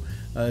 thank you,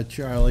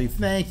 Charlie,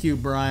 thank you,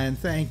 Brian,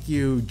 thank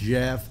you,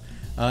 Jeff,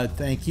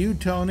 thank you,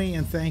 Tony,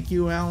 and thank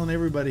you, Alan.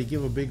 Everybody,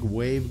 give a big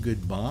wave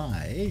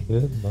goodbye.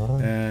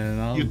 Goodbye.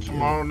 And I'll You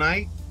tomorrow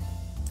night?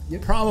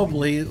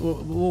 probably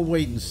we'll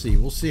wait and see.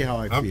 We'll see how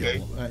I Okay.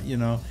 feel. You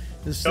know,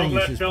 this Don't thing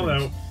let is just Phil been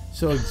know.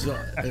 so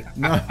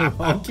no,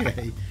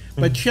 okay.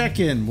 But check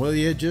in, will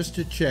you? Just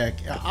to check.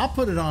 I'll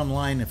put it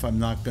online if I'm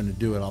not going to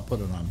do it. I'll put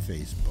it on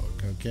Facebook.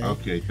 Okay.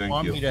 Okay, thank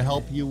Want me you. to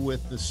help you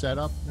with the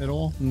setup at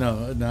all?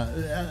 No.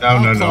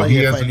 No, no. He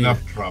has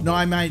enough trouble. No,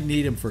 I might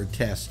need him for a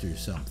test or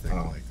something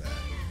Oh. like that.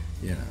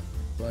 You know.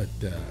 But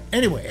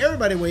anyway,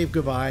 everybody wave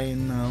goodbye,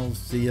 and I'll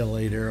see you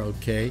later.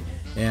 Okay.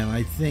 And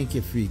I think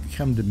if you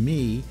come to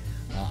me,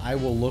 I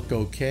will look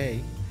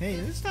okay. Hey,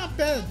 that's not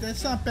bad.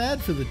 That's not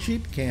bad for the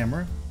cheap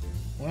camera.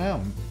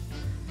 Wow.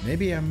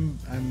 Maybe I'm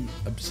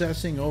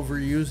obsessing over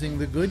using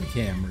the good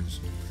cameras.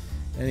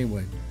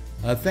 Anyway,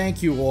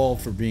 thank you all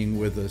for being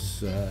with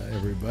us,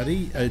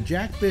 everybody.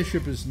 Jack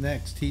Bishop is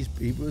next. He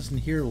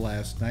wasn't here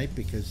last night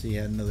because he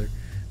had another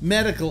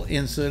medical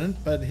incident,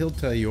 but he'll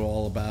tell you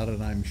all about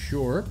it, I'm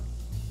sure.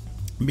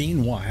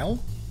 Meanwhile,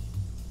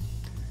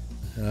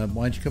 why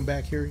don't you come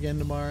back here again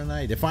tomorrow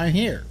night? If I'm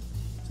here,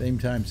 same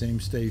time, same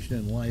station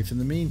in life. In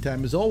the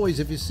meantime, as always,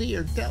 if you see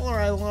her, tell her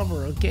I love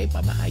her. Okay,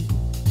 bye-bye.